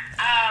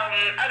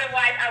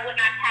 Otherwise, I would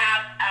not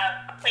have a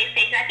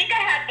PlayStation. I think I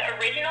had the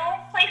original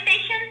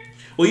PlayStation.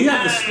 Well, you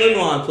have the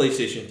slimline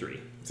PlayStation 3.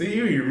 See,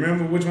 you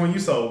remember which one you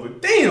sold,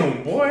 but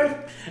damn, boy.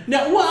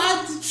 Now,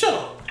 shut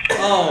up.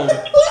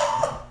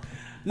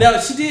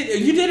 No,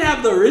 you did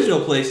have the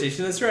original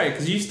PlayStation. That's right,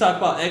 because you used to talk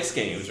about X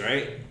Games,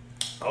 right?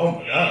 Oh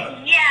my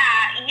God. Yeah.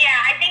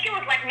 I think it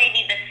was like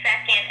maybe the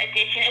second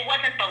edition. It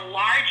wasn't the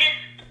largest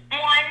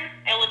one.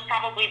 It was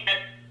probably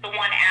the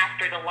one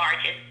after the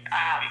largest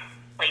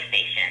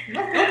PlayStation.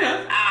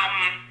 Okay.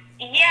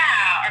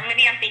 Yeah, or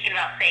maybe I'm thinking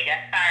about Sega.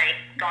 Sorry,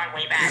 going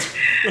way back.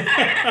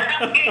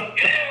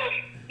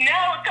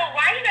 No, so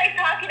why are you guys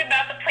talking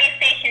about the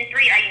PlayStation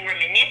 3? Are you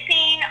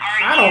reminiscing?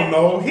 I don't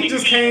know. He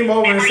just came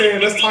over and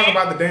said, let's talk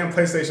about the damn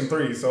PlayStation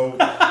 3. So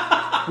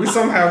we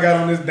somehow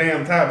got on this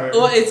damn topic.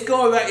 Well, it's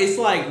going back. It's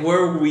like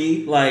we're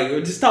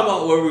just talking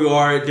about where we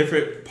are at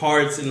different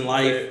parts in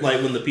life,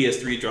 like when the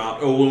PS3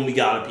 dropped or when we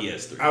got a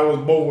PS3. I was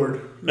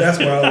bored. That's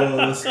where I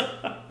was. Okay,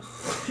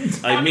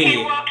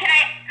 well, can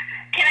I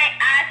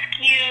ask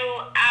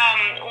you,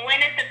 when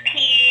is the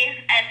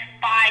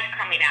PS5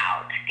 coming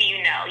out? Do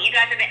you know? You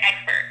guys are the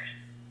experts.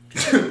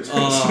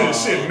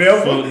 Shit,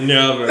 never.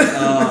 Never.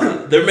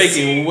 They're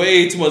making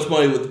way too much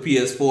money with the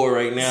PS4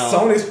 right now.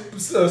 Sony's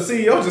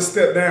CEO just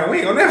stepped down. We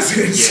ain't gonna never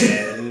see this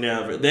shit.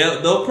 Never.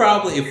 They'll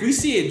probably, if we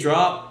see it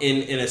drop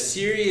in a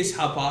serious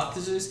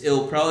hypothesis,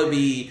 it'll probably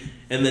be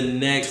in the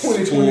next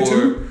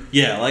 2022.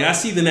 Yeah, like I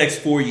see the next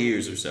 4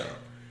 years or so.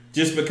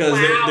 Just because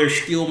they're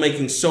still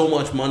making so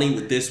much money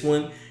with this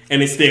one,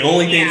 and it's the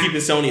only thing keeping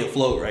Sony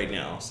afloat right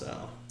now.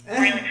 So.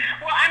 Really?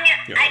 Well, I mean,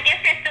 I guess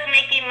they're still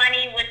making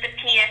money with the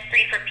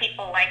PS3 for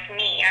people like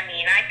me. I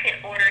mean, I could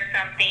order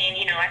something,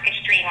 I could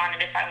stream on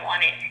it if I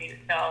wanted to.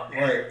 So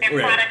their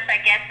products, I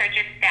guess, are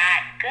just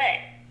that good.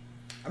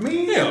 I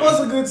mean, it was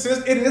a good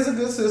system. It is a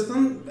good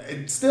system.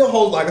 It still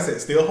holds, like I said,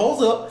 still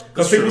holds up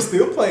because people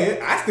still play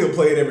it. I still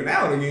play it every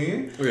now and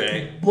again.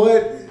 Right.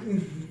 But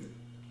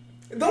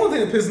the only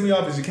thing that pisses me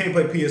off is you can't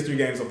play PS3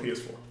 games on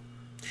PS4.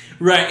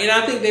 Right, and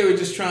I think they were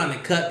just trying to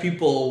cut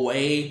people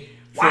away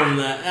from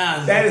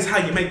that is how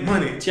you make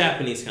money.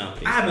 Japanese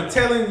companies. I've been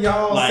telling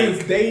y'all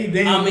since day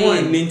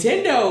one.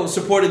 Nintendo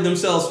supported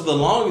themselves for the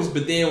longest,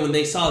 but then when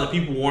they saw that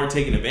people weren't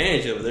taking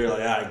advantage of it, they're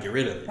like, get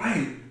rid of it.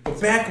 Right. But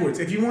backwards.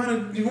 If you want to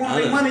make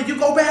money, you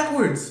go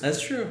backwards.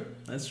 That's true.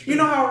 You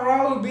know how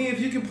raw it would be if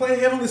you could play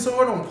Heavenly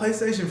Sword on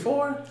PlayStation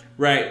 4?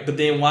 Right, but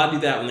then why do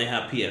that when they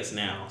have PS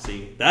Now?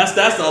 See, that's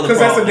the other problem. Because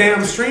that's a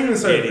damn streaming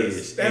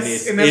service. It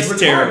is. And that's it's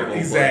terrible.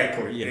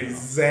 Exactly. But,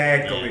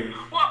 Exactly.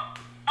 Well,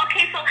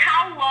 okay, so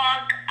how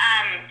long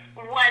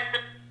was the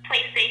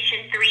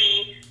PlayStation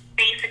 3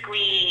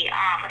 basically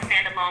a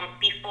standalone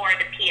before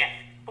the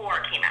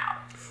PS4 came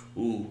out?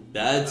 Ooh,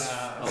 that's a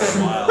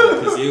while.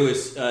 Because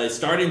it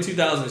started in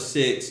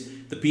 2006.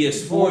 The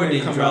PS4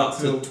 didn't drop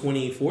till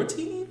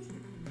 2014?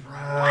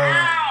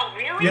 Wow,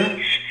 really?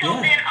 Yeah. So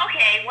then,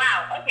 okay,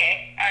 wow,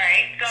 okay, all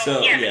right.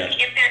 So if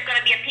there's going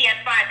to be a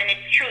PS5, then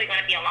it's truly going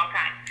to be a long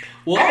time.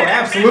 Well,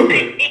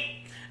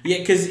 absolutely. Yeah,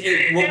 because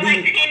they're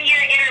like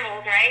 10-year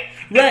intervals, right?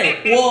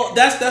 Right. Well,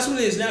 that's what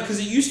it is now, because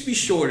it used to be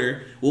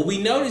shorter. What we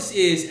notice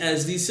is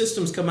as these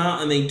systems come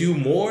out and they do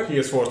more. PS4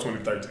 is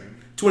 2013.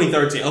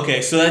 2013.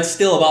 Okay, so that's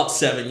still about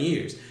 7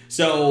 years.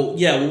 So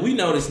yeah, what we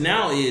notice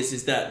now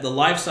is that the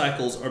life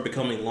cycles are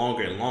becoming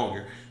longer and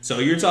longer. So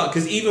you're talking,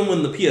 because even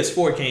when the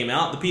PS4 came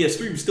out, the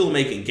PS3 was still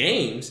making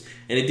games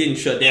and it didn't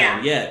shut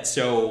down yet.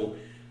 So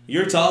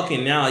you're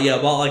talking now,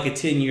 about like a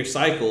 10-year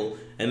cycle,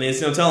 and then it's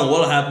no telling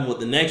what'll happen with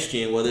the next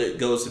gen, whether it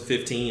goes to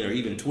 15 or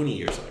even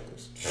 20-year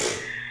cycles. So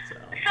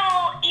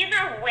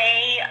either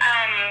way,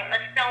 a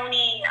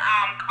Sony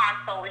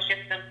console is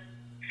just a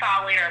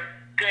solid or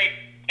good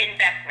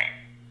investment.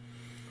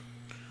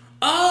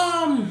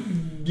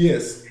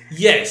 Yes.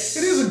 Yes.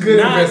 It is a good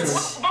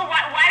investment. But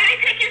why did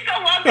it take you so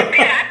long to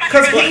say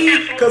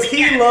that? Because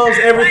he loves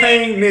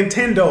everything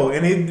Nintendo,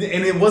 and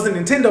it wasn't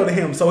Nintendo to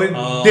him, so it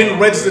didn't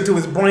register to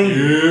his brain.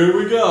 Here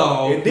we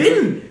go. It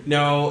didn't.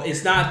 No,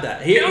 it's not that.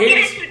 Don't get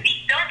it too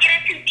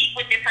deep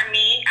with it for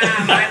me.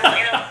 It'll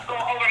go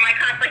over my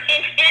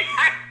comprehension.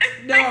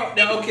 No,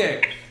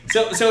 okay.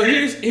 So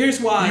here's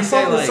why you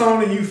fuck with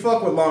Sony, you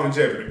fuck with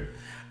longevity.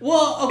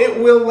 Well, okay. It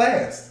will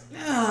last.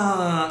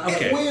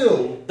 Okay. It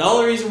will. The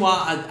only reason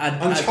why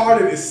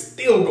Uncharted is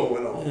still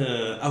going on.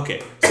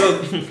 Okay.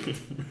 So,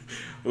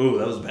 ooh,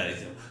 that was a bad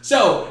example.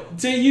 So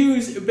to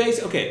use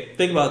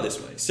think about it this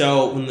way.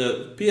 So when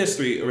the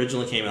PS3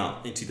 originally came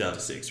out in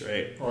 2006,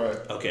 right?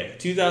 Right. Okay.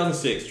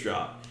 2006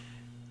 dropped.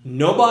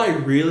 Nobody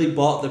really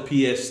bought the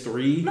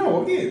PS3.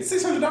 No, again,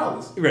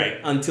 $600. Right,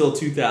 until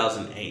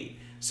 2008.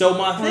 So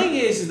my thing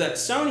is that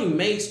Sony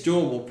makes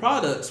durable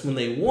products when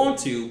they want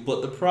to,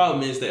 but the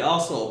problem is they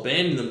also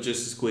abandon them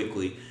just as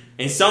quickly.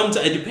 And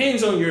sometimes it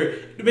depends on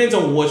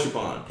what you're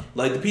buying.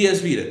 Like the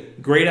PS Vita,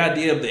 great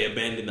idea, but they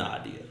abandoned the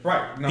idea.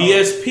 Right. No,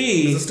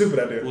 PSP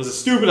was a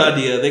stupid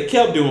idea. They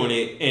kept doing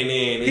it, and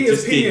then it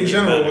just didn't. PSP in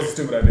general was a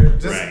stupid idea.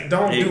 Just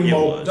don't do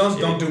mobile.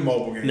 Don't do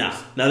mobile games.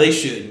 Nah, they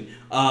shouldn't.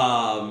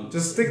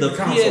 Just stick to the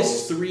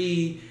consoles.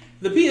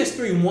 The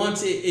PS3,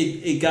 once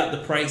it got the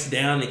price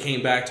down, it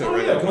came back to a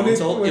regular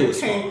console.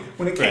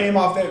 When it came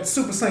off that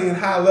Super Saiyan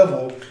high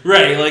level,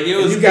 right? Like it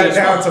was. You got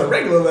down to a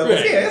regular level.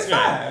 Right, it's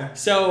fine.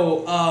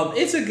 So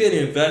it's a good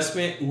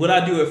investment. Would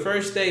I do it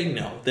first day?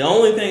 No. The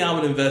only thing I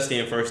would invest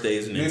in first day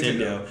is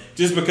Nintendo,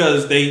 just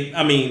because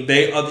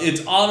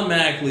it's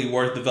automatically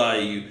worth the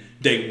value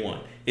day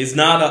one. It's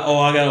not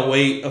I gotta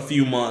wait a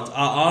few months.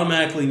 I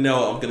automatically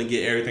know I'm gonna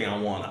get everything I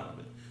want out of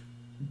it.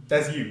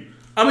 That's you.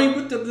 I mean,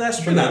 but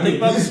that's true.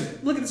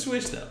 Look at the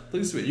Switch, though. Look at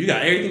the Switch. You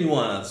got everything you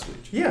want out of the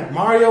Switch. Yeah,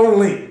 Mario and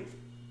Link.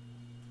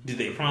 Did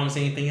they promise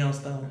anything else,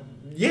 though?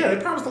 Yeah, they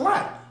promised a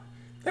lot.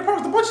 They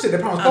promised a bunch of shit. They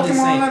promised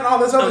Pokemon and all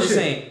this other shit. I'm just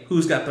saying,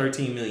 who's got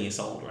 13 million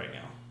sold right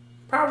now?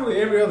 Probably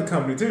every other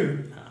company,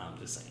 too. Nah, I'm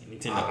just saying.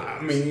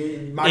 Nintendo. I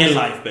mean...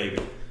 life, baby.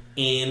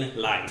 In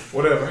life.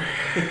 Whatever.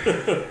 And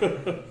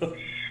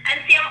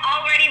see, I'm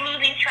already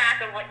losing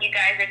track of what you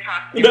guys are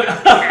talking about.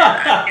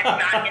 I'm just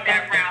not in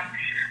that realm.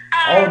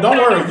 Don't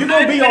worry. You're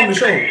going to be on the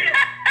show.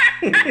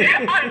 On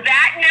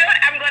that note,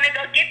 I'm going to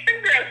go get some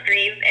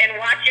groceries and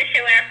watch your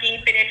show after you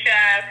finish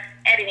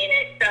editing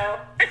it. So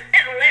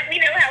let me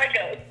know how it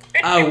goes.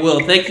 I will.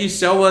 Thank you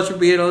so much for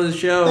being on the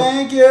show.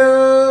 Thank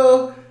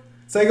you.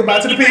 Say goodbye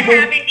to the people. For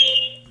having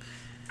me.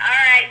 All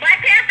right. Black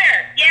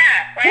Panther.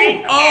 Yeah. Right?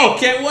 Okay. Oh,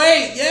 can't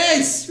wait.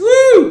 Yes.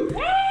 Woo.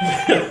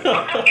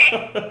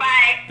 Okay.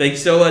 Bye. Thank you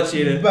so much,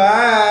 Sheena.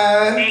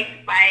 Bye. Thanks.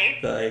 Bye.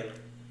 Bye.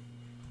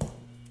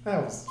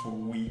 That was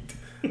sweet.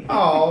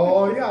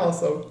 Oh, y'all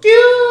so cute.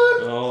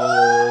 Oh,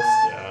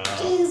 stop.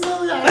 Jesus,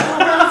 y'all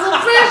some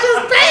precious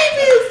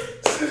babies.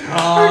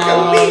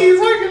 Hercules.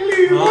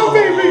 My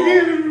baby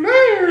getting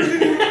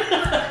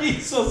married.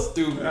 He's so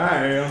stupid.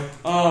 I am.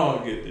 Oh,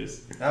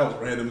 goodness. That was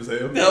random as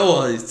hell. That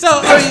was. So, I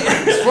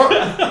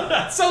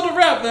mean, so to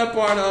wrap that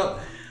part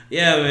up,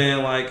 yeah,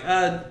 man, like,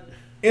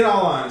 in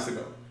all honesty,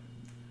 though,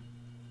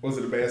 was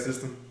it a bad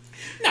system?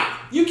 Nah,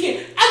 you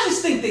can't. I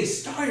just think they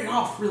started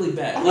off really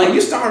bad. Like they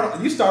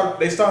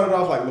started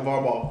off like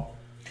LeVar Ball.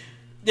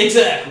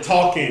 Exactly.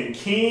 Talking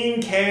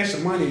king cash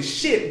money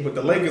shit, but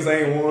the Lakers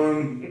ain't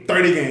won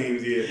 30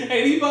 games yet.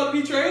 Ain't he about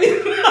to be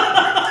traded?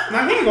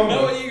 Nah, he ain't going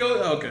No, he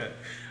go. Okay.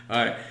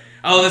 All right.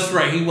 Oh, that's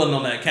right. He wasn't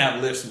on that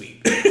Cavalier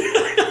suite.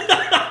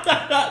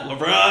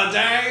 LeBron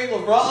James.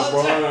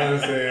 LeBron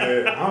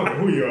said, I don't know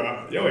who you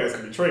are. Your ass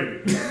can be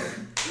traded.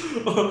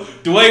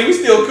 Dwayne, we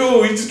still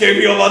cool. We just can't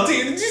be on my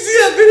team. Did you see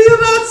that video,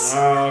 nuts?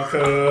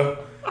 Oh,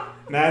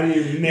 not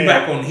even You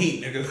back on the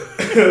Heat, nigga.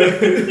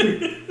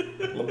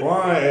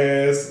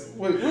 LeBron ass.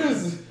 What did he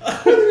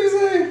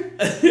say?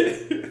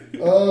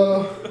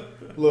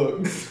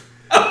 Look.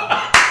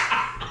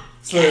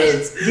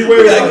 Says,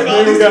 D-Wade got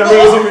rid of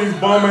some of these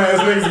bum ass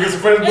niggas against the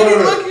fresh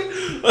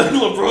blood.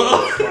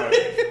 LeBron.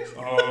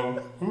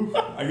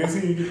 I guess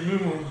he didn't get the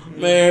memo.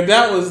 Man,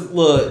 that was,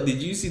 look,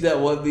 did you see that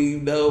one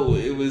meme? No,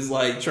 it was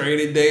like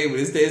trading day, but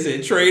instead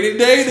said trading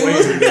day.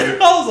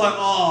 I was like,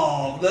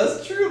 oh,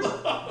 that's true.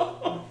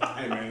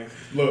 Hey, man,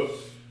 look.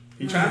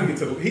 He trying to get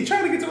to the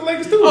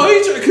Lakers too. Oh,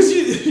 he trying because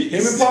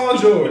him and Paul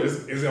George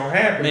is gonna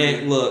happen.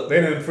 Man, look,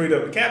 they done freed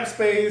up the cap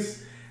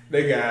space.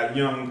 They got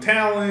young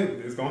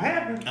talent. It's gonna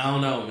happen. I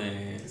don't know,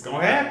 man. It's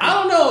gonna happen. I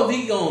don't know if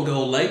he gonna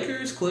go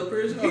Lakers,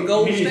 Clippers, or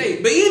Golden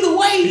State. But either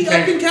way, he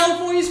up in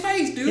California's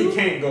face, dude. He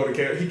can't go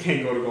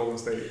to Golden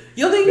State.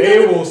 You think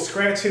they will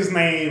scratch his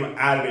name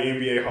out of the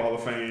NBA Hall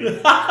of Fame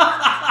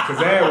because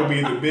that would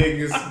be the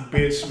biggest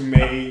bitch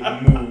made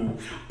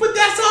move. But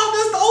that's the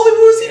only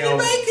moves he been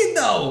making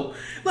though.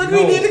 Like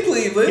we did to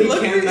Cleveland. He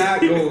cannot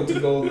go to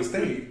Golden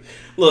State.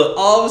 Look,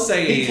 all I'm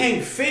saying he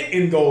can't fit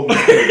in Golden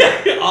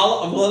State.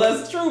 Well,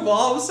 that's true. But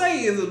all I'm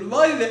saying is the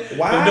money good.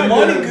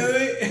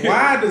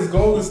 Why does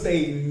Golden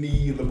State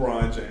need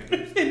LeBron James?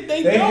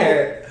 they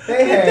the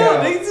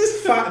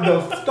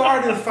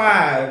starting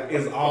five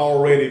is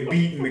already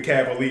beating the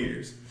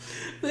Cavaliers.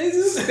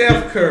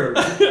 Steph Curry,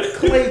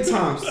 Klay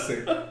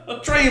Thompson,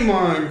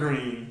 Draymond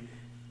Green,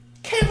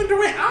 Kevin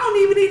Durant. I don't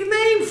even need to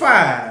name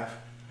five.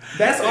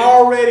 That's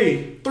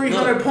already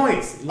 300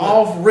 points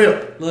off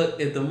rip. Look,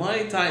 if the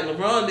money tight,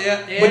 LeBron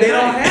there, but they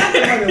don't have the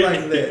money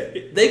like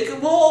that. They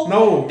could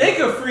They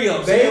could free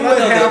up. They would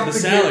have the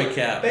salary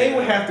cap. They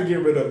would have to get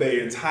rid of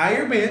their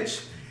entire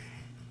bench,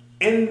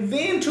 and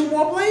then 2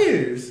 more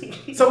players.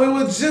 So it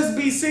would just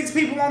be 6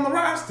 people on the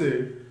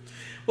roster.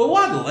 But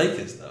why the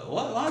Lakers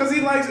though? Because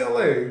he likes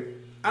LA.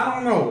 I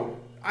don't know.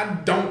 I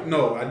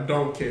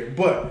don't care.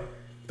 But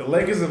the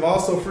Lakers have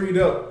also freed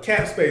up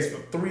cap space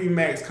for 3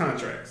 max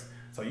contracts.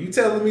 So you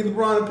telling me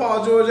LeBron and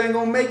Paul George ain't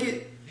gonna make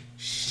it?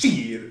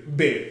 Shit,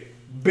 bet.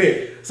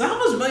 So how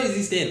much money is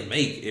he standing to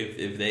make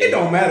if they? It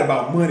don't matter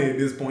about money at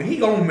this point. He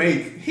gonna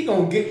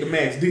get the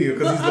max deal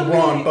because he's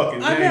LeBron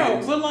fucking James. I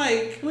know, but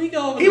like we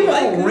go. He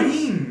want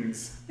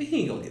rings.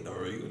 He ain't gonna get no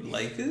ring with the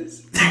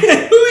Lakers.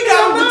 Who we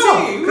got on the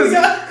team? Because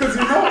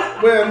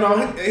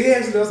he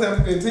actually does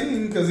have a good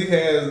team because he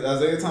has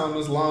Isaiah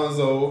Thomas,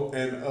 Lonzo,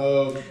 and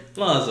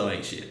Lonzo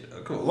ain't shit.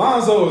 Cool.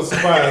 Lonzo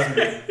surprised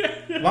me.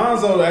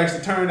 Lonzo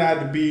actually turned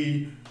out to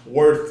be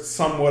worth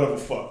somewhat of a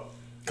fuck.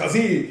 Cause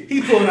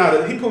he pulling out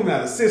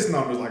assist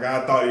numbers like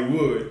I thought he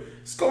would.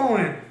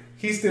 Scoring,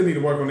 he still need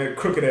to work on that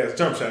crooked ass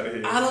jump shot of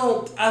his.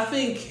 I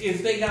think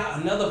if they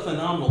got another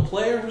phenomenal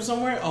player from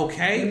somewhere,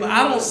 okay. But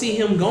I don't see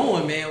him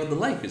going, man, with the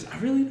Lakers. I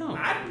really don't.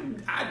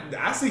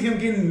 I see him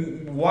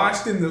getting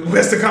watched in the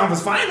Western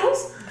Conference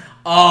Finals.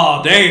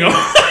 Oh damn!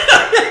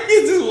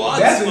 He just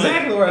watched. That's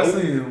exactly where I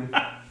see him.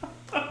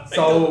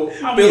 So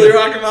Billy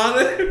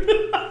Rock'n'Malley.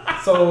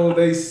 So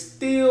they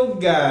still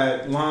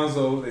got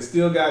Lonzo. They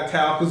still got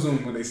Kyle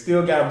Kuzma. They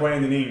still got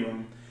Brandon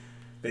Ingram.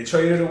 They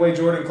traded away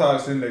Jordan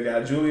Clarkson. They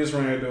got Julius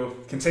Randle,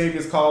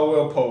 Kentavious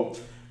Caldwell-Pope,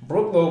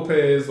 Brook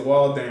Lopez,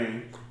 Wall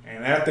Dang,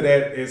 and after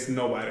that it's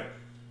nobody.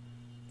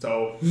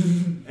 So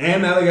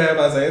and now they got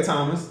Isaiah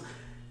Thomas,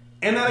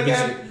 and now they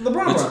got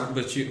LeBron.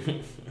 But you,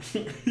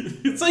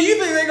 so you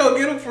think they gonna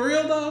get him for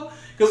real though?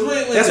 Because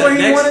that's where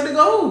he wanted to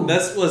go.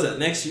 Was that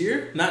next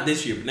year? Not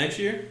this year, but next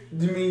year.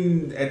 You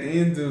mean at the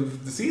end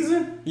of the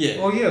season? Yeah.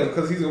 Oh yeah,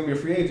 because he's gonna be a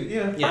free agent.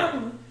 Yeah.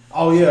 Probably.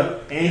 Oh yeah,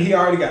 and he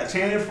already got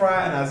Channing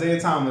Frye and Isaiah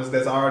Thomas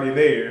that's already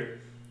there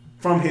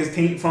from his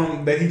team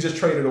that he just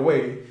traded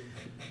away.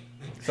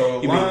 So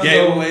he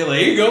gave away. Like,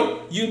 here you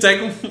go. You can take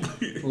him.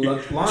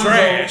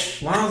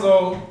 Trash.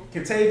 Lonzo,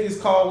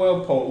 Kentavious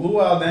Caldwell-Pope,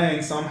 Luol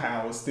Deng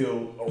somehow is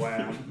still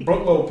around.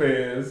 Brook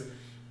Lopez,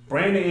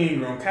 Brandon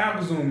Ingram, Kyle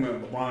Kuzma,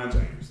 and LeBron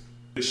James.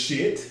 The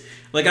shit.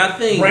 Like I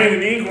think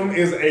Brandon Ingram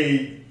is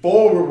a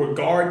forward with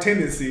guard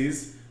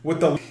tendencies with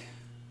the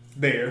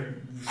there.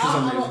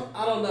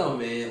 I don't know,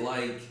 man.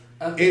 Like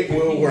it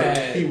will work.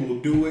 He will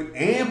do it.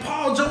 And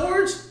Paul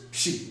George,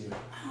 shit. I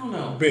don't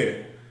know.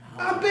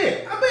 I bet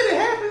it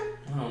happened.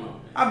 I don't know. Man.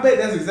 I bet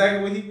that's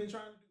exactly what he's been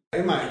trying to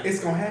do.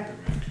 It's gonna happen,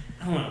 man.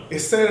 I don't know. It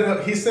set it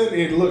up. He said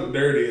it looked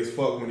dirty as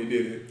fuck when he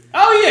did it.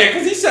 Oh yeah,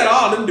 because he set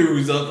all them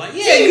dudes up like,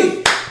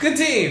 yeah, good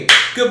team,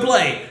 good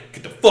play.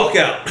 Get the fuck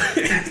out.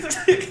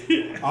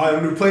 All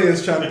them new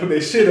players trying to put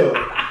their shit up.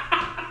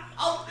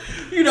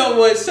 You know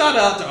what? Shout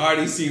out to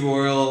RDC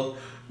World.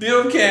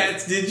 Them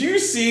cats. Did you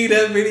see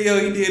that video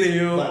he did of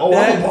him? Like,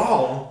 I'm a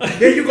ball.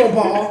 Yeah, you go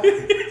ball.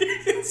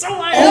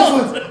 Somebody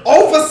else.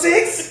 Over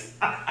 6?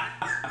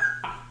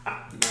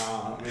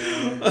 Nah,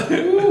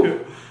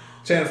 man.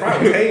 Shannon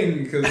Fry was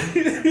hating because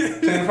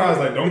Shannon Fry was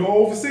like, don't go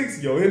over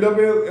 6. You'll end up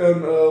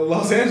in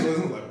Los Angeles.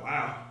 I was like,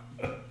 wow.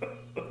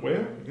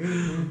 Well,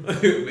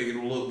 making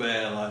him look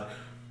bad. Like,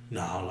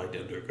 nah, I don't like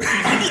that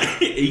nigga.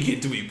 He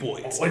get too many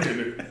points. I like that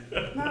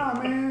nigga.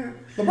 Nah, man.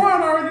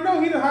 LeBron already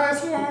know he the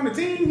highest scorer on the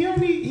team. He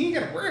ain't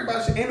got to worry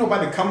about shit. Ain't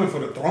nobody coming for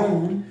the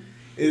throne.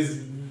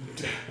 Is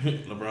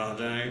LeBron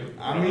James.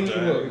 I mean,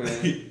 look,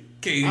 man.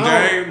 King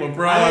James,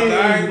 LeBron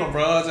James.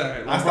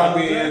 I stopped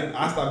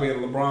being a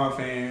LeBron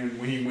fan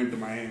when he went to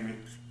Miami.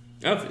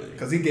 I feel you.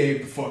 Because he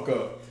gave the fuck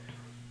up.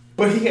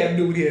 But he had to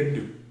do what he had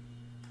to do.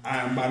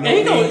 I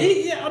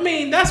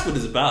mean, that's what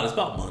it's about. It's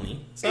about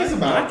money. So it's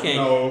about, for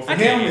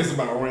him, it's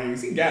about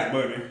rings. He got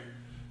money.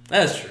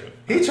 That's true.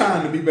 He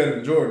trying to be better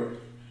than Jordan.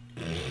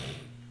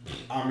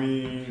 I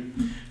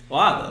mean,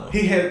 why though?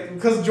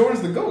 Because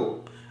Jordan's the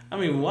GOAT. I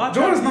mean, why?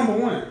 Jordan's number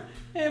 1.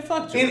 Man,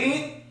 fuck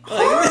Jordan.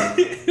 Fuck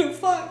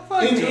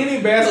in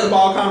any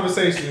basketball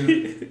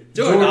conversation,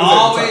 Jordan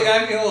always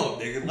got to go up,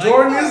 nigga. Like,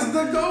 Jordan is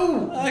the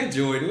GOAT. I like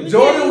Jordan.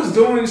 Jordan was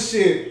doing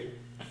shit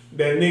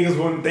that niggas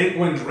wasn't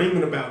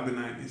dreaming about in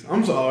the 90s.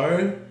 I'm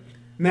sorry.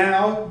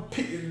 Now,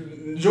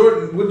 would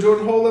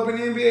Jordan hold up in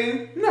the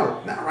NBA?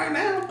 No, not right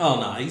now. Oh,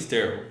 no, he's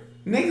terrible.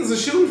 Niggas are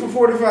shooting from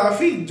 45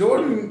 feet.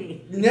 Jordan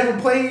never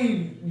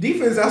played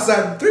defense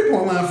outside the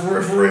 3-point line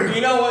for real.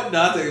 You know what?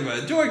 No, I think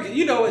about it. Jordan,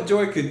 you know what?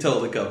 Jordan could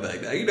totally come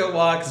back now. You know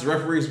why? Because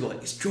referees be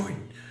like, it's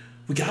Jordan.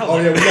 We got to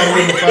we got to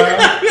win the foul.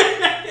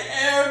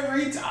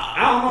 Every time.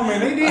 I don't know,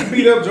 man. They did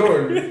beat up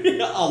Jordan.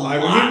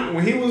 Like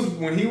when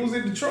he was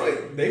in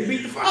Detroit, they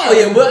beat the foul. Oh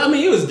yeah, but I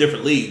mean, it was a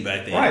different league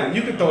back then. Right,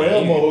 you could throw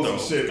elbows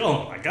and shit.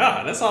 Oh my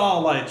god, that's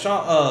all like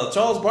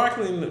Charles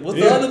Barkley and what's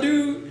the other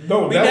dude?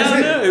 No, be that down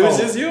was there. It was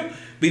just you.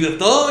 Be the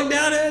thug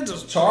down there.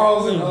 Just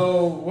Charles and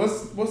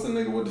what's the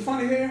nigga with the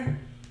funny hair?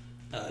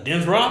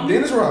 Dennis Rodman.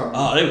 Dennis Rodman.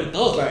 Oh, they were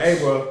thugs. Like, hey,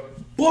 bro.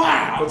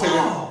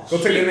 Wow. Go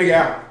take that nigga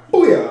out.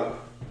 Booyah.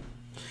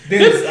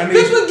 Dennis,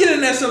 Dennis would get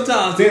in there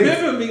sometimes.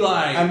 Dennis would be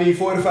like, I need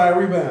 45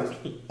 rebounds.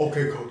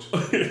 Okay, coach.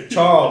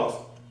 Charles,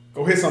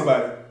 go hit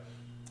somebody.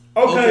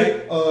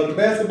 Okay. The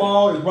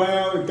basketball is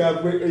round. It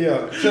got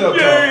shut up,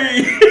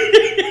 Charles.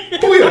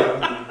 Booyah.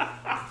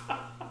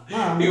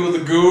 Nah, he was a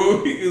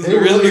goon. He was a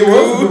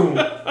goon.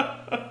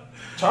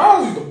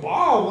 Charles used to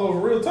ball over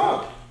real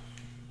talk.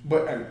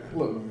 But hey,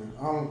 look,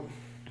 man,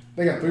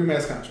 they got 3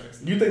 max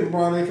contracts. You think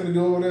LeBron ain't finna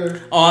go over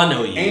there? Oh, I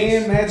know he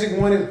is. And Magic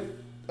wanted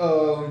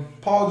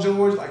Paul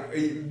George like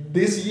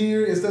this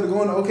year instead of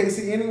going to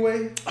OKC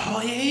anyway.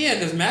 Oh yeah.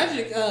 There's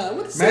Magic.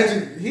 What's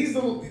Magic? He's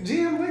the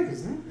GM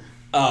Lakers. Huh?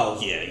 Oh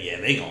yeah.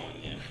 They going.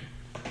 Yeah.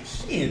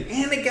 Shit,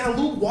 and they got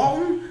Luke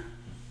Walton,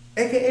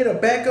 aka the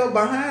backup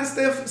behind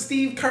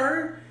Steve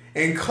Kerr,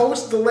 and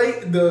coached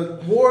the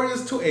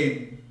Warriors to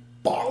a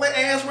baller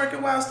ass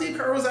record while Steve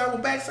Kerr was out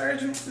with back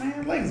surgery.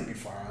 Man, Lakers be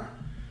fine.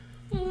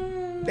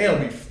 They'll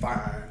be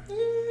fine.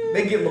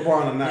 They get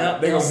LeBron or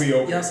not, they're gonna be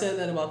okay. Y'all said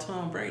that about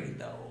Tom Brady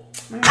though.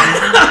 Man.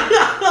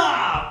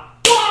 Wow!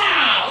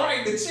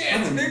 Right in the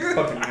chance, nigga.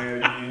 Fucking mad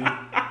again.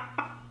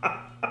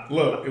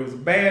 Look, it was a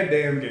bad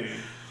damn game.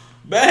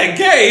 Bad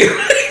game?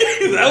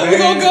 Is that what we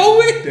gonna go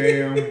with?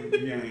 Damn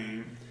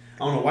game. I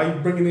don't know why you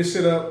bringing this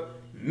shit up.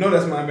 No,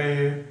 that's my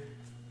man.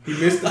 He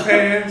missed the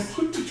pass.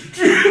 What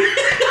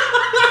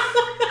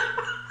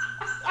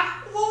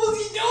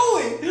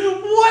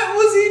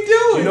was he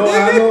doing? You know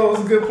how I know it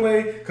was a good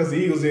play? Because the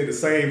Eagles did the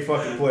same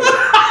fucking play.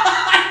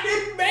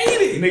 It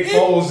made it. Nick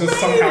Foles just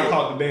somehow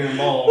caught the damn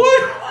ball.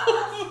 What the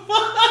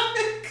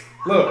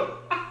fuck?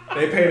 Look,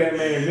 they pay that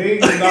man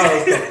 $millions to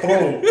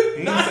throw.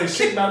 He didn't say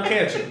shit about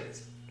catching.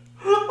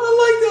 I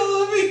like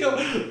that video.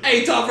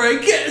 Hey, Tom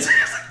Brady, catch.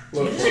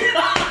 Look,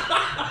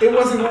 it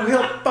wasn't going to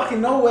help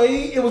fucking no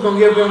way. It was going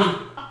to give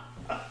them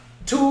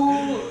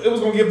it was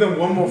going to give them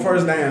one more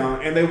first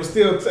down, and they were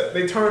still,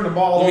 they turned the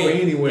ball over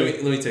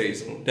anyway. Let me tell you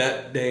something.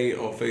 That day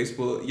on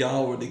Facebook,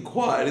 y'all were the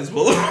quietest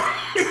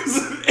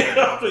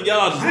motherfuckers.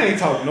 Y'all just, I ain't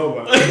talking to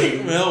nobody.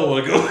 Man, I don't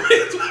want to go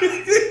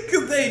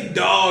because they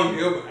dogged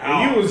him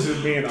out. You was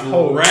just being a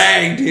hoe.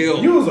 Ragged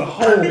him. You was a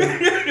hoe. You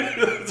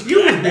was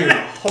being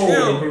a hoe in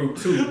the group,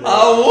 too,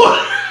 bro.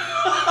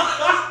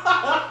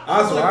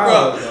 That's what I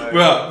was like.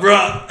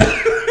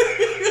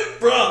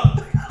 Bruh.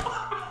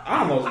 I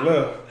almost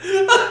left.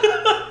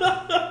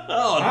 I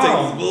don't take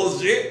this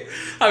bullshit.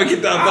 I would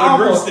get down to the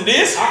groups to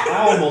this.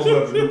 I almost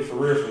left the group for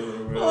real.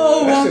 Man.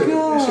 Oh my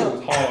god. That shit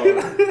was hard.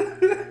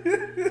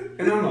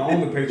 And I'm the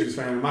only Patriots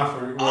fan in my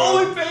friend.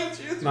 Only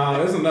Patriots? Nah,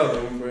 there's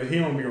another one, but he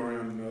don't be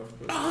around enough.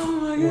 But, oh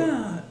my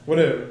god.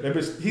 Whatever. That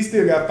bitch, he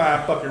still got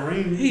 5 fucking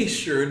rings. He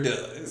sure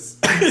does.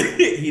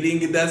 He didn't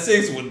get that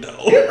 6th one though.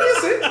 He'll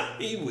get 6.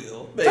 He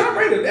will. Tom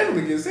Brady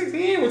definitely get 6.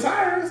 He ain't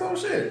retired, so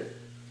shit.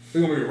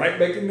 We're gonna be right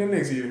back in there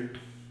next year.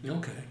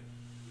 Okay.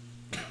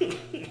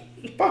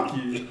 Fuck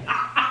you.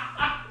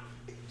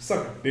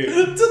 Suck a dick. To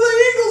the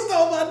Eagles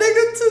though, my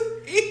nigga. To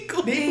the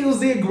Eagles. The Eagles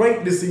did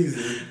great this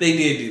season. They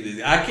did do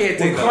this. I can't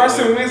take When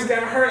Carson Wentz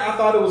got hurt, I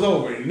thought it was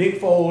over. And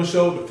Nick Foles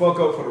showed the fuck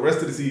up for the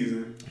rest of the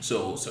season.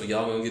 So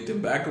y'all gonna get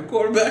them backup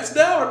quarterbacks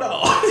now or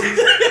no?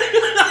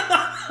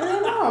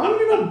 Hell no, I don't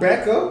need no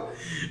backup.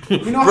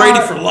 You know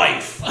Brady for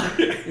life.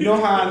 You know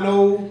how I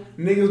know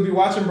niggas be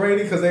watching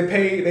Brady because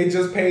they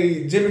just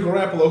paid Jimmy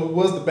Garoppolo, who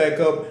was the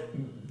backup,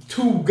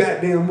 too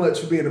goddamn much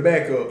for being a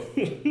backup,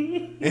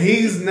 and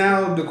he's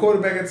now the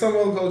quarterback at some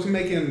other coach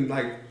making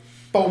like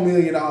 $4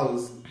 million.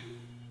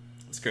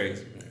 It's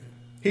crazy, man.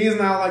 He is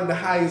now like the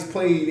highest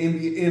paid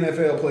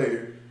NFL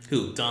player.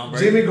 Who? Tom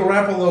Brady? Jimmy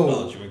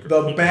Garoppolo, Jimmy Garoppolo.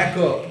 the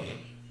backup.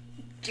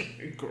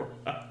 Jimmy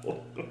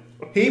Garoppolo.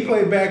 He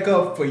played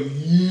backup for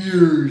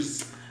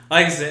years.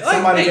 Like I said,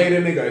 somebody gave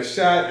that nigga a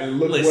shot and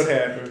look what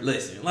happened.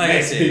 Listen, like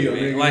I said,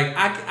 man, like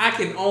I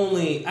can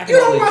only you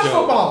don't watch joke.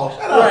 football,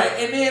 shut up. Right?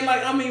 And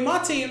then my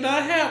team that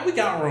I have, we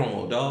got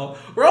Romo, dog.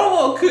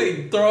 Romo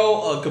couldn't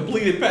throw a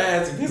completed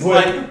pass if his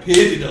life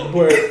depended on it.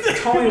 But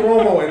Tony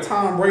Romo and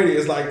Tom Brady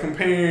is like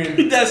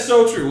comparing. That's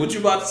so true. What you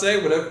about to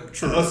say? Whatever.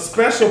 True. A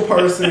special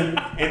person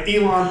and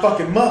Elon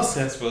fucking Musk.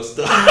 That's supposed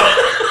to.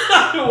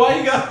 Why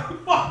you got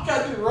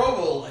do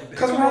Romo like that?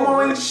 Because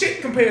Romo ain't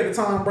shit compared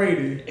to Tom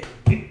Brady.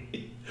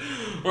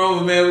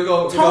 Romo, man, we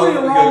go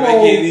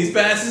Romo these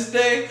passes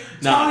today.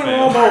 Tony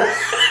Romo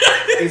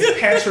is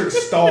Patrick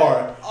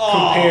Starr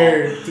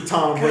compared to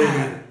Tom Brady.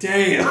 God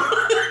damn.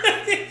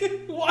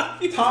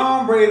 Why?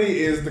 Tom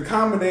Brady is the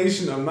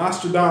combination of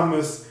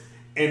Nostradamus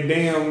and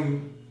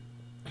damn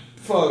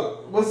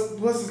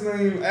what's his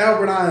name?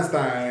 Albert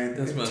Einstein.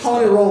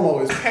 Tony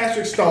Romo is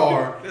Patrick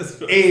Starr,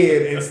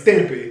 Ed, and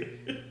Stimpy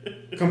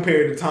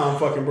compared to Tom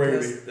fucking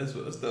Brady. That's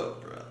what's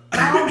up, bro.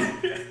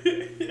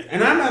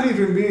 And I'm not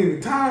even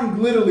being.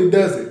 Tom literally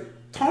does it.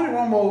 Tony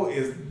Romo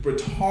is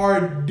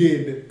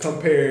retarded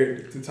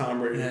compared to Tom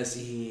Brady. Yes,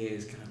 he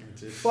is kind of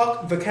just.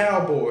 Fuck the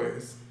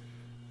Cowboys.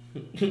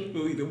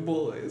 We the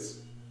boys.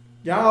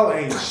 Y'all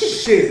ain't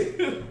shit.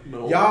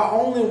 No.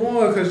 Y'all only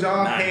won because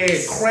y'all had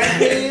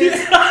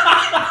crackheads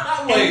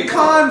and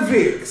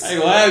convicts. Hey,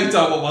 why are you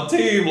talking about my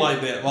team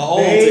like that? My old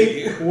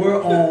team. They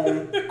were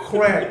on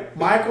crack.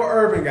 Michael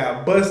Irvin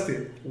got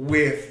busted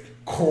with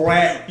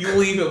crack. You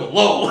leave him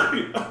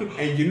alone.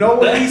 And you know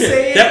what he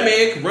said? That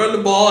man can run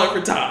the ball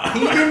every time. He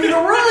didn't even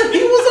run.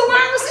 He was a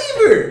wide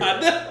receiver. I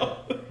know.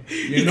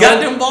 He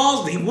got them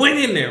balls, but he went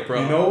in there,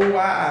 bro. You know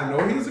why I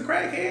know he's a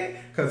crackhead?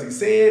 Because he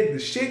said the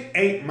shit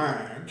ain't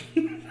mine.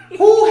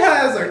 Who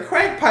has a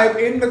crack pipe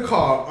in the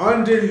car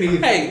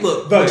underneath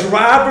the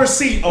driver's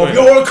seat of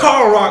your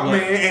car, rock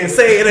man, and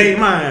say it ain't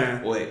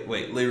mine?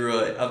 Wait,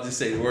 Leroy. I'm just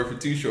saying the word for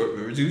Too Short.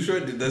 Remember, Too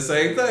Short did the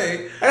same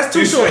thing. That's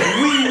Too Short.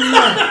 We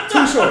know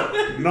Too Short.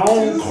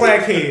 Known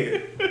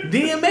crackhead.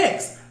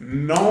 DMX.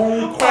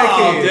 Known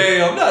crackhead. Oh,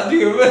 damn. Not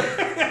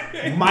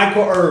DMX.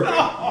 Michael Irvin.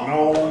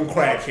 Known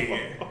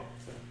crackhead.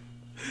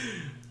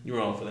 You're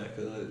wrong for that,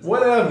 cuz.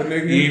 Whatever,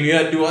 nigga. You even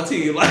had to do our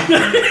team like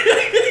that.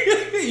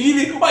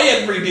 Why you had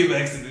to bring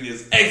DMX into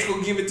this? X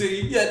gonna give it to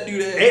you. You had to do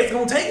that. X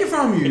gonna take it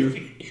from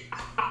you.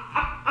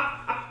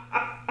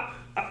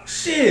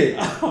 Shit.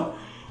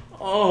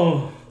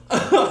 Oh.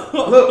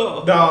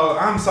 Look, dog,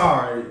 I'm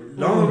sorry.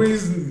 The only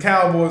reason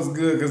Cowboys is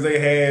good because they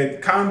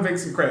had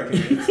convicts and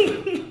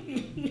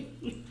crackheads.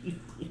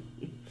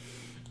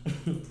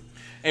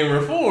 And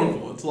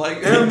reformed ones, like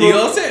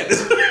Deion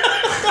Sanders.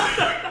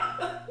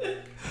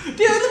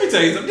 Let me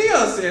tell you something.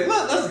 Deion Sanders,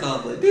 let's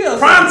not play. Deion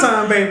Prime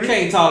time, baby.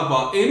 Can't talk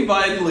about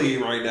anybody in the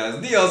league right now.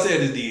 Deion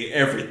Sanders did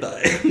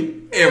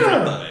everything.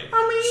 Everything.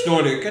 I mean,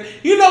 Snorted.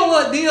 You know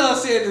what? Deion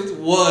Sanders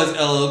was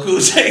LL Cool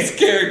J's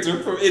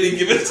character from Any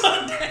Given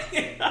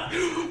Sunday.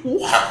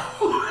 Woo!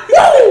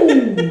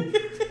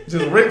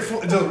 Just Ric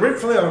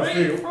Flair on the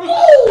field.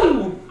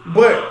 Woo!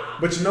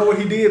 But you know what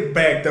he did?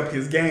 Backed up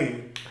his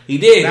game. He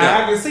did.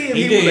 Now I can see him.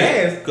 He was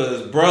ass.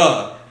 Because,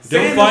 bruh,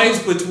 them fights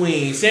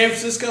between San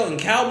Francisco and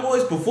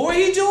Cowboys before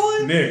he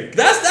joined, Nick.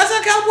 That's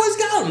how Cowboys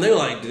got him. They were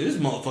like, dude, this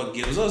motherfucker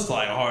gives us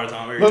like a hard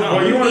time every time.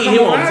 Bro, you want to come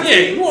on the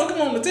team? You want to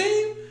come on the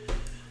team?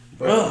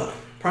 Bruh.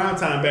 Prime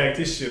time backed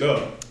this shit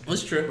up.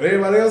 That's true. But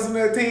everybody else on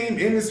that team,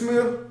 Emmitt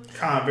Smith,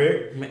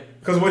 convict.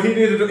 Because what he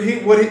did,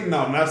 no,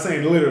 I'm not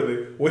saying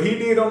literally. What he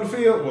did on the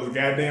field was a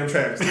goddamn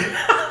travesty.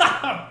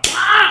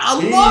 I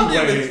love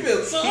Emmitt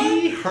Smith, son.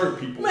 He hurt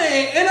people.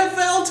 Man,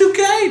 NFL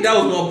 2K, that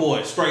was my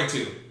boy, straight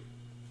to.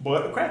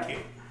 But a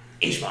crackhead.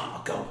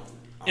 Ishmael, go.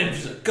 Emmitt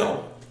Smith,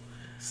 go.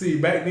 See,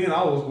 back then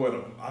I was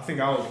I think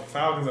I was a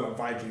Falcons and a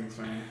Vikings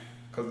fan.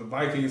 Because the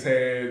Vikings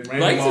had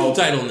Randy Moss.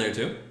 Title in there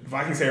too. The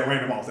Vikings had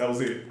Randy Moss. That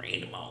was it.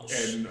 Randy Moss.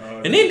 And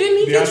then didn't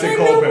he get traded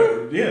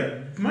over?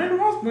 Yeah. Randy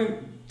Moss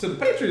went to the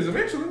Patriots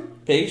eventually.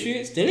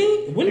 Patriots? Didn't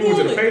he? When he went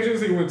to the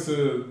Patriots, he went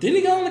to... Didn't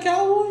he go on the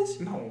Cowboys?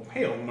 No.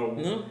 Hell no.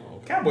 No?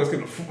 Okay. Cowboys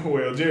couldn't afford...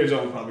 Well, Jerry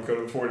Jones probably could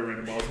have afforded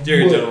Randy Moss.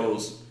 Jerry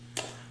Jones.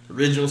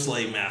 Original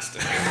slave master.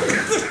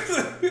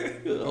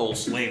 Old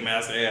slave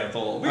master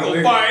asshole. We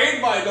gonna fire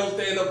anybody don't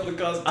stand up for the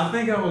customer. I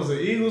think I was an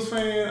Eagles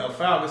fan, a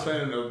Falcons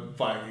fan, and a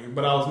Viking.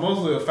 But I was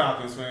mostly a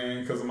Falcons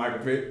fan because of Michael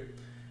Vick.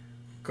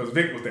 Because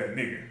Vick was that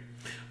nigga.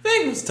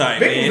 Vic was tight,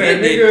 Vic man.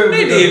 was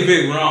They did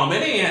Vic wrong,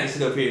 man. They ain't had to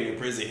sit up here and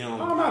imprison him.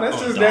 Oh no,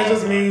 that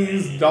just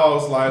means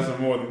dogs' lives are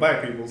more than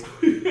black people's.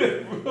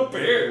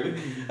 Apparently,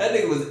 that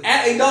nigga was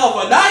at a dog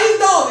fight. Not his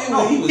dog.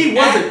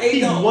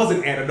 He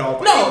wasn't at a dog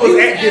fight. No, he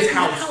was at his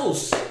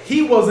house.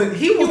 He was at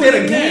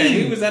a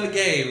game. He was at a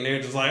game. And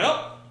they're just like,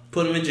 oh,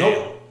 put him in jail.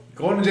 Nope.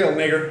 Going to jail,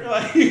 nigger.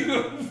 Like,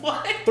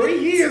 what? 3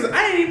 years.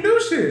 I ain't even do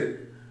shit.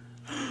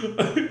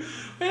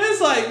 Man,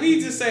 it's like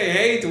me just saying,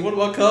 hey, to one of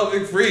my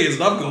convict friends,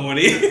 and I'm going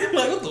in.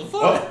 Like, what the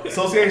fuck? Oh,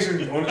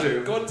 association, going to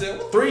jail. Going to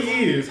jail. 3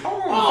 years.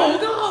 Hold on. Oh,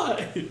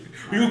 God.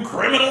 You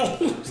criminal.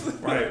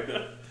 Right.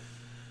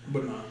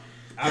 But no.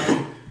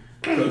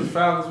 Because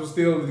Falcons were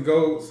still the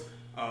GOATs.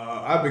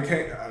 I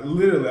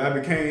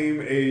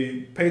became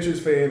a Patriots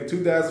fan in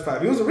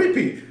 2005. It was a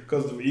repeat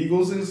because the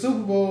Eagles in the Super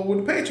Bowl with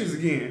the Patriots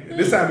again. And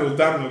this time it was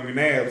Donovan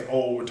McNabb's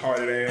old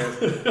retarded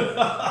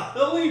ass.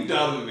 Don't leave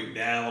Donovan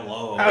McNabb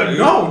alone.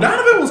 No,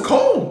 Donovan was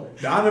cool.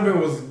 He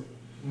was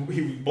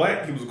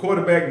black. He was a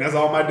quarterback, and that's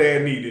all my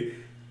dad needed.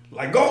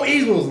 Like, go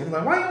Eagles. I'm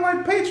like, why you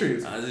like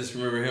Patriots? I just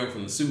remember him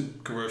from the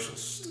soup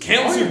commercials.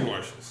 Camel soup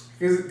commercials.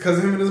 Because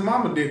him and his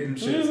mama did them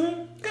shit.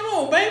 Mm-hmm. Come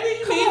on,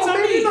 baby.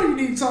 You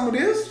need some of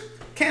this.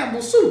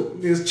 Campbell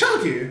soup is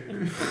chunky.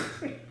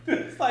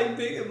 It's like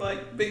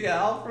Big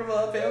Al from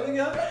Family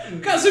Guy.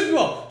 Got Super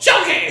Bowl.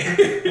 Chunky.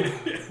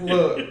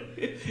 Look,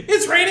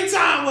 it's raining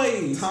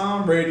sideways.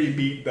 Tom Brady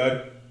beat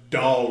the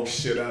dog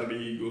shit out of the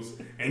Eagles,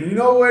 and you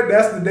know what?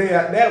 That's the day.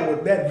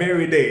 That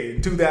very day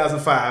in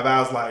 2005. I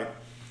was like,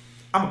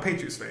 I'm a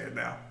Patriots fan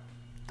now.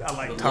 I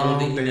like Tom.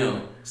 Did you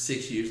know,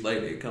 6 years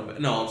later they come back.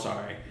 No, I'm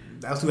sorry.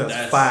 That was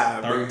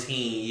 2005.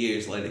 13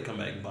 years later they come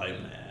back and bite him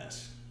in the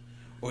ass.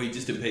 Or he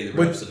just didn't pay the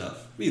refs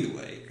enough. Either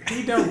way.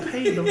 He don't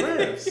pay the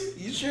refs.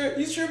 You sure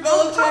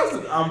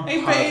Belichick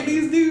ain't paying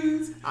these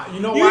dudes? You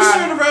know you why? You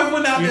sure the ref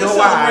went out there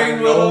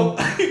celebrating with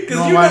him? You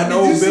know why I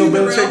know Bill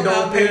Belichick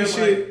don't pay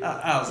shit?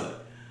 How's that?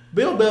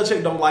 Bill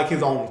Belichick don't like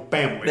his own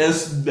family.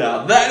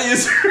 That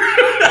is...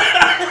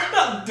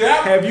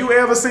 Have you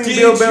ever seen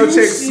Bill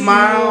Belichick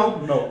smile?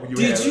 No,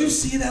 Did you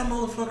see that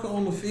motherfucker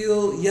on the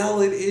field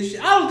yelling ish?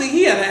 I don't think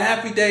he had a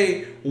happy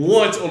day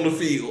once on the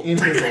field. In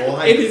his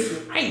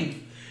life.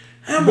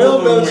 Bill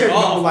Belichick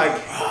don't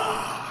like.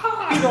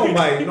 He don't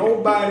like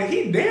nobody.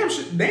 He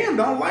damn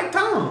don't like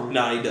Tom.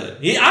 Nah, he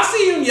doesn't. I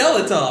see him yell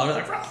at Tom. He's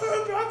like,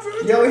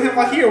 yell at him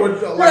like he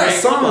would like a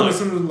son or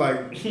something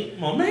like.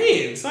 My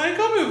man, so I ain't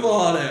coming for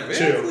all that, man.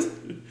 Chill.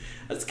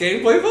 That's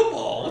gameplay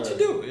football. What you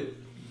doing?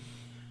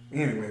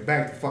 Anyway,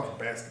 back to fucking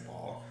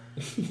basketball.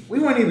 We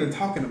weren't even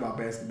talking about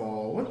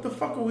basketball. What the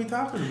fuck are we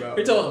talking about?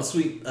 We're talking about the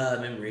sweet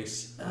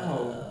memories.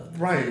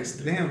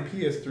 Right. Damn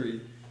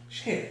PS3.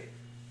 Shit.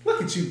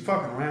 Look at you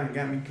fucking around and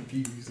got me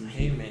confused.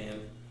 Hey, man.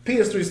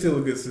 PS3 is still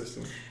a good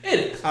system. It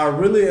is. I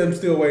really am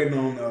still waiting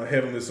on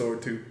Heavenly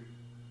Sword 2.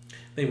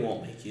 They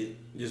won't make it.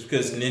 Just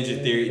because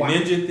Ninja Theory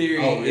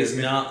is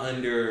not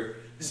under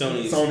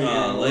Sony's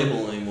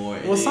label anymore.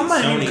 Well,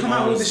 somebody Sony need to come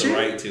out with the shit.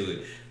 Right to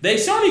it.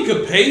 Sony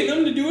could pay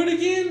them to do it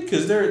again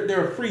because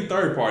they're a free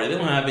third party. They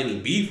don't have any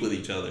beef with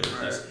each other.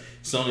 Right. Just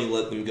Sony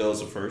let them go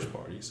as a first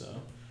party. So,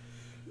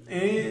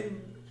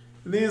 and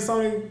then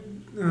Sony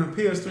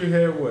PS3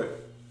 had what,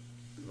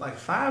 like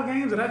 5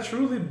 games that I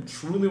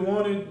truly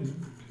wanted.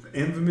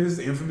 Infamous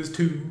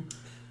 2.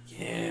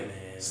 Yeah,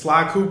 man.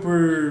 Sly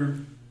Cooper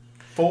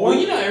 4.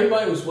 Well,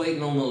 everybody was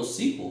waiting on those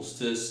sequels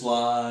to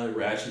Sly,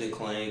 Ratchet and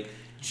Clank,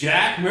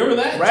 Jack. Remember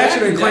that?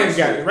 Ratchet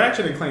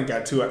and Clank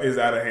got 2 is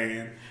out of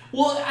hand.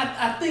 Well,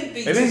 I think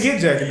they didn't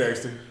get Jack and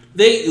Dexter.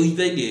 They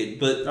did,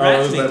 but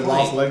Ratchet and Clank,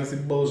 Lost Legacy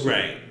bullshit.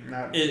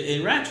 Right.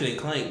 In Ratchet and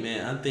Clank,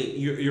 man, I think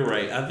you're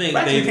right. I think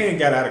Ratchet and Clank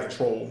got out of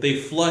control. They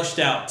flushed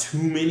out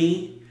too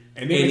many,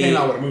 and then they came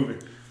out with a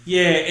movie.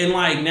 Yeah, and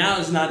like now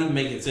it's not even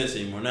making sense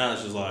anymore. Now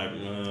it's just like,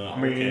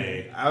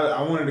 okay.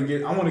 I want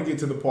to get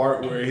to the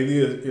part where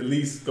he at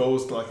least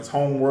goes to like his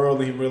home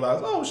world and he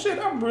realizes, oh shit,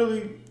 I'm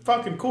really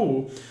fucking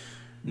cool.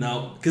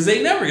 No, because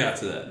they never got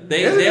to that.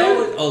 They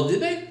always. Oh,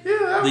 did they?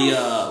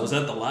 Yeah. Was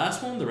that the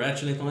last one? The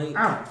Ratchet and Clank.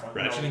 I don't fucking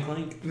Ratchet and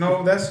Clank.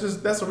 No, that's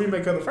a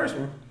remake of the first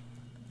one.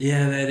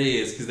 Yeah, that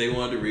is because they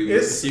wanted to reboot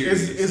the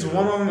series. It's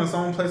one of them that's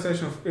on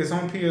PlayStation. It's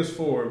on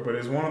PS4, but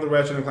it's one of the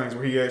Ratchet and Clanks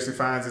where he actually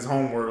finds his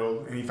home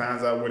world and he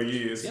finds out what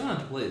he is. Yeah, I have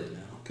to play it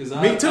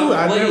now. Me too.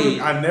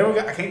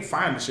 I can't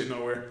find the shit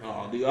nowhere.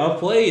 Oh, dude, I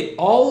played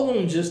all of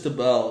them just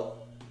about.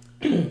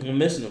 I'm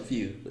missing a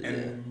few.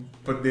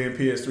 But then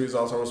PS3 is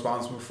also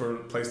responsible for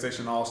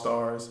PlayStation All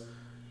Stars.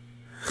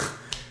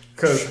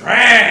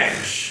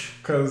 Trash.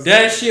 Cause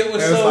that shit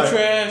was so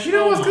trash. You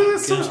know what's good?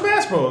 Super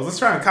Smash Bros. Let's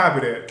try and copy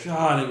that.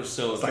 God, it was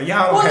so. It's like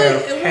y'all don't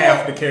have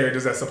half the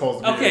characters that's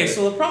supposed to be. Okay,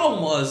 so the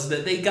problem was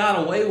that they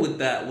got away with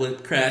that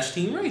with Crash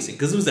Team Racing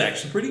because it was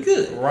actually pretty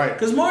good. Right.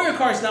 Because Mario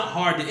Kart's not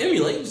hard to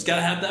emulate. You just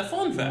gotta have that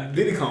fun factor.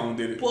 Diddy Kong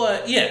did it.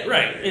 But yeah,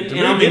 right. And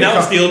I mean that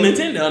was still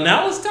Nintendo.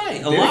 Now it's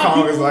tight. Diddy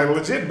Kong is like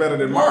legit better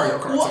than Mario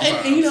Kart. Well,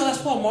 and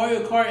that's what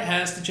Mario Kart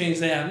has to change.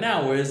 They have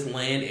now, whereas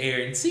Land,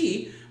 Air, and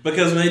Sea.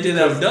 Because when they did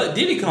that with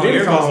Diddy Kong, Diddy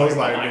everybody Kong was was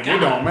like, like, oh my it God,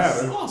 don't this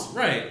is matter. awesome,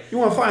 right? You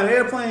want to fly an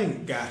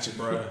airplane? Gotcha,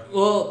 bro.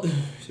 Well,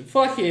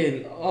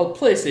 fucking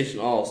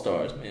PlayStation All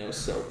Stars, man, it was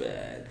so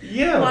bad.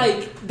 Yeah.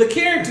 Like, the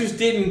characters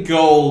didn't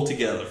go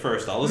together,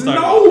 first off. Let's talk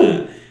about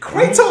that.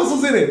 Kratos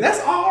was in it. That's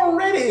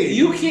already.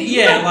 You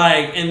can't,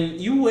 like, and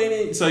you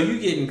winning, so you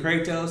getting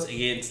Kratos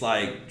against,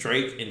 like,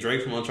 Drake, and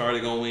Drake from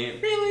Uncharted gonna win?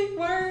 Really?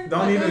 Word?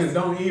 Don't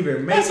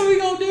even make. That's what we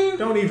gonna do?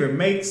 Don't even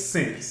make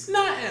sense.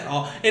 Not at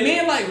all. And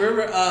then, like,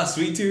 remember,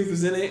 Sweet Tooth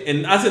was in it,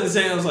 and I said the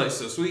same. I was like,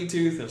 so Sweet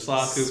Tooth and Sly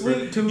Cooper.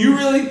 Sweet Tooth. You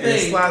really and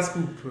think? Sly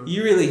Cooper.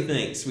 You really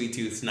think Sweet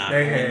Tooth's not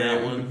They in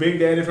that had one? Big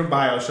Daddy from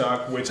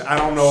BioShock, which I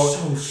don't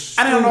know.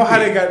 So I don't know how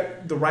they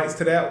got the rights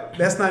to that.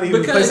 That's not even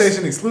Because-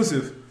 PlayStation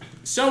exclusive.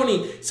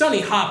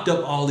 Sony hopped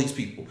up all these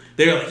people.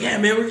 They're like, yeah,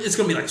 man, it's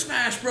gonna be like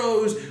Smash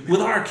Bros with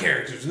our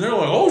characters, and they're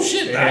like, oh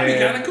shit, that'd be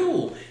kind of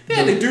cool. They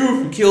had the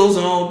dude from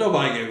Killzone.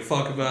 Nobody gave a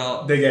fuck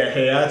about. They got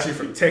Heihachi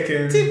from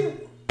Tekken. And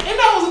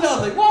that was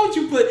another thing. Why would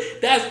you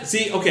put that?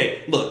 See,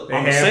 okay, look, They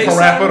I'm gonna had say Parappa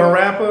something. the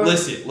Rapper.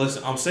 Listen,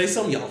 I'm gonna say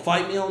something. Y'all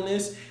fight me on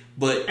this,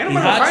 but Ain't nobody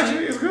gonna fight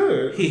you. It's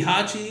good.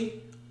 Heihachi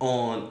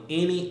on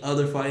any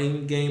other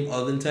fighting game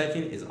other than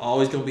Tekken is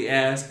always gonna be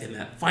ass, and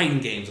that fighting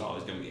game's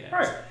always gonna be ass.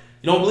 Right.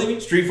 You don't believe me?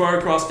 Street Fighter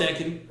Cross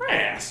Tekken,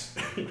 ass.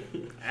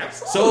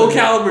 Absolutely. Soul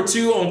Calibur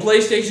 2 on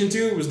PlayStation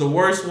 2 was the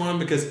worst one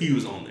because he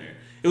was on there.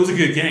 It was a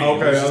good game.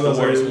 Okay, it was just the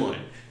worst one.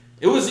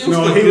 It was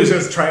No, the he was good-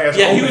 just trash.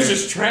 Yeah, on he was there.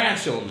 just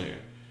trash on there.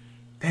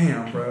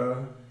 Damn,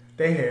 bro.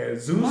 They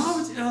had Zeus,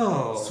 Why would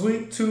you,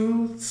 Sweet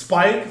Tooth,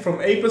 Spike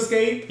from Ape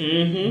Escape.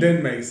 Mm-hmm.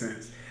 Didn't make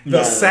sense.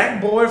 The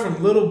Sack Boy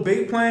from Little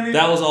Big Planet.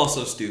 That was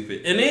also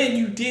stupid. And then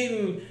you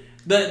didn't.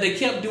 They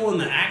kept doing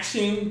the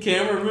action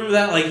camera. Remember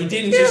that? Like, you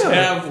didn't just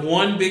have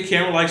one big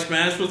camera like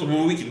Smash Bros.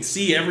 Where we can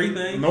see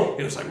everything. Nope.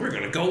 It was like, we're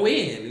going to go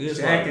in. It was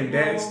Jack like, and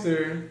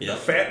Daxter. Yep. The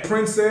Fat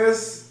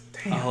Princess.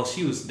 Damn. Oh,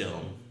 she was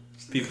dumb.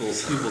 People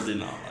did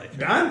not like her.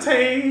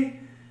 Dante.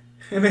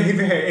 And they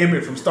even had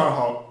Emmett from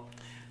Starhawk.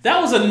 That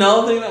was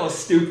another thing that was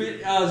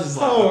stupid. I was just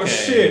like, Oh, okay.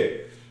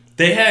 shit.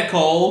 They had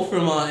Cole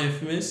from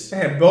Infamous. They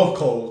had both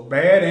Coles.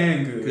 Bad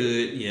and good.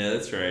 Good. Yeah,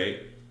 that's right.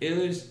 It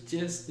was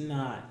just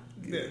not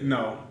good.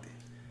 No.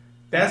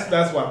 That's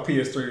why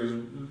PS3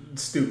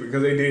 was stupid,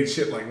 because they did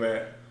shit like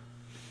that.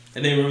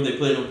 And then remember they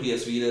played on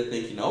PS Vita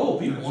thinking, oh,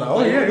 people want to Oh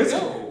play yeah,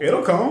 it.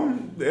 it'll come.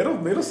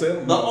 It'll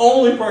sell. The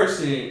only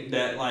person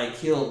that like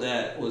killed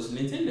that was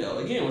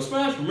Nintendo. Again, with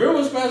Smash. Remember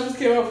when Smash Bros.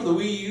 Came out for the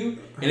Wii U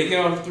and it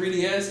came out for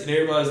 3DS and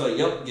everybody's like,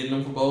 "Yep, getting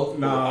them for both."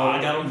 No,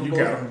 I got them for you both.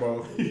 got them for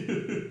both.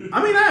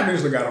 I mean, I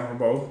eventually got them for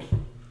both,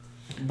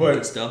 Good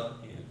but stuff.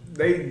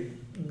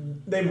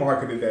 they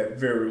marketed that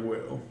very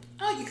well.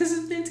 Oh, because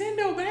it's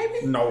Nintendo,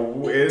 baby.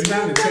 No, it's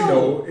not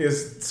Nintendo.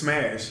 It's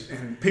Smash,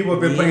 and people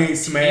have been playing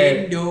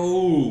Smash.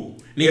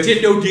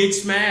 Nintendo did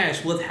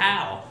Smash with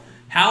How?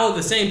 How are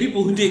the same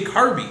people who did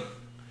Kirby?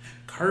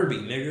 Kirby,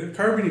 nigga.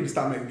 Kirby need to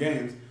stop making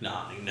games.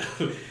 Nah, no.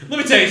 Let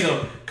me tell you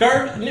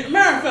something.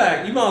 Matter of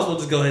fact, you might as well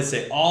just go ahead and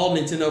say all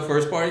Nintendo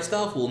first party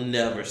stuff will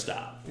never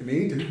stop. You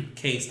need to.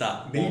 Can't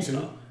stop. Need Won't to.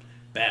 stop.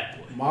 Bad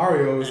boy.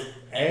 Mario's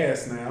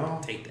ass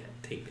now. Take that.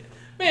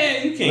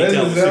 Man, you can't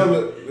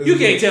you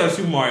can't tell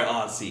Super Mario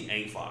Odyssey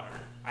ain't fire.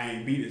 I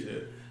ain't beat it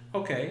yet.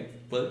 Okay,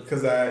 but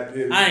Because I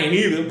ain't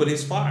either, but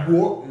it's fire.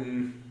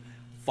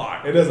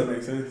 Fire. It doesn't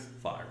make sense.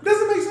 Fire. It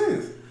doesn't make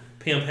sense.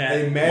 Pimp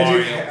Hat. A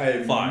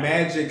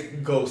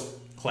magic ghost.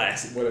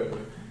 Classic. Whatever.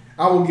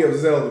 I will give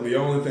Zelda the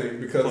only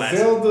thing because Classic.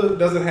 Zelda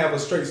doesn't have a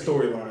straight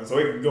storyline, so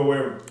it can go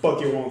wherever the fuck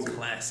it wants to.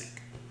 Classic.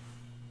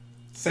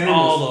 Samus.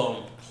 All of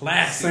them.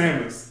 Classic.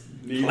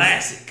 Samus.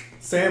 Classic.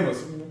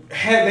 Samus. They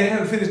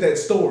haven't finished that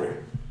story.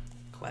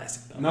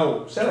 Classic, though.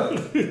 No, shut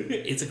up.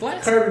 It's a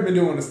classic. Kirby been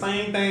doing the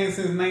same thing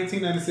since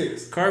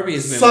 1996. Kirby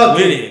has been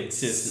winning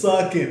since.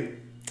 Sucking.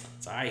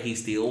 It's alright,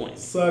 he's still winning.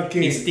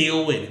 Sucking. He's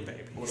still winning, baby.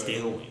 He's Whatever.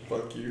 still winning.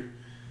 Fuck you.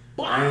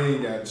 I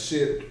ain't got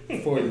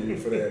shit for you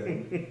for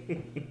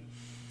that.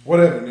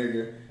 Whatever,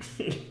 nigga.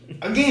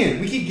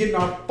 Again, we keep getting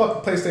off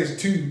fucking PlayStation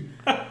 2.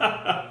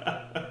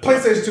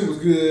 PlayStation 2 was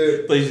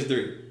good. PlayStation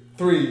 3.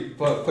 3,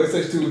 but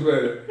PlayStation 2 was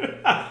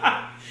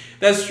better.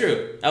 That's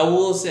true. I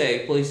will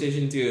say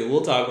PlayStation 2,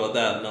 we'll talk about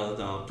that another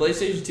time.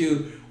 PlayStation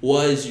 2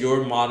 was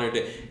your modern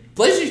day.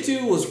 PlayStation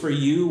 2 was for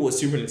you what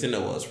Super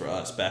Nintendo was for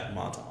us back in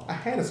my time. I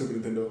had a Super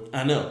Nintendo.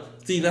 I know.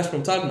 See, that's what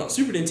I'm talking about.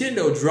 Super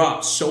Nintendo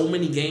dropped so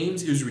many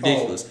games, it was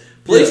ridiculous.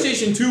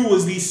 PlayStation 2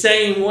 was the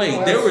same way.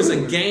 There was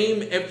a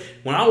game.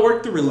 When I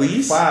worked the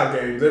release. Like 5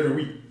 games every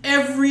week.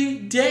 Every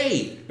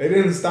day. They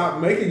didn't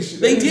stop making shit.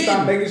 They didn't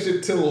stop making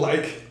shit till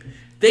like.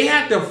 They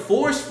had to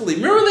forcefully.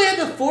 Remember, they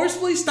had to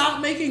forcefully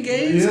stop making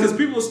games because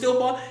people still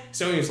bought.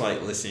 Sony was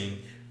like, "Listen,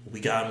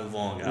 we gotta move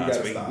on,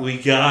 guys. We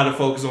gotta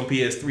focus on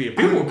PS3." And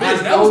people were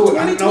pissed. That was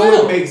 2012. I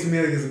know it makes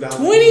millions of dollars.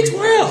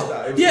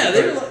 2012. Yeah,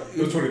 they were like, it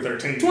was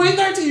 2013.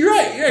 2013. You're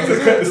right. Yeah, because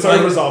they cut the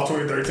servers off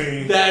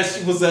 2013.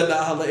 That was at the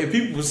highlight, and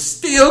people were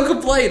still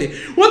complaining.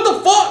 What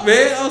the fuck,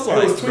 man? I was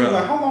like,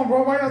 like, hold on,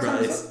 bro. Why y'all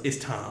talking about it's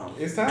time.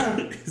 It's time.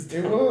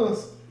 It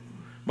was.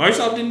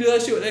 Microsoft didn't do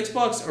that shit with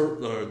Xbox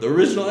or the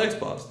original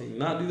Xbox. They did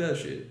not do that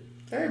shit.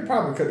 They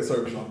probably cut the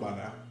servers off by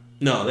now.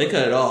 No, they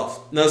cut it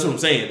off. That's what I'm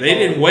saying. They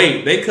didn't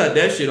wait. They cut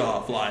that shit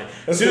off. Like,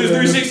 as soon as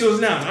 360 was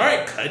announced, all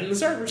right, cutting the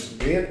servers.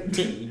 Dead.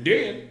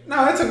 Dead.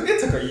 No, it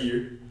took a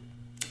year.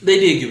 They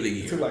did give it a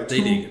year. It took like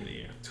they did give it a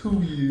year.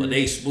 2 years. But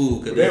they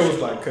smooth. They was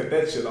like, cut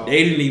that shit off.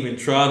 They didn't even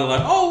try to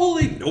like, oh, we'll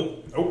leave.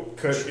 Nope.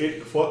 Cut it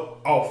the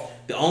fuck off.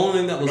 The only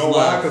thing that was left.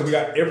 why? Because we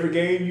got every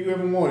game you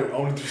ever wanted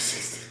on the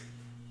 360.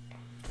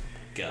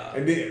 God.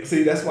 And then,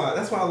 see, that's why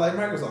I like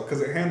Microsoft,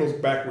 because it handles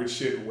backwards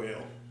shit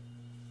well.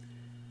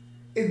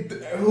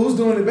 Who's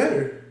doing it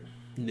better?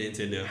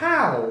 Nintendo.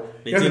 How?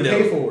 Nintendo. You have to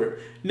pay for it.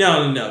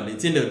 No.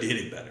 Nintendo did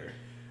it better.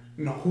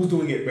 No, who's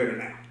doing it better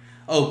now?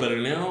 Oh, better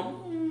now?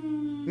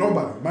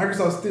 Nobody.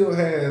 Microsoft still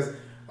has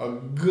a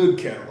good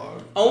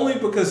catalog. Only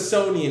because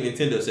Sony and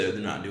Nintendo said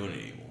they're not doing it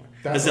anymore.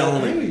 That's the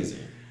only reason.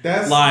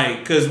 That's like,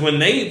 because when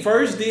they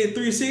first did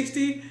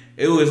 360,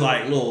 it was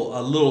like a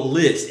little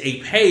list,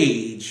 a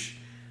page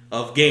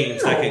of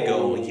games that could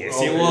go. Yes,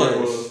 it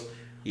was.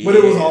 Yeah. But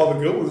it was all the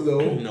good ones,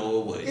 though.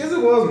 No, it wasn't. Yes,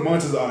 it was.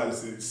 Munch's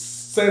Odyssey,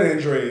 San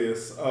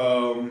Andreas,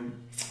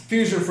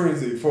 Fusion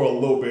Frenzy for a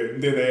little bit.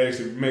 And then they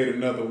actually made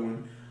another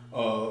one.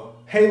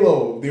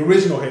 Halo, the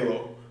original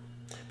Halo.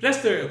 But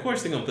that's of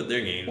course they're going to put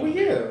their games. Well,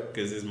 yeah.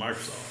 Because it's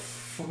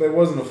Microsoft. There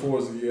wasn't a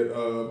Forza yet.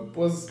 What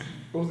was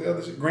the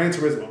other shit? Gran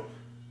Turismo.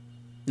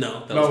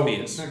 No, that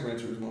was PS. Not Gran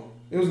Turismo.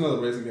 It was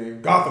another racing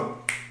game. Gotham.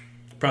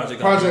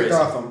 Project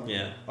Gotham.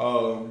 Yeah.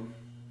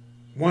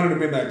 One of the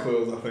Midnight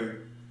Clubs, I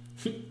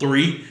think.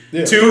 3.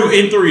 Yeah, 2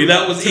 and 3.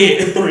 That was 2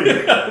 it. and 3.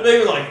 They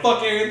were like,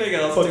 fuck everything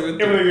else. Fuck 2 and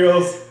 3. everything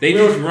else. They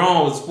just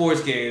wrong with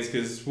sports games,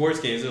 because sports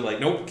games are like,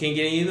 nope, can't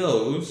get any of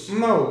those.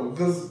 No,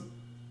 because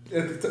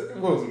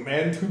what was it,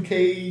 Madden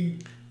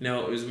 2K?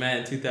 No, it was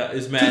Madden 2000. It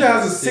was Madden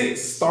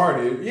 2006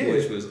 started, yeah.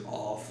 Which was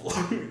awful.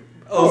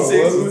 Oh,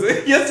 06 was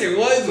it? Yes, it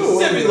was. It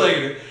was a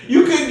simulator.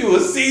 You couldn't do a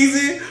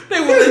season. They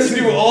wouldn't let you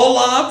do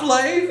online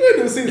play. You couldn't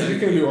do a season. You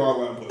couldn't do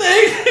online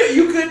play.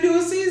 You couldn't do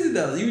a season,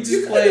 though. You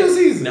just play. Do a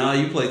season. No,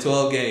 you play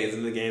 12 games,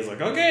 and the game's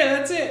like, okay,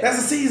 that's it. That's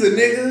a season,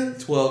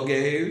 nigga. 12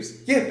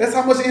 games. Yeah, that's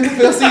how much the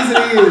NFL season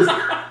is.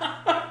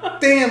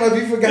 Damn, have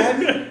you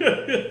forgotten?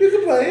 You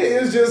can play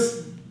it. It's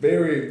just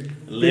very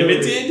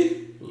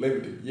limited.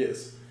 Limited,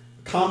 yes.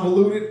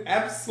 Convoluted,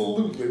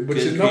 absolutely. But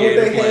Couldn't you know what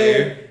they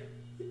had?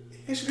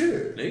 Yes, you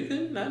could. No, you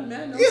couldn't. Not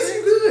Madden. Yes,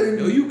 you could.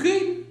 No, you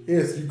couldn't.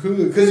 Yes, you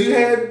could. Because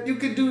you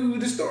could do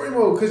the story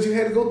mode. Because you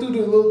had to go through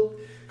the little.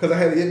 Because I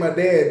had to get my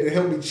dad to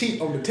help me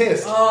cheat on the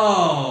test.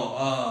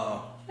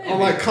 Oh. On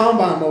like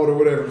combine mode or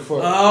whatever the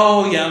fuck.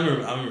 Oh yeah, I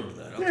remember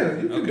that. Okay. Yeah,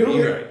 you can do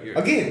you're it. Right, you're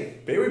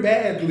Again, very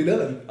badly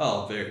done.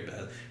 Oh, very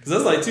bad.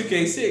 Because that's like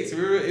 2K6.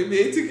 Remember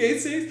NBA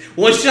 2K6?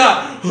 One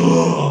shot.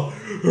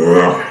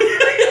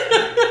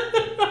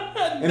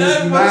 And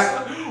it's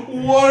not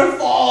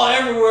waterfall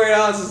everywhere.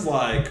 I was just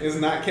like, it's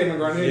not Kevin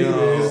Garnett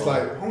either. It's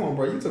like, hold on,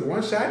 bro, you took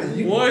one shot and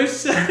you one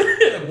shot.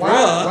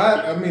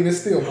 why? I mean, it's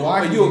still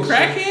blocky. Are you a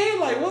crackhead?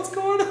 Like, what's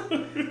going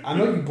on? I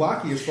know you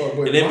blocky as fuck,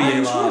 but and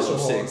NBA Live so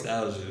 06,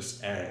 that was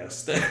just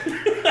ass.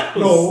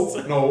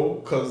 No,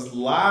 because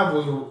Live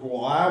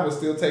was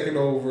still taking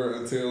over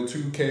until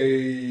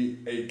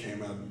 2K8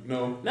 came out.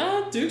 No,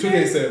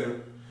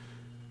 2K7.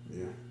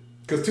 Yeah,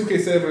 because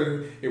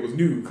 2K7 it was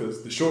new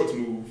because the shorts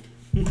moved.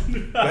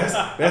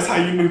 That's how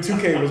you knew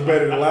 2K was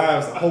better than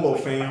Live. So, hold on,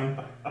 fam.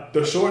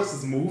 The shorts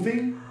is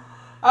moving.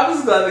 I'm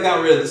just glad they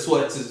got rid of the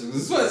sweat scissors. The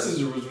sweat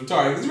scissors was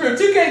retarded. Because remember,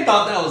 2K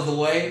thought that was the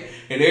way,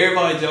 and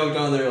everybody joked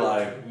on there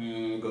like,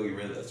 go get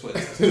rid of that sweat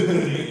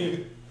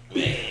scissors.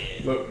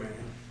 Man. Look, man.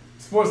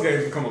 Sports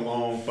games have come a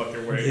long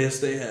fucking way. Yes,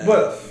 they have.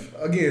 But,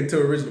 again, to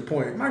original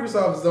point,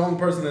 Microsoft is the only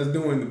person that's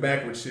doing the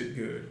backward shit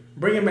good.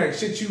 Bringing back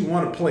shit you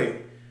want to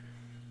play.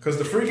 Because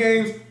the free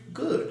games,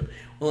 good.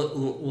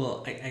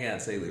 Well, I gotta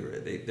say,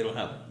 Leroy, they don't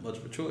have much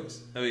of a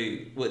choice. I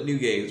mean, what new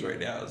games right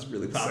now is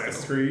really popular?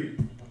 Assassin's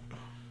Creed.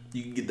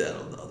 You can get that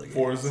on the other games.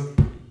 Forza.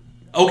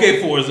 Okay,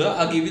 Forza.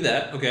 I'll give you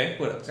that. Okay,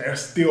 what else? They're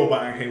still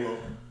buying Halo.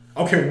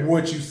 Okay,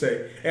 what you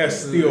say. They're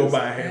still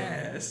buying Halo.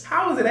 Ass.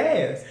 How is it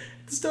ass?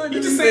 The story you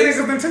just saying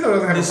that because Nintendo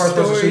doesn't have a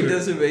first-person shooter.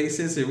 The story doesn't make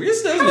sense.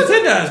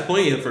 Nintendo has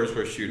plenty of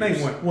first-person shooters.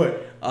 Name one.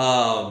 What?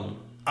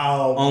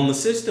 On the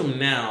system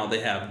now,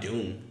 they have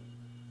Doom.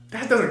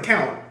 That doesn't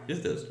count.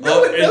 It does.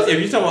 No, it doesn't. If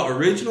you're talking about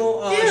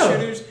original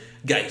shooters,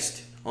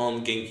 Geist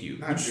on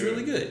GameCube, which is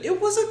really good. It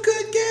was a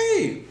good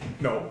game.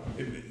 No,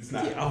 it's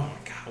not. Yeah, oh my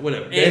god,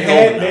 whatever. They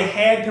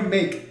had to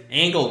make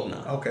and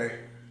GoldenEye. Okay,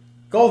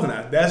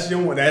 GoldenEye. That's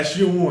your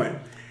one.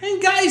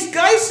 And Geist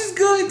is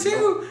good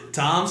too.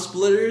 Tom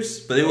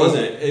Splitters, but it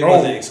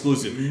wasn't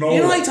exclusive. No.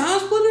 You don't like Tom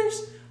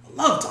Splitters? I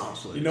love Tom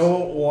Splitters. You know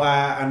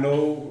why I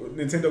know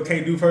Nintendo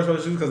can't do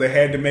first-person shooters? Because they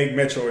had to make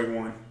Metroid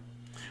 1.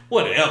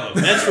 Whatever.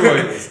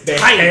 Metroid was they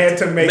tight. Had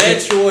to make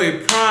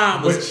Metroid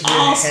Prime was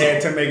awesome. They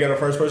had to make it a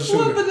first-person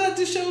shooter. Well, but that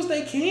just shows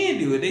they can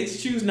do it. They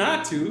just choose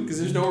not to because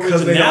there's no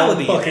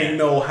originality. They don't fucking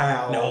know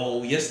how.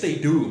 No, yes they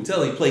do. I'm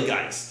telling you, play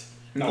Geist.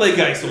 No. Play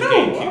Geist on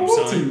GameCube,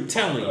 son. I'm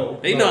telling you.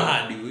 They know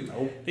how to do it.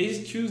 Nope. They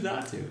just choose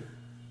not to.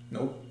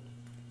 Nope.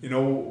 You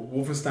know,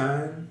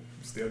 Wolfenstein,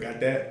 still got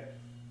that.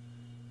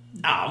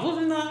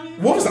 Wolfenstein.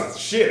 Wolfenstein's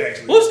shit,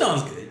 actually.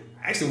 Wolfenstein's good.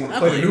 I actually want to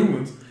play the new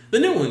ones. The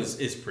new ones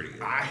is pretty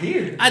good. I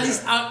hear.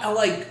 I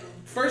like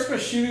first-person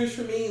shooters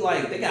for me.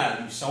 Like they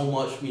gotta do so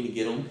much for me to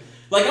get them.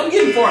 Like I'm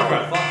getting Far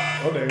Cry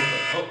 5. Oh, there.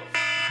 Oh,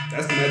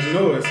 that's the magic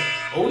noise.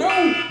 Oh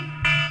no.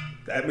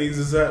 That means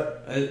it's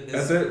up.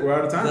 That's it. We're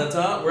out of time.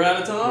 We're out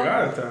of time. We're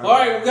out of time. All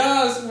right, well,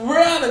 guys, we're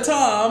out of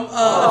time. If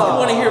you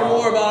want to hear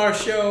more about our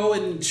show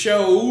and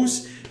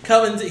shows,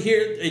 coming to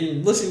hear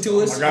and listen to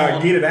us. Oh my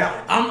God, get it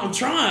out. I'm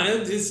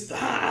trying. Just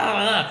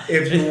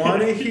if you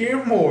want to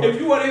hear more,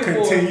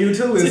 continue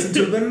to listen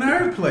to the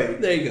Nerd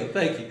Plate. There you go.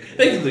 Thank you,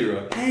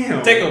 Leroy.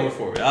 Damn. Take over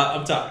for me.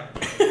 I'm tired.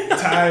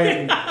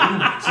 Tired.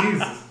 Ooh,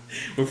 Jesus.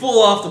 We're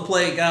full off the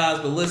plate, guys.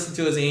 But listen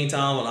to us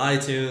anytime on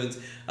iTunes,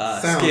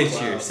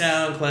 Stitcher,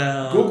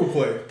 SoundCloud, Google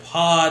Play,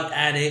 Pod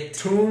Addict,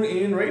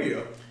 TuneIn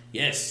Radio.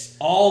 Yes,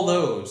 all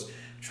those.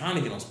 I'm trying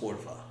to get on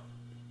Spotify.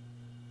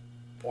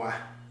 Why?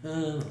 I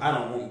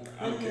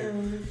don't care.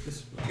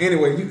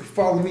 Anyway, you can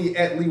follow me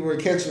at Leroy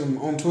Ketchum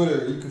on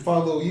Twitter. You can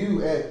follow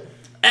you at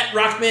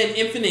Rockman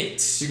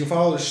Infinite. You can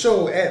follow the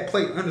show at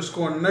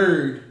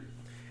Plate_Nerd.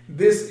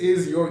 This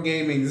is your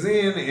gaming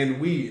zen, and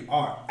we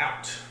are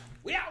out.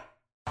 We out.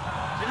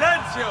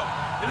 Silencio!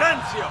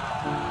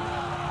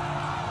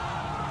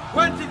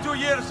 22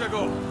 years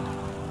ago,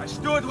 I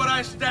stood where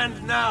I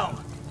stand now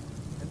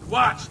and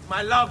watched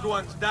my loved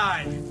ones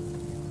die,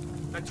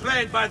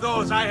 betrayed by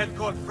those I had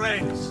called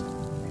friends.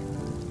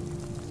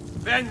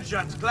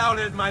 Vengeance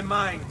clouded my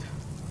mind.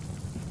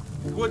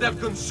 It would have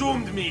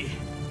consumed me,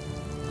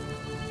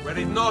 were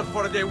it not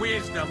for the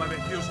wisdom of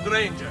a few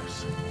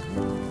strangers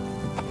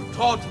who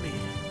taught me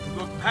to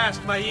look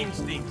past my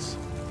instincts.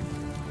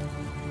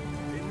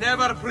 They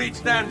never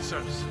preached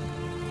answers,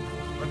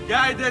 but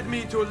guided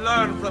me to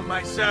learn from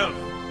myself.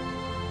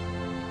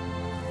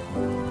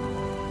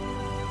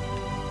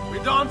 We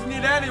don't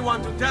need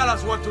anyone to tell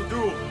us what to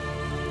do.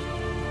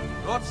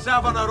 Not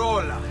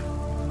Savonarola,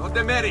 not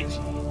the Medici.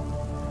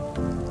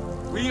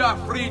 We are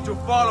free to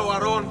follow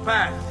our own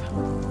path.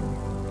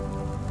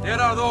 There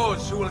are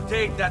those who will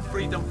take that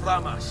freedom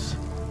from us.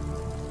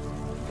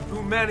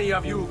 Too many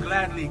of you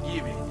gladly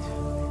give it.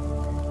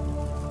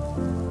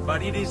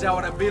 But it is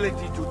our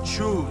ability to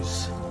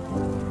choose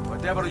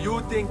whatever you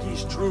think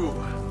is true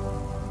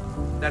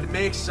that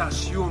makes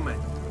us human.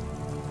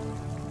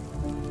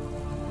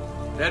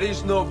 There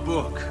is no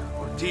book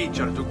or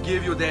teacher to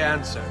give you the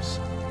answers,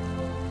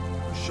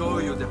 to show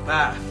you the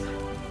path.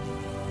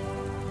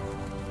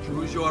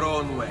 Choose your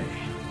own way.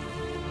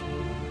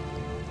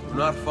 Do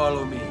not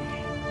follow me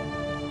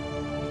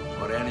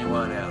or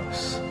anyone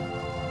else.